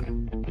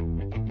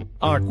fun.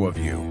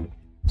 Aquaview.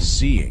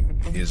 Seeing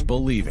is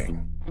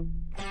believing.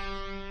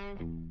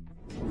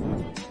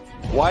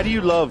 Why do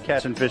you love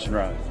casting fishing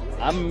rods?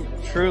 I'm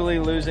truly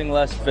losing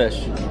less fish.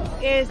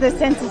 Is the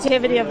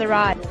sensitivity of the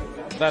rod.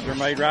 That they're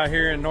made right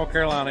here in North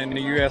Carolina in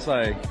the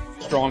USA.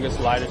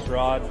 Strongest, lightest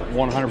rod,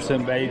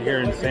 100% made here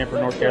in Sanford,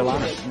 North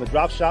Carolina. From the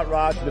drop shot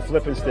rod to the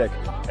flipping stick,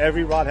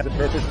 every rod has a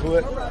purpose to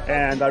it,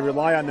 and I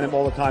rely on them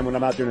all the time when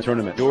I'm out there in a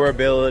tournament.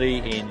 Durability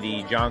in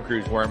the John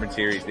Cruz Worman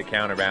Series, the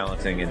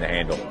counterbalancing in the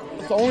handle.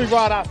 It's the only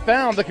rod I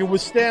found that can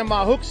withstand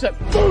my hook set.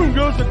 Boom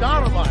goes the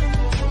dynamite.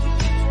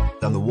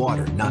 On the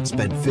water, not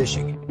spent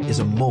fishing is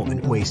a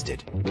moment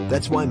wasted.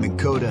 That's why Minn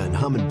Kota and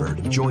Humminbird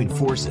have joined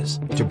forces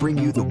to bring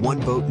you the One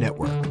Boat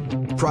Network.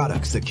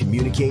 Products that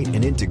communicate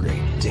and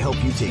integrate to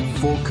help you take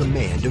full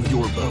command of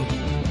your boat.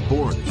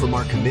 Born from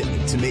our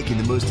commitment to making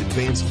the most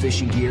advanced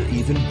fishing gear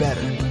even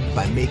better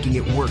by making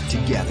it work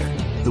together.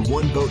 The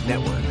One Boat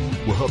Network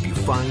will help you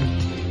find,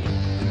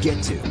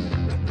 get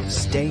to,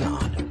 stay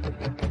on,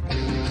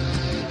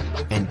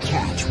 and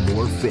catch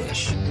more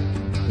fish.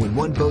 When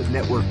One Boat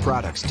Network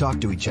products talk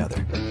to each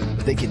other,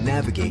 they can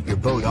navigate your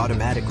boat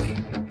automatically.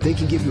 They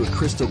can give you a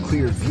crystal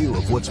clear view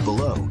of what's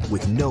below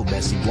with no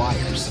messy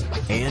wires.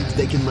 And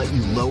they can let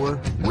you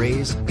lower,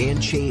 raise,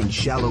 and change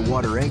shallow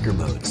water anchor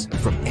modes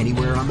from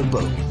anywhere on the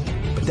boat.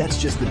 But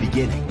that's just the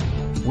beginning.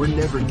 We're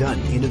never done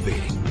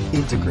innovating,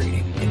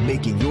 integrating, and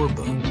making your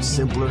boat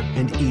simpler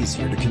and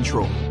easier to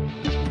control.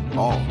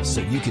 All so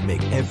you can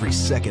make every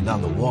second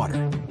on the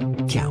water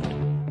count.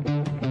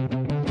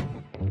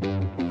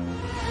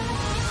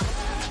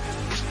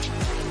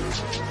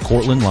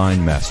 Cortland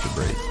Line Master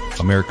Braid,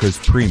 America's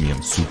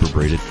premium super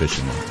braided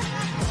fishing line.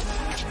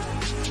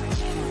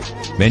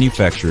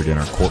 Manufactured in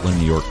our Cortland,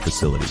 New York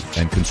facility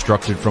and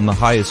constructed from the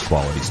highest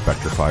quality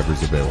Spectra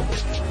fibers available.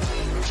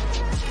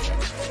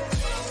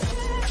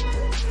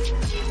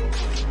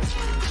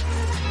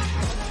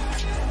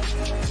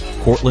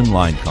 Cortland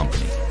Line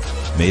Company,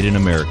 made in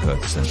America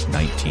since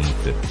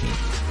 1915.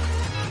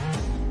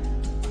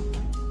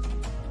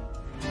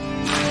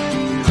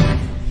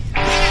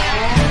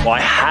 I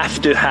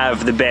have to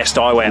have the best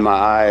eyewear. My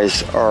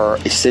eyes are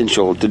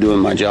essential to doing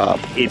my job.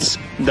 It's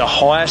the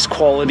highest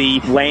quality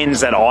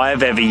lens that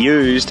I've ever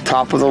used.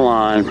 Top of the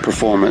line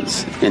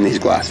performance in these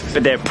glasses.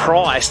 But they're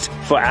priced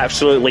for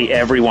absolutely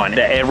everyone.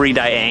 The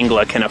everyday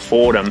angler can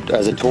afford them.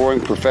 As a touring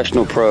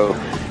professional pro,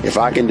 if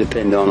I can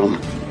depend on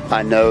them,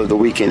 I know the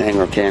weekend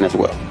angler can as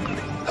well.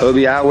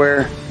 Hobie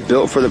eyewear,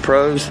 built for the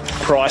pros.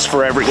 Price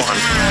for everyone.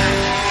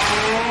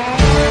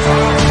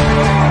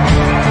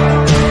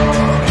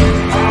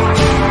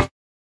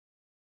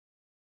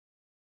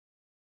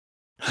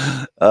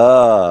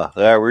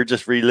 We're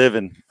just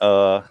reliving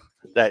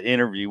that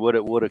interview.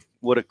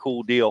 What a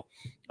cool deal.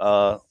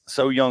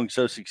 So young,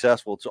 so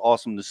successful. It's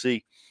awesome to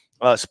see.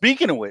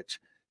 Speaking of which,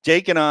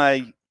 Jake and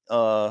I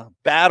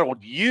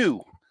battled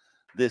you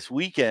this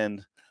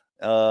weekend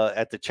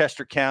at the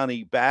Chester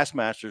County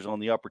Bassmasters on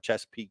the Upper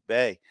Chesapeake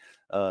Bay.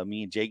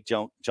 Me and Jake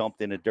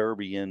jumped in a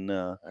derby, and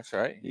that's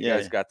right. You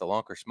guys got the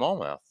lunker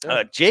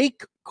smallmouth.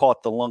 Jake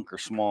caught the lunker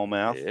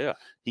smallmouth. Yeah,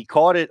 he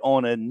caught it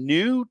on a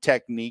new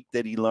technique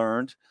that he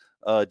learned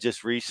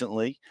just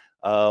recently,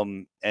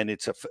 and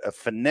it's a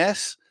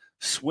finesse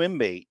swim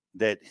bait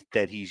that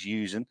he's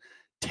using.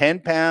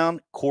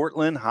 10-pound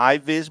Cortland high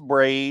vis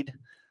braid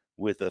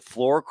with a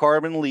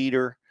fluorocarbon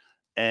leader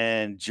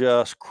and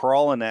just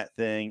crawling that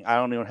thing. I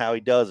don't know how he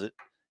does it.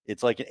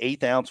 It's like an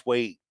 1/8 ounce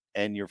weight,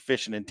 and you're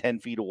fishing in 10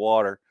 feet of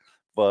water,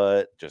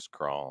 but just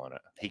crawling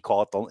it. He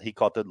caught the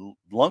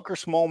lunker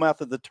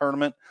smallmouth of the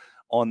tournament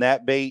on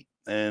that bait,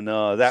 and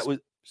that was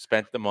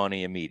spent the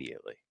money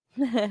immediately.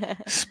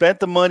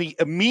 Spent the money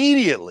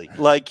immediately.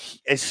 Like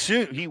as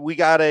soon we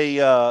got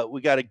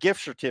a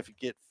gift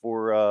certificate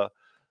for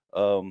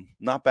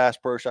not Bass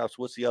Pro Shops.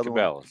 What's the other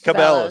one?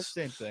 Cabela's.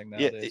 Same thing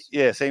nowadays.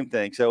 Yeah, same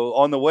thing. So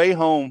on the way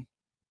home,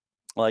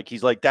 like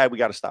he's like, Dad, we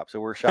got to stop. So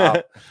we're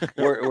shopping.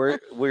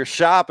 we're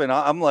shopping.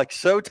 I'm like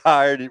so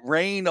tired. It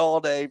rained all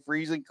day,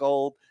 freezing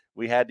cold.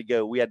 We had to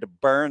go. We had to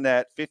burn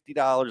that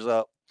 $50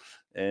 up,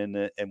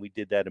 and we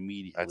did that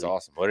immediately. That's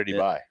awesome. What did he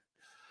buy?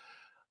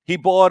 He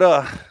bought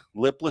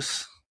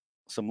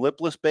some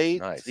lipless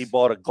bait. Nice. He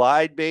bought a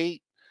glide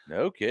bait.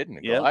 No kidding,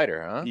 a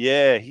glider, huh?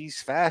 Yeah,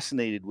 he's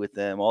fascinated with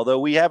them. Although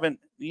we haven't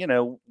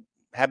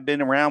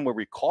been around where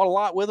we caught a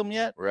lot with them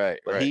yet. Right.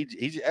 But right.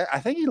 I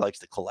think he likes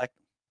to collect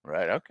them.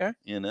 Right. Okay.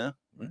 Right.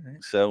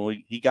 So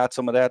he got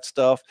some of that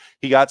stuff.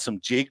 He got some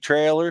jig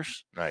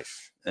trailers.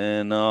 Nice.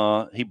 And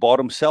he bought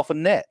himself a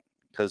net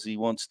because he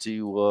wants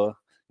to.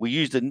 We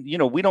used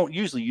we don't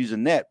usually use a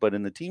net, but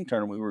in the team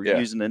tournament we were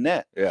using a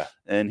net. Yeah.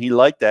 And he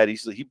liked that.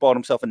 He bought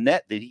himself a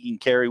net that he can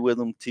carry with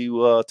him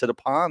to the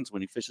ponds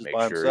when he fishes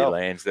by himself. Make sure he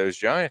lands those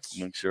giants.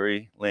 Make sure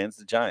he lands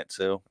the giants.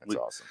 So that's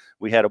awesome.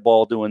 We had a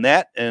ball doing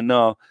that. And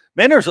man,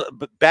 there's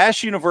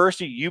Bass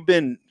University. You've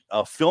been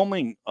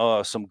filming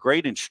some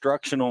great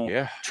instructional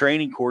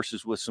training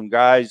courses with some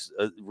guys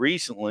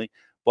recently.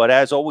 But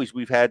as always,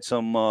 we've had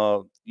some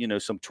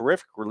some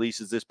terrific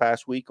releases this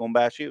past week on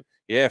Bass U.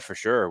 Yeah, for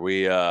sure.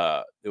 We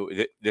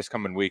this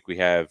coming week we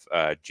have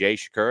Jay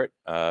Shakurt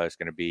is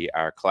going to be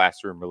our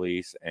classroom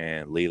release,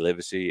 and Lee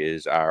Livesey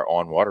is our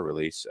on water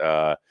release.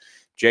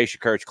 Jay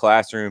Shakurt's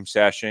classroom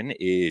session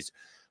is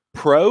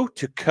pro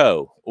to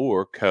co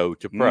or co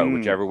to pro,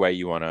 whichever way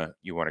you wanna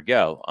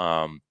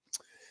go.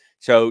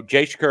 So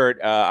Jay Shakurt,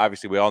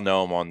 obviously we all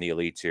know him on the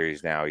Elite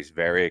Series now. He's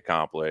very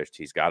accomplished.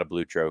 He's got a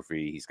blue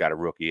trophy. He's got a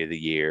Rookie of the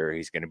Year.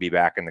 He's going to be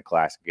back in the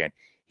class again.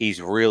 He's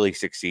really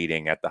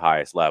succeeding at the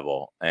highest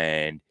level.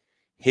 And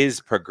his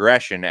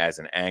progression as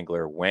an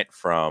angler went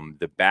from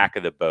the back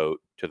of the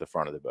boat to the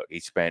front of the boat. He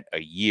spent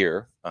a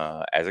year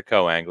as a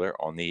co-angler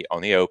on the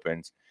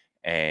Opens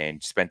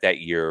and spent that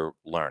year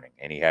learning.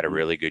 And he had a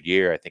really good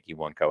year. I think he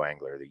won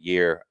co-angler of the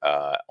year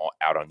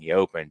out on the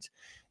Opens.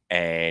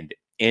 And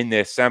in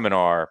this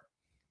seminar,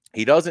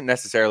 he doesn't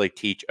necessarily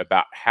teach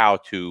about how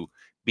to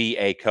be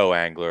a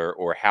co-angler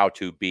or how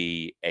to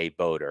be a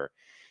boater.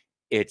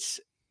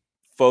 It's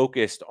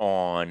focused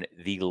on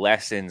the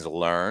lessons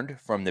learned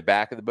from the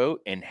back of the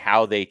boat and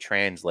how they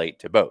translate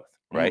to both,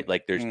 right?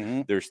 Like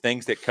there's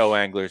things that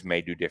co-anglers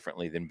may do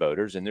differently than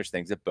boaters, and there's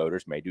things that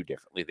boaters may do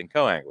differently than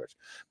co-anglers.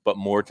 But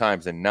more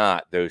times than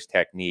not, those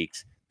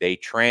techniques, they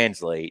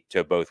translate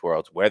to both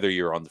worlds, whether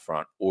you're on the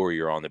front or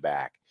you're on the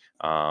back.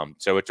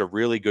 So it's a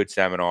really good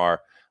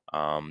seminar.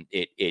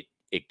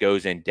 It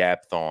goes in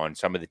depth on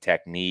some of the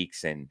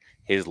techniques and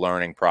his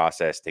learning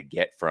process to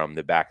get from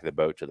the back of the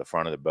boat to the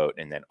front of the boat,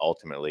 and then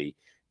ultimately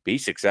be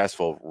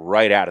successful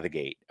right out of the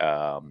gate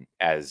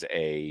as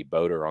a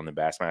boater on the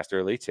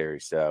Bassmaster Elite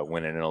Series,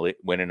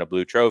 winning a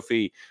blue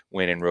trophy,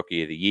 winning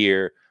Rookie of the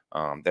Year.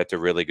 That's a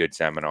really good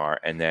seminar.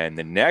 And then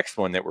the next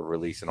one that we're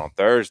releasing on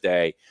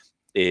Thursday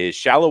is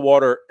shallow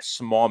water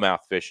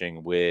smallmouth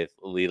fishing with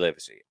Lee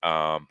Livesey.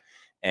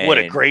 And what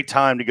a great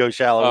time to go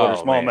shallow water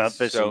smallmouth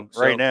fishing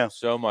right now.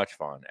 So much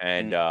fun.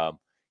 And,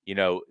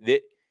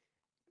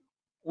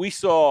 we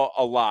saw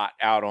a lot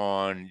out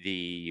on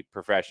the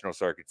professional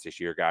circuits this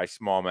year, guys,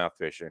 smallmouth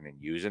fishing and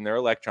using their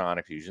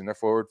electronics, using their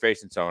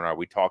forward-facing sonar.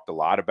 We talked a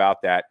lot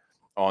about that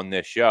on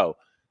this show.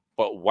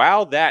 But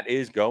while that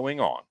is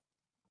going on,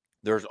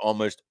 there's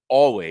almost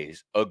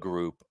always a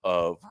group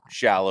of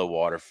shallow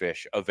water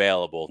fish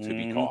available to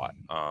be caught.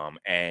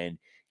 And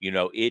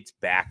it's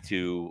back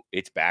to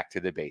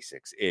the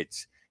basics.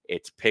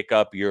 It's pick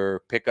up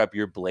your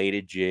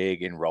bladed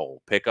jig and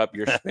roll, pick up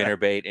your spinner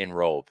bait and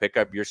roll, pick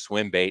up your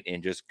swim bait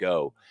and just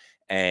go.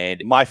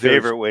 And my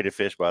favorite way to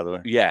fish, by the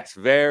way. Yes,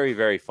 very,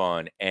 very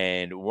fun.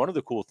 And one of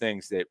the cool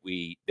things that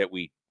we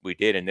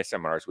did in this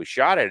seminar is we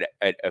shot it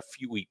at a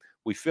few.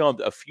 We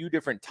filmed a few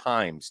different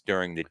times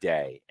during the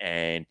day,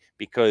 and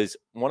because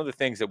one of the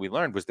things that we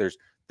learned was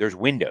there's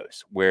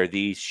windows where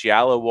these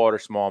shallow water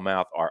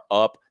smallmouth are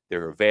up.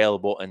 They're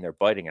available and they're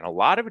biting. And a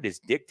lot of it is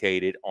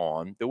dictated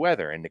on the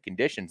weather and the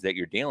conditions that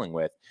you're dealing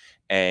with.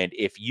 And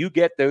if you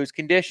get those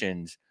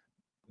conditions,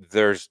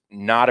 there's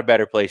not a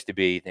better place to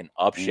be than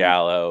up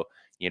shallow,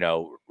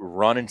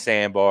 running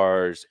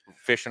sandbars,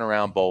 fishing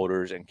around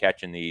boulders, and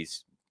catching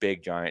these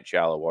big, giant,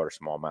 shallow water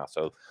smallmouth.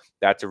 So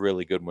that's a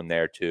really good one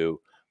there too.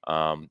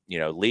 You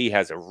know, Lee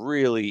has a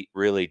really,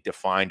 really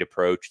defined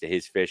approach to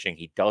his fishing.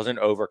 He doesn't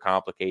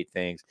overcomplicate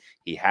things.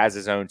 He has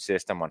his own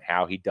system on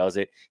how he does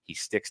it. He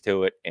sticks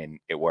to it, and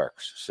it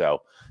works.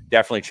 So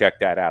definitely check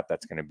that out.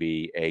 That's going to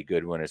be a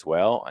good one as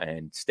well.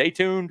 And stay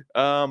tuned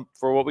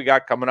for what we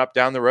got coming up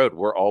down the road.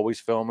 We're always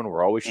filming.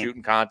 We're always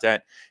shooting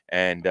content.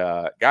 And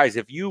guys,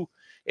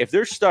 if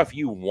there's stuff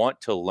you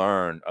want to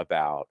learn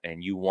about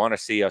and you want to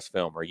see us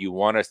film, or you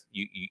want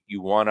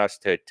us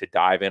to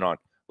dive in on,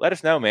 let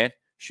us know, man.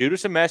 Shoot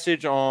us a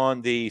message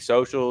on the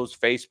socials,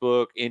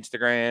 Facebook,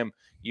 Instagram,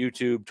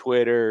 YouTube,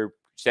 Twitter.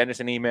 Send us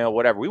an email,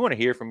 whatever. We want to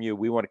hear from you.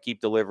 We want to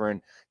keep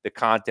delivering the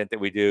content that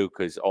we do,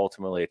 because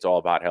ultimately it's all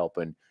about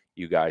helping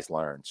you guys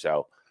learn.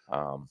 So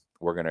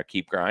we're going to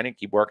keep grinding,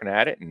 keep working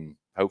at it, and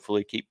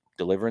hopefully keep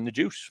delivering the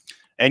juice.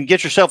 And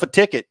get yourself a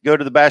ticket. Go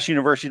to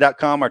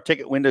thebassuniversity.com. Our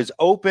ticket window is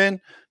open.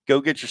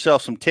 Go get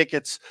yourself some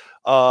tickets.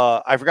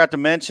 I forgot to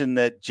mention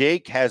that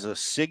Jake has a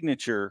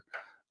signature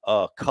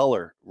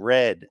color,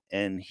 red,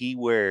 and he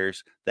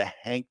wears the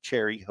Hank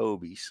Cherry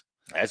Hobies.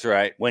 That's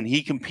right. When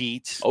he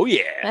competes. Oh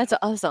yeah. That's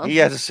awesome. He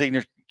has a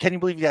signature. Can you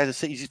believe he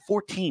has a? He's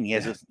 14. He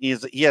has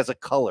he has a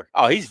color.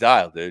 Oh, he's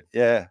dialed, dude.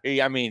 Yeah.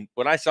 I mean,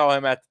 when I saw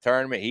him at the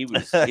tournament, he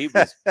was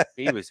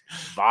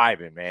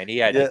vibing, man. He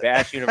had the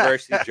Bass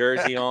University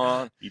jersey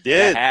on. He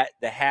did.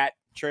 The hat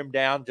trimmed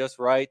down just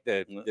right.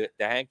 The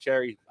Hank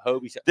Cherry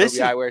Hobie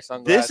eyewear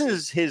sunglasses. This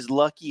is his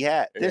lucky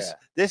hat.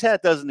 This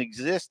hat doesn't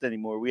exist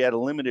anymore. We had a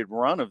limited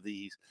run of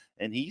these,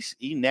 and he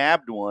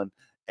nabbed one.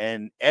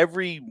 And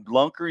every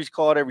lunker he's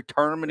caught, every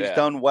tournament he's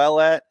done well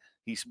at,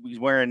 he's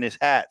wearing this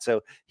hat.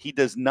 So he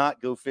does not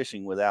go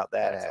fishing without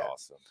that hat.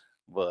 That's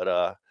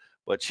awesome.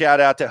 But shout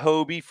out to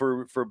Hobie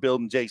for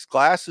building Jake's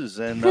glasses,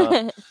 and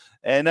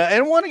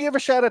and want to give a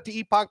shout out to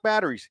Epoch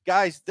batteries,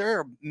 guys.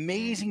 They're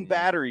amazing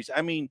batteries.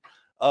 I mean,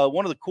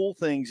 one of the cool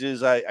things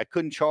is I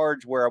couldn't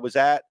charge where I was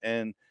at,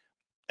 and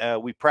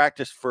we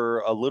practiced for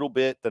a little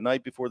bit the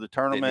night before the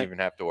tournament. Didn't even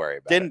have to worry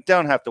about it.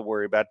 Don't have to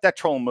worry about it. That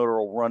trolling motor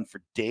will run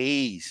for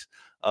days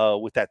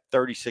with that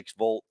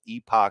 36-volt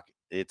Epoch.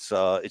 It's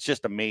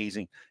just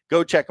amazing.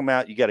 Go check them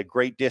out. You got a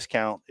great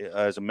discount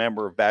as a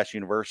member of Bass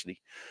University.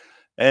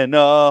 And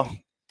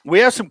we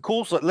have some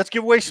cool stuff. Let's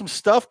give away some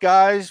stuff,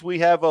 guys. We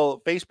have a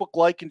Facebook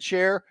like and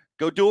share.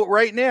 Go do it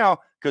right now,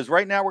 because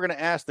right now we're going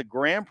to ask the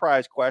grand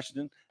prize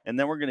question, and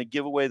then we're going to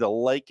give away the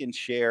like and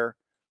share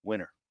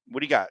winner. What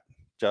do you got,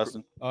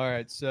 Justin? All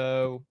right,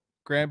 so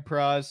grand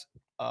prize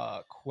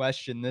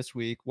question this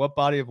week: what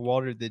body of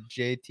water did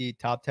JT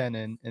top 10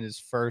 in his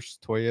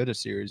first Toyota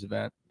Series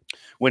event?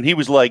 When he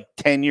was like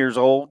 10 years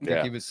old? I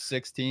think he was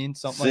 16,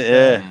 something like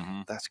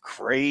that. That's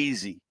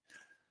crazy.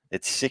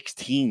 It's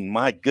 16.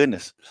 My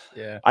goodness.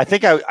 Yeah. I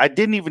think I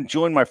didn't even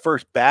join my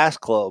first bass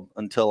club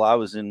until I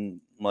was in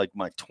like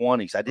my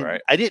 20s.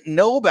 I didn't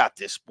know about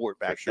this sport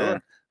back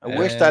then. I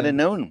wished I'd have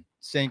known him.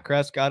 St.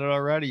 Crest got it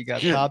already. You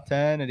got top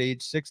 10 at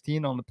age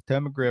 16 on the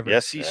Potomac River.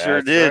 Yes, he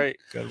sure did. Right.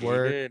 Good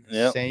work,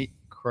 St.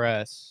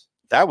 Crest.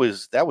 That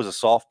was a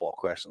softball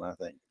question, I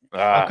think.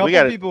 A couple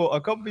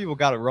people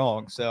got it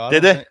wrong. So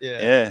did they?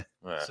 Yeah.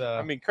 So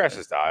I mean, Crest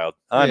is dialed.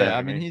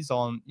 I mean, he's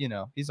on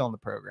the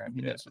program.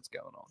 He knows what's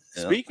going on.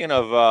 Speaking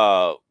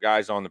of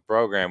guys on the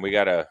program, we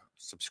got a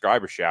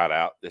subscriber shout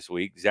out this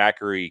week.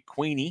 Zachary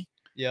Queenie.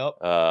 Yep.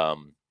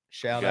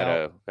 Shout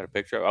out. Got a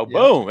picture. Oh,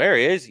 boom! There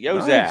he is. Yo,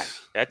 nice. Zach.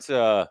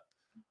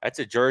 That's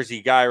a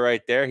Jersey guy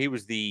right there. He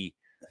was the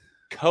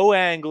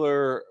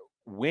co-angler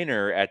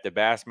winner at the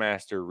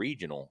Bassmaster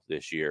Regional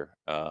this year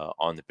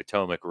on the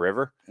Potomac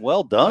River.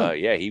 Well done.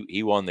 Yeah,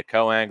 he won the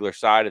co-angler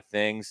side of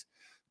things.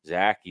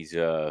 Zach, he's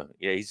a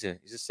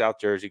South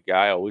Jersey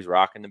guy, always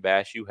rocking the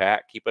Bass U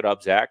hat. Keep it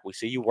up, Zach. We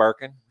see you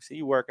working.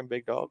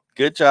 Big dog.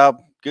 Good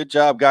job,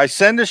 guys.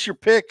 Send us your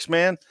picks,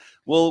 man.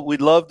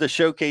 We'd love to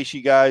showcase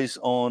you guys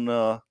on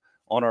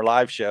our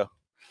live show.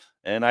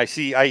 And I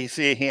see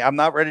I'm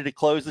not ready to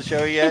close the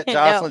show yet.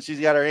 Jocelyn, no.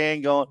 She's got her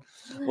hand going.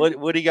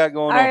 What do you got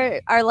going on?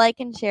 Our like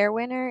and share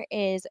winner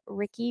is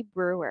Ricky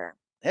Brewer.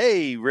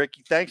 Hey,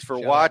 Ricky, thanks for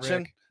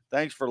watching.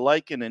 Thanks for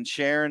liking and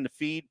sharing the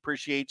feed.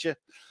 Appreciate you.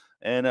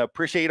 And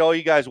appreciate all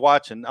you guys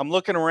watching. I'm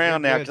looking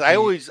around now because I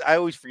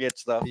always forget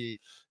stuff. You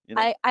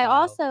know? I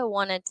also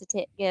wanted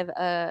to give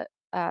a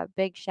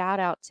big shout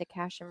out to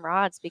Cash and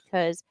Rods,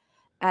 because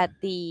at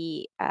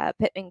the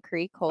Pittman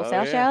Creek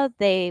Wholesale Show,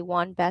 they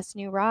won Best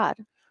New Rod.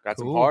 Got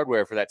some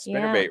hardware for that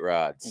spinnerbait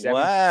rod.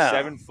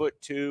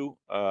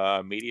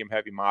 7'2", medium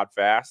heavy mod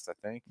fast, I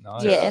think.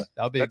 Nice. Yeah,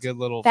 that'll be a good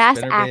little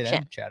spinnerbait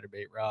and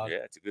chatterbait rod. Yeah,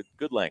 it's a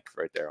good length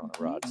right there on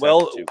a rod.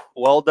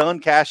 Well done,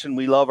 Cash, and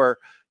we love our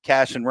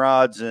Cash and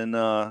Rods, and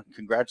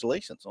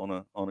congratulations on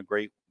a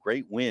great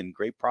win,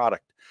 great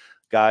product,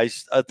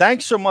 guys.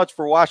 Thanks so much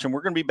for watching.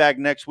 We're going to be back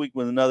next week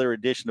with another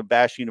edition of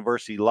Bass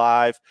University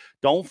Live.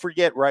 Don't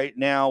forget, right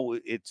now,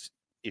 if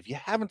you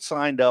haven't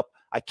signed up,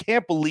 I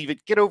can't believe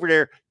it. Get over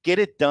there, get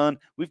it done.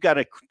 We've got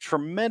a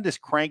tremendous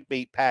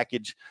crankbait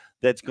package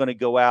that's going to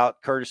go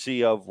out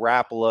courtesy of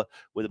Rapala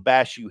with a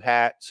Bass U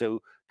hat.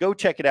 So Go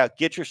check it out.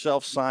 Get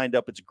yourself signed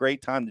up. It's a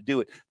great time to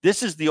do it.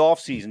 This is the off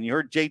season. You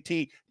heard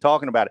JT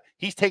talking about it.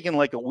 He's taking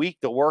like a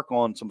week to work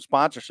on some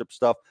sponsorship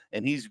stuff,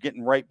 and he's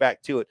getting right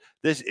back to it.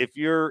 This, if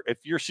you're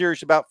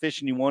serious about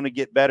fishing, you want to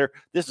get better,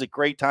 this is a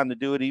great time to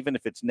do it, even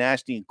if it's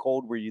nasty and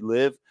cold where you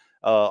live.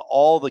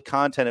 All the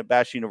content at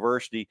Bass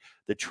University,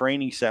 the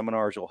training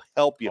seminars will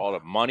help you. All the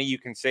money you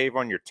can save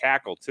on your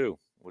tackle too,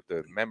 with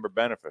the member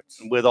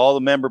benefits. With all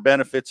the member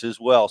benefits as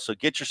well. So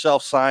get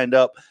yourself signed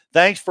up.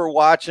 Thanks for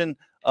watching.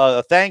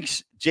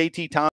 Thanks, JT Thompkins.